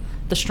smell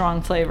the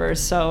strong flavors,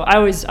 so I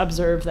always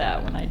observe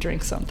that when I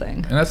drink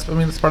something. And that's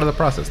part of the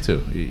process too.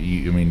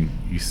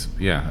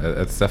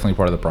 That's definitely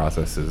part of the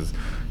process is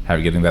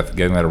getting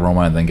that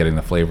aroma and then getting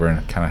the flavor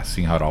and kind of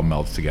seeing how it all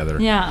melts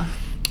together. Yeah.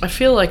 I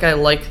feel like I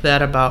like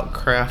that about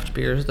craft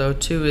beers though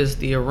too, is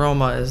the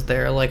aroma is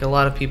there. Like a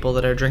lot of people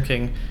that are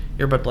drinking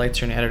your Bud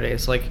Lights or Natty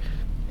Days, like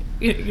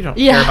you don't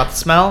care about the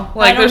smell.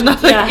 Like there's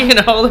nothing,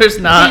 there's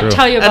not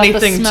tell you about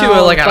anything the to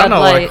smell it. Like of I don't Bud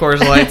know Light. what a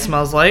Coors Light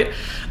smells like.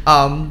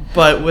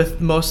 But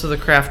with most of the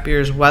craft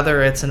beers,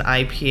 whether it's an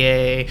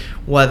IPA,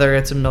 whether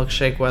it's a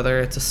milkshake, whether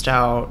it's a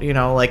stout,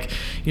 like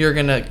you're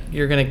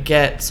gonna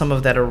get some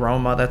of that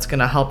aroma that's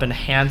gonna help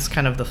enhance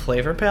kind of the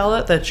flavor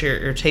palette that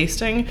you're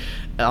tasting,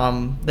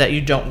 that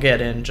you don't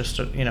get in just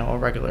a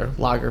regular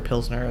lager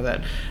pilsner that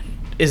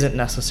isn't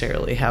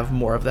necessarily have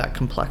more of that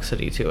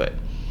complexity to it.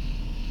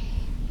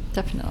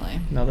 Definitely.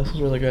 No, this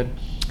is really good.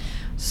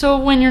 So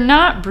when you're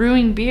not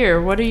brewing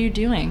beer, what are you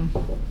doing?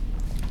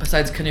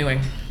 Besides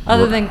canoeing.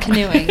 Other than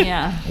canoeing,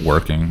 yeah.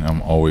 Working.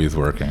 I'm always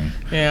working.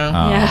 Yeah.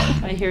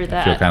 I hear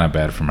that. I feel kind of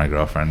bad for my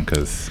girlfriend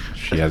because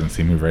she hasn't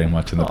seen me very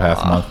much in the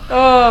past month.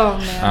 Oh,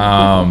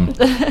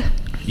 man.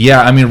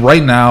 Yeah, I mean,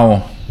 right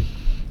now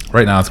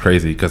it's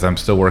crazy because I'm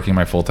still working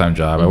my full-time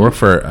job. I work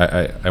for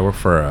I work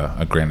for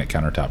a granite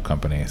countertop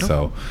company.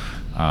 So,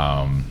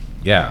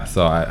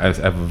 so I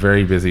have a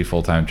very busy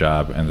full-time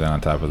job, and then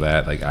on top of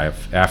that, like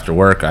after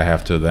work, I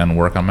have to then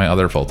work on my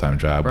other full-time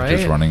job, which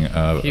is running.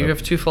 You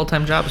have 2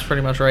 full-time jobs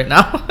pretty much right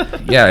now.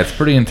 Yeah, it's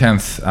pretty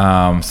intense. So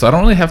I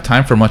don't really have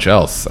time for much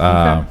else.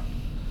 Okay.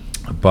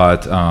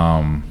 But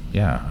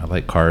I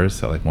like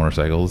cars. I like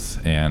motorcycles,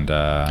 and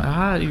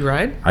you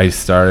ride? I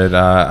started.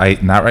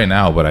 Not right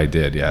now, but I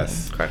did.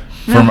 Yes. Okay.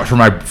 For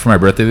my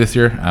birthday this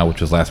year,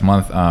 which was last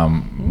month,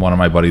 one of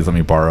my buddies let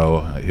me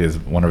borrow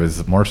one of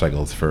his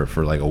motorcycles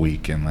for like a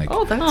week, and like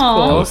Oh, that's Aw.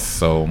 that cool. was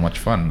so much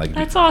fun. Like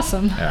That's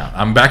awesome. yeah,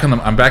 I'm back in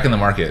the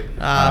market.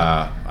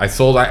 I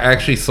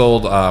actually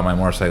sold my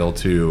motorcycle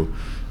to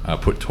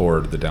put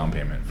toward the down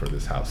payment for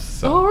this house.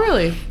 So Oh,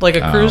 really? Like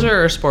a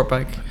cruiser or a sport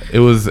bike? it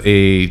was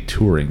a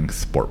touring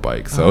sport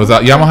bike. So it was a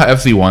Yamaha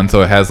FZ1.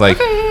 So it has like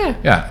Okay,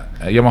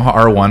 a Yamaha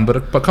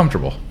R1, but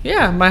comfortable.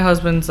 Yeah, my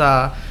husband's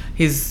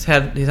he's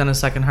on his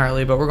second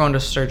Harley, but we're going to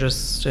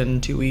Sturgis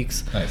in 2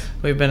 weeks. Nice.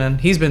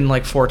 He's been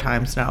like 4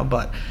 times now,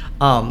 but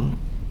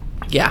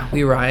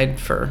we ride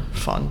for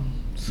fun.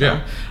 So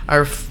Yeah.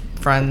 our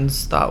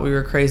friends thought we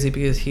were crazy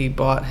because he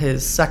bought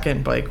his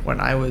second bike when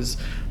I was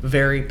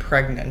very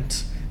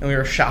pregnant. And we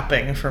were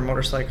shopping for a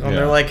motorcycle, and Yeah.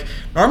 they're like,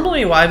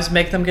 normally wives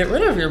make them get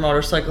rid of your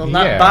motorcycle,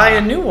 not Yeah. buy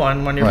a new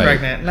one when you're Right.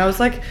 pregnant. And I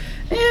was like,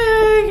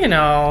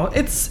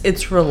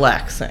 it's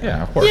relaxing.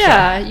 Yeah, of course.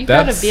 Yeah, you got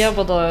to That's- be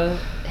able to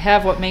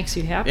have what makes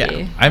you happy.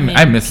 Yeah.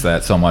 I miss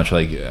that so much.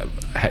 Like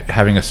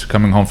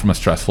coming home from a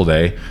stressful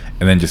day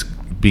and then just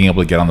being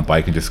able to get on the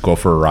bike and just go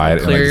for a ride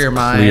and Clear like, your just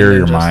mind clear and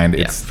your just- mind.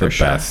 yeah, It's for the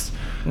sure. best.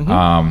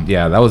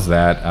 That was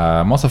that.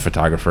 I'm also a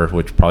photographer,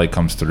 which probably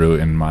comes through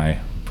in my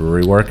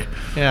brewery work.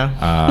 Yeah.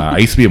 I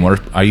used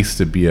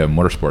to be a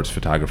motorsports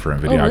photographer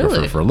and videographer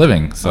really? for a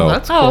living. So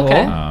that's Oh, cool.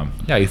 okay.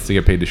 I used to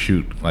get paid to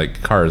shoot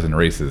like cars and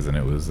races, and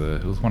it was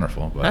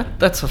wonderful. But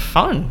That's a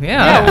fun.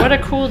 Yeah, what a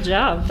cool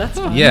job. That's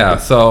fun. yeah,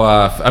 so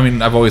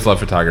I've always loved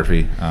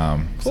photography.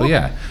 So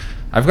yeah,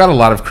 I've got a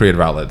lot of creative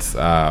outlets.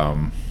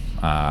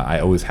 I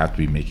always have to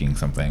be making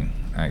something.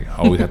 I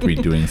always have to be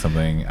doing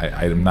something.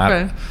 I'm not.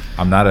 Okay.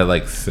 I'm not a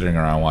like sitting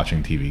around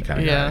watching TV kind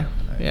of Yeah. guy.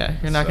 Yeah.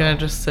 You're not So- gonna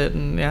just sit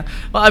and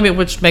Well,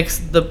 which makes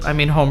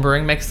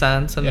homebrewing makes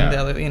sense, and Yeah. the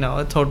other,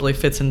 it totally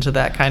fits into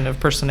that kind of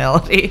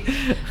personality.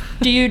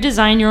 Do you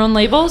design your own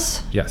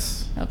labels?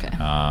 Yes. Okay.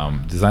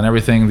 Design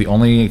everything. The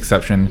only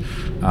exception,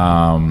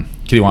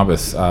 Kitty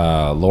Wampus,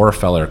 Laura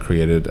Feller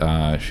created.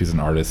 She's an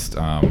artist.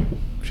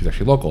 She's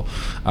actually local.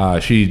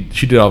 She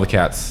did all the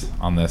cats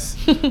on this,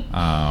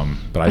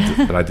 but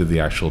I did the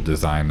actual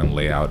design and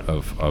layout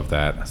of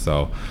that.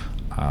 So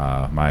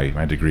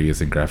my degree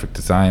is in graphic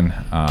design.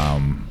 I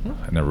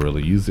never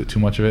really used it too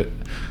much of it.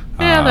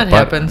 Yeah, that but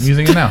happens. I'm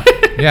using it now.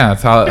 Yeah,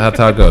 that's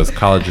how it goes.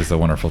 College is a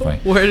wonderful thing.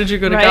 Where did you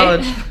go to Right?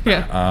 college?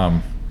 Yeah.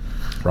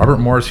 Robert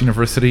Morris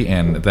University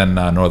and then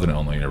Northern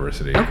Illinois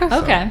University. Okay.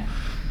 So, Okay.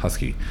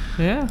 Husky.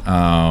 Yeah.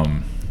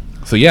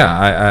 So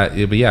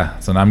yeah,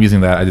 so now I'm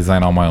using that. I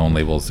design all my own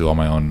labels, do all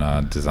my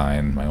own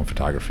design, my own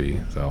photography.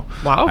 So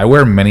Wow. I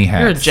wear many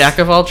hats. You're a jack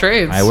of all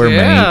trades. I wear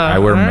Yeah,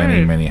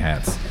 many alright.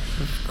 hats.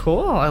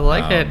 Cool. I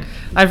like it.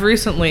 I've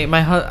recently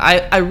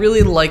I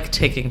really like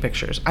taking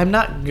pictures. I'm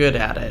not good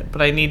at it,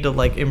 but I need to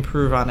like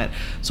improve on it.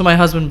 So my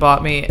husband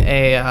bought me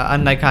a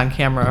Nikon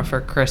camera for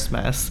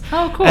Christmas.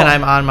 Oh, cool. And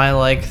I'm on my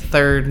like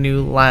 3rd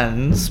new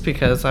lens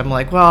because I'm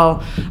like,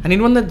 well, I need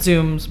one that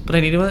zooms, but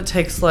I need one that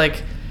takes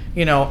like,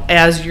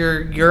 as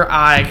your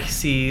eye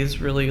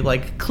sees really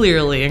like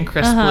clearly and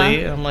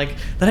crisply. And I'm like,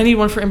 then I need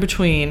one for in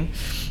between.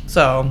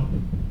 So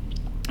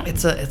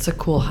it's a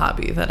cool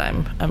hobby that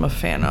I'm a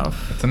fan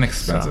of. It's an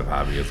expensive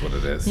hobby, is what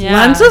it is. Yeah.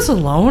 Lenses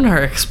alone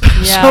are so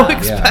Yeah.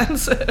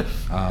 expensive.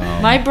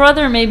 My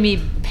brother made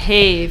me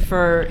pay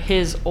for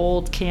his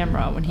old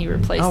camera when he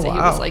replaced it. He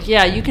was like,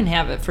 "Yeah, you can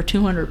have it for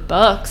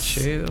 $200."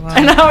 Shoot, wow.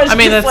 And I was I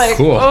mean, just that's like,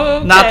 cool.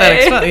 okay. Not that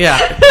expensive.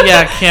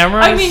 Yeah,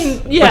 cameras. I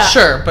mean, yeah. But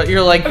sure, but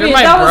you're like, I you're mean,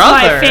 my that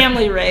brother. was my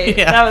family rate.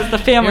 Yeah. That was the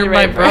family You're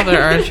rate. my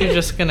brother. Aren't you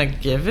just gonna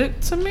give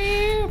it to me?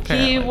 He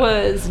Apparently not.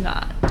 was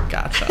not.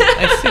 Gotcha.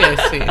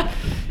 I see.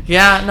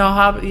 Yeah, no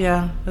hobby.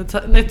 Yeah, it's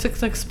an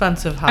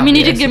expensive hobby. I mean,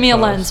 he did give me a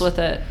suppose. lens with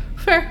it.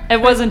 Fair.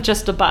 It wasn't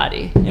just a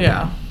body. you Yeah.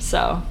 know,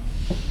 So.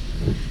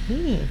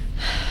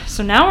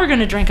 So now we're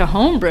gonna drink a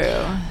homebrew.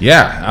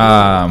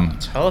 Yeah.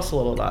 Tell us a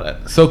little about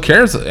it. So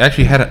Kara's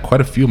actually had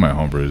quite a few of my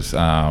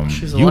homebrews.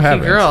 She's a you lucky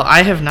haven't. girl.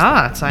 I have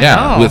not. I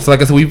Yeah, know. it's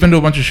like I said, we've been to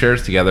a bunch of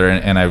shares together,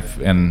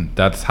 and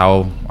that's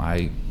how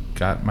I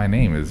got my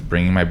name, is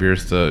bringing my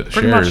beers to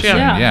Pretty shares. much,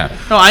 yeah. And, yeah.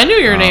 No, I knew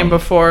your name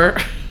before.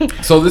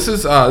 So this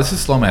is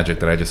Slow Magic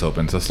that I just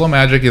opened. So Slow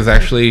Magic is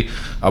actually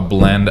a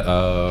blend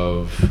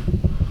of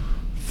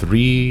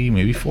 3,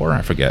 maybe 4,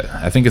 I forget.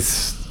 I think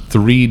it's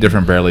 3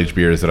 different barrel aged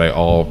beers that I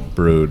all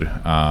brewed.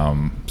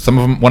 One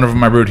of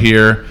them I brewed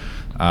here.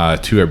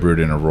 2 I brewed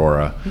in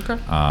Aurora. Okay.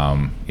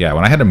 Yeah,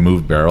 when I had to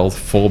move barrels,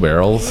 full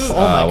barrels, Oh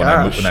my when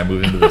gosh. I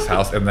moved into this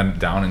house and then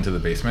down into the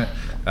basement,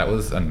 that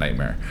was a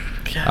nightmare.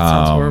 Yeah, that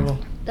sounds horrible.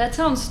 That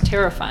sounds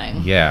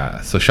terrifying.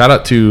 Yeah, so shout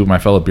out to my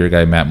fellow beer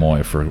guy Matt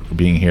Moy for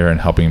being here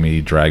and helping me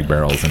drag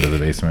barrels into the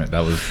basement. That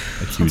was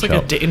a huge Sounds like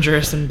help. a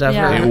dangerous endeavor.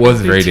 Yeah. It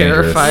was Be very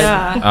dangerous. terrified.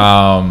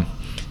 Yeah.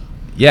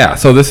 Yeah,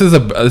 so this is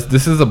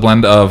a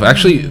blend of,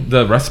 actually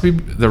the recipe,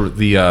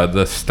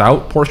 the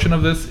stout portion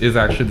of this is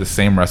actually the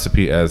same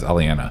recipe as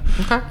Aliena.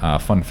 Okay.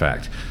 Fun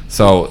fact.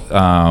 So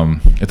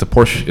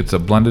it's a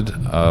blended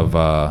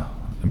of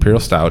imperial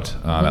stout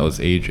that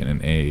was aged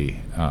in a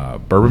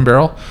bourbon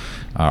barrel,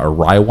 a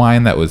rye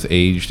wine that was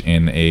aged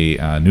in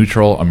a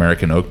neutral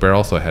American oak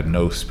barrel, so it had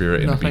no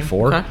spirit in it Nothing.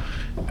 before, Okay.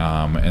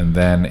 and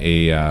then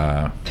a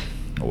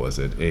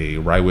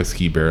rye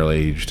whiskey barrel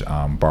aged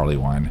barley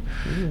wine.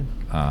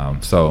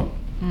 So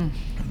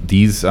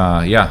these,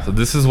 so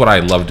this is what I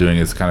love doing,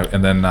 is kind of,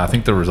 and then I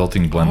think the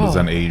resulting blend was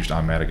then aged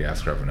on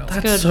Madagascar vanilla.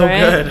 That's good, so right?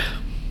 good.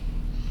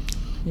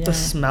 Yeah. The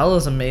smell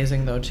is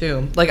amazing though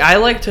too. Like I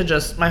like to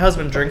just, my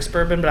husband drinks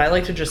bourbon, but I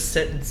like to just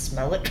sit and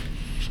smell it.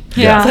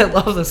 Yeah. 'Cause I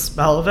love the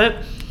smell of it.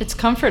 It's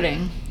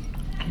comforting.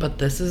 But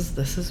this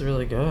is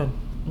really good.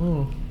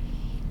 Ooh.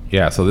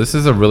 Yeah, so this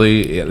is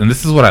and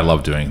this is what I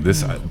love doing.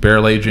 This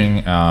barrel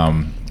aging,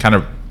 kind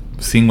of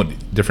seeing what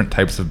different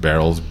types of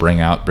barrels bring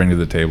to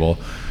the table,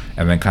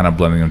 and then kind of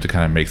blending them to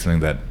kind of make something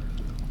that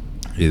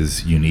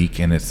is unique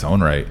in its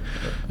own right.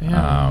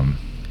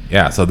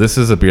 Yeah. So this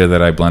is a beer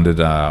that I blended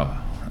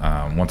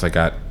once I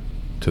got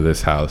to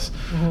this house.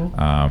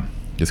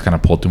 Just kind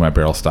of pulled through my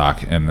barrel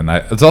stock, and then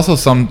it's also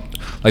some,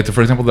 like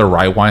for example, the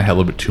rye wine had a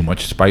little bit too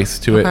much spice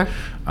to it. Okay.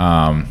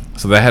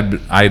 So I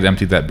had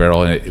emptied that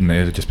barrel, and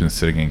it had just been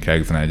sitting in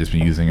kegs, and I had just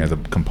been using it as a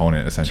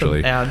component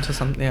essentially. To add to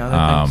some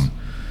other things.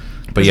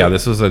 But yeah,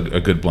 this was a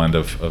good blend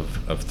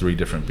of 3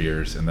 different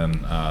beers, and then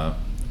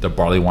the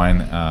barley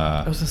wine.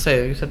 I was gonna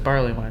say, you said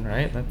barley wine,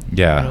 right? That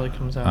Yeah. really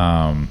comes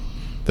out.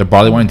 The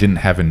barley wine didn't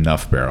have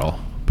enough barrel,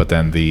 but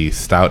then the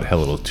stout had a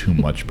little too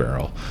much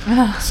barrel.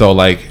 So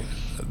like,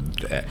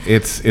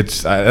 it's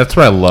that's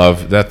what I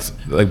love. That's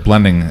like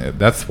blending.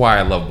 That's why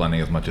I love blending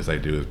as much as I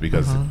do, is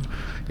because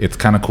it's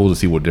kind of cool to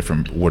see what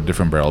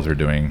different barrels are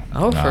doing.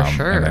 Oh, for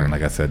sure. And then,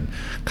 like I said,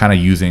 kind of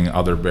using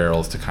other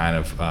barrels to kind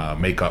of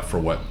make up for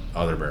what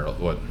other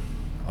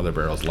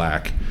barrels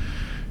lack.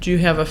 Do you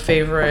have a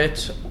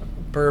favorite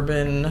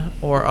bourbon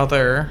or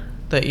other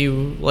that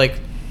you like,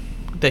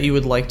 that you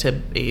would like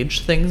to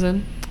age things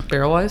in,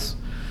 barrel wise?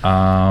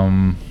 I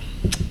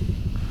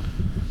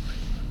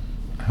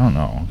don't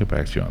know. I'll get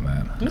back to you on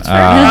that. That's fair.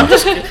 I'm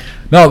just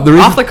No, the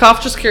reason off the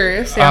cuff, just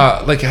curious. Yeah.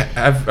 like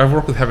I've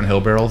worked with Heaven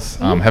Hill barrels.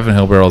 Heaven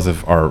Hill barrels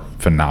are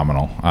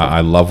phenomenal.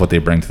 I love what they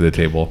bring to the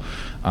table.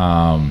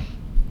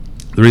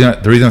 The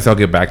reason I say I'll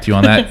get back to you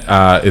on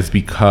that is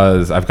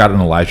because I've got an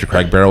Elijah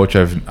Craig barrel, which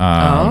I've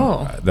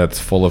that's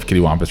full of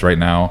kitty wampus right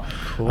now.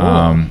 Cool.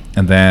 And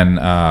then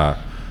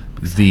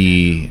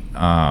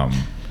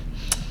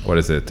what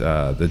is it?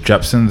 The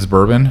Jepson's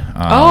bourbon.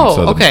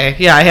 Okay.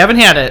 Yeah, I haven't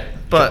had it,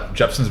 but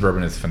Jepson's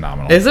bourbon is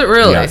phenomenal. is it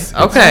really? Yes.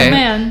 Okay. Oh,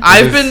 man.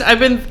 I've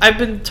It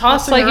been It's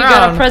tossing like around. you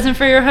got a present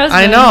for your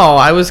husband. I know.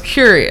 I was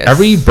curious.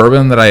 Every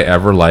bourbon that I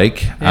ever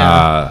like,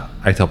 Yeah.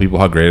 I tell people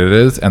how great it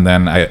is, and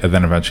then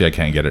eventually I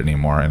can't get it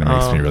anymore, and it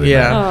makes me really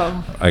yeah.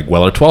 mad. Oh. Like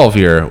Weller 12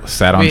 here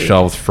sat on Wait.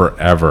 shelves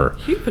forever.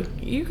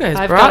 You guys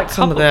I've brought got a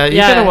some couple. of that. You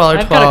yeah, got a Weller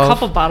 12. I've got a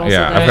couple bottles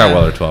Yeah, of that. I've got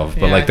Weller 12,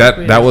 but Yeah, like I think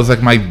we that did. was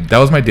like my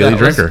daily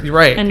drinker. You're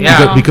right. And yeah.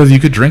 now- Because you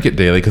could drink it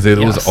daily because it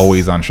was Yes.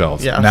 always on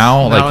shelves. Yes.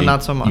 Now, Now like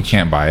not so much. you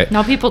can't buy it.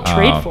 Now people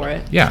trade for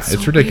it. Yeah, That's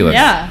it's so ridiculous.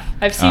 Yeah,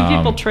 I've seen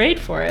people Um, trade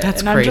for it,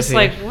 that's and I'm just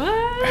crazy. like, what?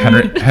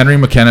 Henry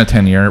McKenna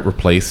 10-year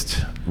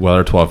replaced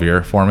Weller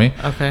 12-year for me.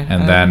 Okay.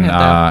 And I then haven't had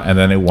that. and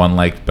then it won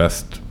like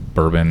best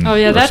bourbon. Oh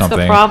yeah, or that's something.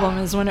 the problem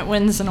is when it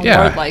wins an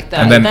Yeah, award like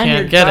that, and then- then Can't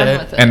you're get done it.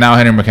 with it. And now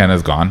Henry McKenna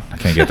is gone. I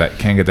can't get that.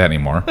 Can't get that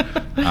anymore.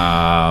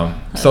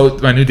 So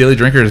my new daily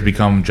drinker has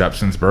become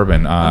Jepson's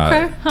bourbon.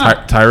 Okay.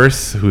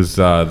 Tyrus, who's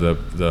the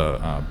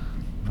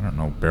I don't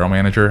know, barrel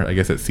manager, I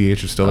guess at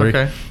CH Distillery.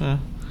 Okay. Yeah.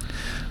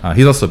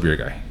 He's also a beer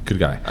guy, good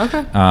guy.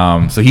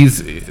 Okay. So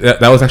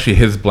that was actually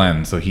his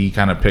blend. So he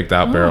kind of picked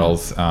out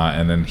barrels,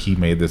 and then he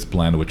made this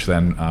blend, which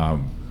then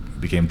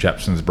became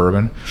Jepson's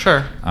bourbon.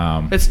 Sure.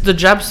 Um, It's the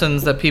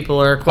Jepsons that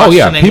people are Oh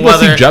questioning. yeah, people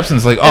see whether,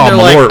 Jepson's like, and oh,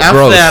 they're more like, F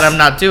gross. that, I'm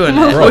not doing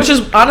it. Gross. Which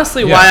is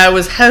honestly Yeah. why I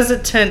was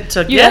hesitant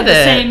to you get have the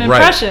it. same Right.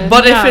 impression.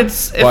 But yeah.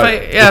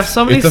 if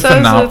somebody it's a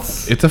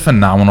says it's a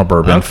phenomenal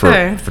bourbon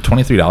Okay. for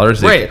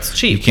 $23. Right, it's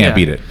cheap, You can't yeah.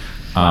 beat it.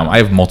 I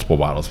have multiple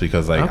bottles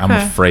because I'm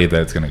Okay. afraid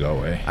that it's gonna go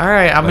away. all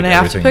right, I'm Like gonna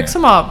have to everything, pick yeah.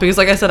 some up because,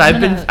 like I said,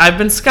 gonna- I've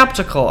been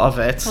skeptical of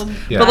it.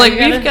 Yeah. But like You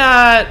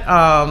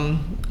gotta-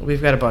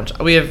 we've got a bunch.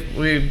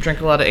 We drink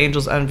a lot of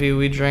Angel's Envy.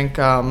 We drink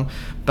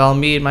Belle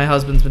Meade. My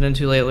husband's been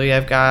into lately.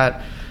 I've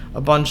got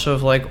a bunch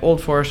of like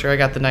Old Forester. I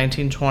got the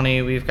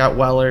 1920. We've got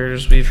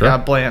Weller's. We've Sure.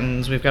 got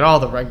Blanton's. We've got all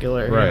the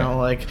regular. Right. You know,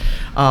 like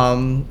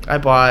I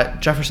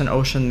bought Jefferson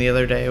Ocean the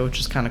other day, which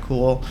is kind of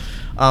cool.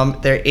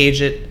 They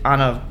age it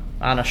on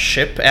a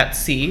ship at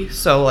sea,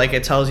 so like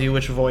it tells you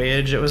which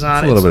voyage it was on.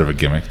 It's a little bit of a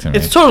gimmick to me.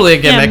 It's totally a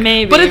gimmick, Yeah,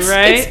 maybe, but it's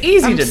right? it's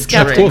easy I'm to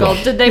skeptical.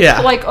 drink. Did they Yeah.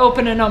 like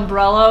open an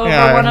umbrella over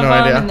Yeah, I one have of no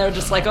them, idea. and they're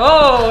just like,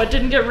 "Oh, it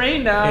didn't get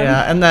rained on."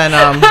 Yeah, and then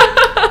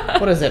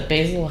what is it?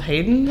 Basil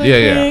Hayden. I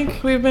Yeah.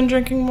 think we've been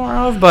drinking more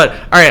of. But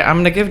all right, I'm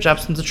gonna give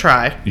Jepson's a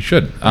try. You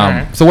should.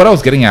 Alright. So what I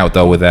was getting at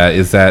though with that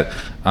is that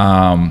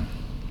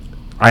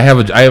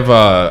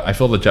I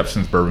filled the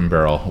Jepson's bourbon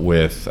barrel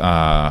with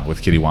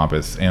Kitty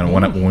Wampus, and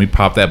when we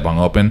pop that bung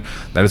open,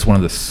 that is one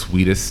of the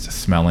sweetest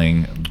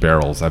smelling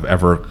barrels I've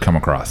ever come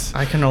across.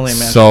 I can only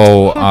imagine.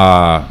 So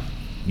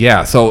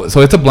yeah, so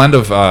it's a blend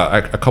of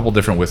a couple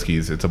different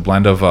whiskeys. It's a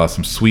blend of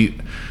some sweet,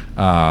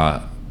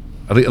 at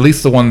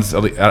least the ones. I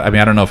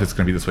mean, I don't know if it's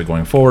going to be this way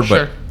going forward,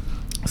 Sure.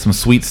 but some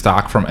sweet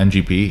stock from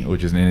NGP,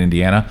 which is in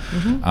Indiana,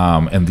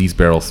 and these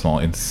barrels smell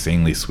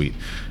insanely sweet.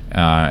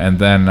 And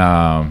then,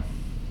 oh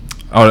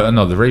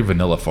no, they're very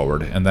vanilla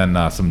forward. And then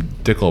some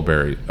Dickel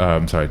barrels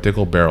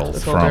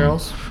Dickel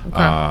barrels?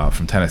 Okay.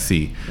 from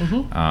Tennessee.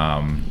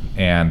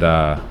 And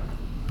I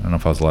don't know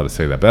if I was allowed to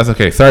say that, but that's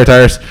okay. Sorry,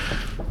 Tires.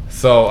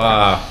 So,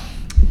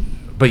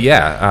 but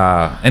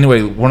yeah.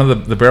 Anyway, one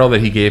of the barrel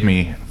that he gave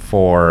me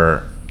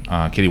for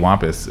Kitty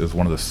Wampus is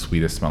one of the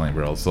sweetest smelling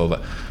barrels.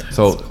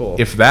 So cool.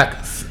 if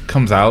that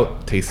comes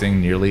out tasting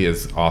nearly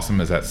as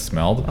awesome as that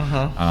smelled,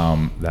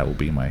 that will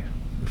be my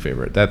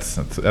favorite. That's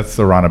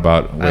the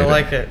roundabout way I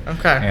like to it.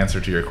 Okay. answer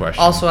to your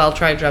question. Also, I'll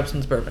try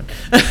Jepson's bourbon.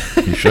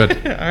 You should.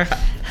 All right.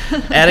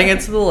 Adding it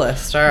to the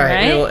list. All right.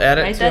 Right. We will add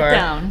it Write to that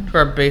down.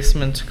 our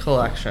basement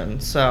collection.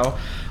 So,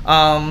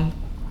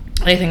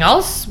 anything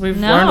else? We've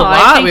No, learned a I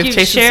lot. think We've you've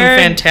tasted some shared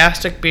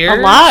fantastic beers.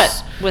 A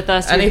lot with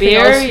us. Your Anything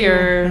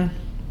beer, else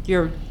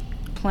your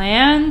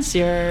plans,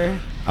 your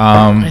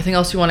Anything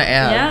else you want to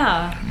add?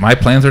 yeah. My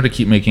plans are to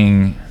keep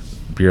making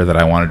beer that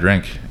I want to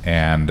drink,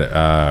 and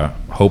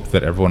hope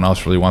that everyone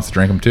else really wants to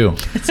drink them too.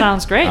 It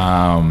sounds great.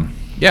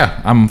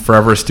 Yeah, I'm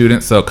forever a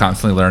student, so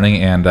constantly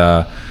learning, and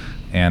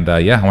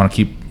yeah, I want to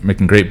keep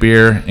making great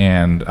beer,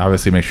 and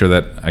obviously make sure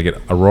that I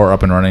get Aurora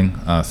up and running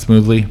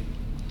smoothly.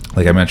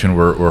 Like I mentioned,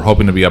 we're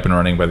hoping to be up and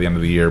running by the end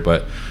of the year,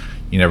 but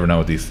you never know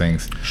with these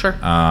things. Sure.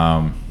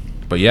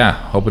 But yeah,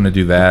 hoping to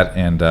do that,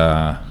 and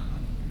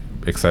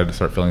excited to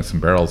start filling some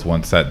barrels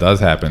once that does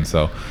happen.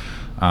 So,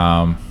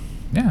 yeah,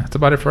 that's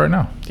about it for right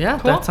now. Yeah,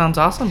 Cool. that sounds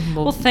awesome.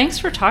 Well, thanks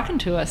for talking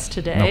to us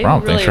today. No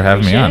problem. Really Thanks for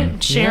having me appreciate on.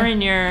 it.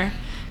 Sharing your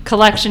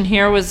collection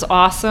here was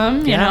awesome.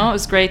 You Yeah. know, it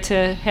was great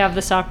to have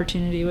this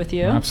opportunity with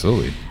you.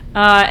 Absolutely.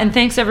 And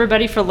thanks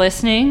everybody for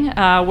listening.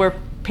 We're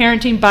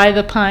parenting by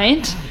the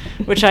pint,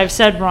 which I've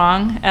said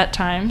wrong at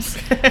times.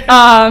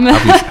 How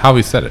have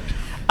you said it?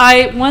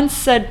 I once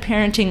said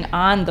parenting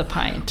on the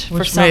pint for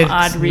Which some made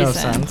odd no reason.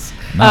 sense.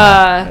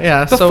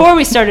 No. Before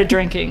we started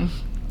drinking.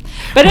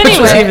 But Which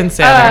was anyway, even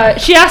sadder.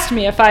 she asked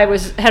me if I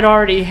had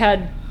already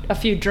had a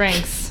few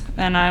drinks,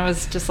 and I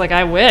was just like,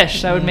 I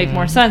wish that would make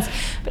more sense.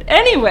 But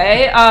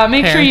anyway,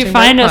 make sure you Parenting by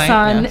find the us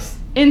pint, on yes.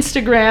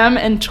 Instagram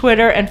and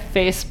Twitter and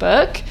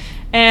Facebook.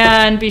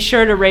 And be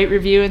sure to rate,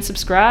 review, and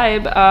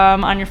subscribe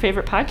on your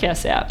favorite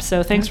podcast app.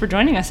 So thanks for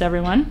joining us,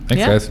 everyone. Thanks,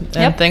 Yeah. guys. And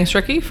Yep. thanks,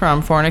 Ricky,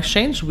 from Foreign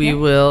Exchange. We Yep.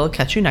 will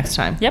catch you next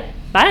time. Yep.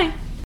 Bye.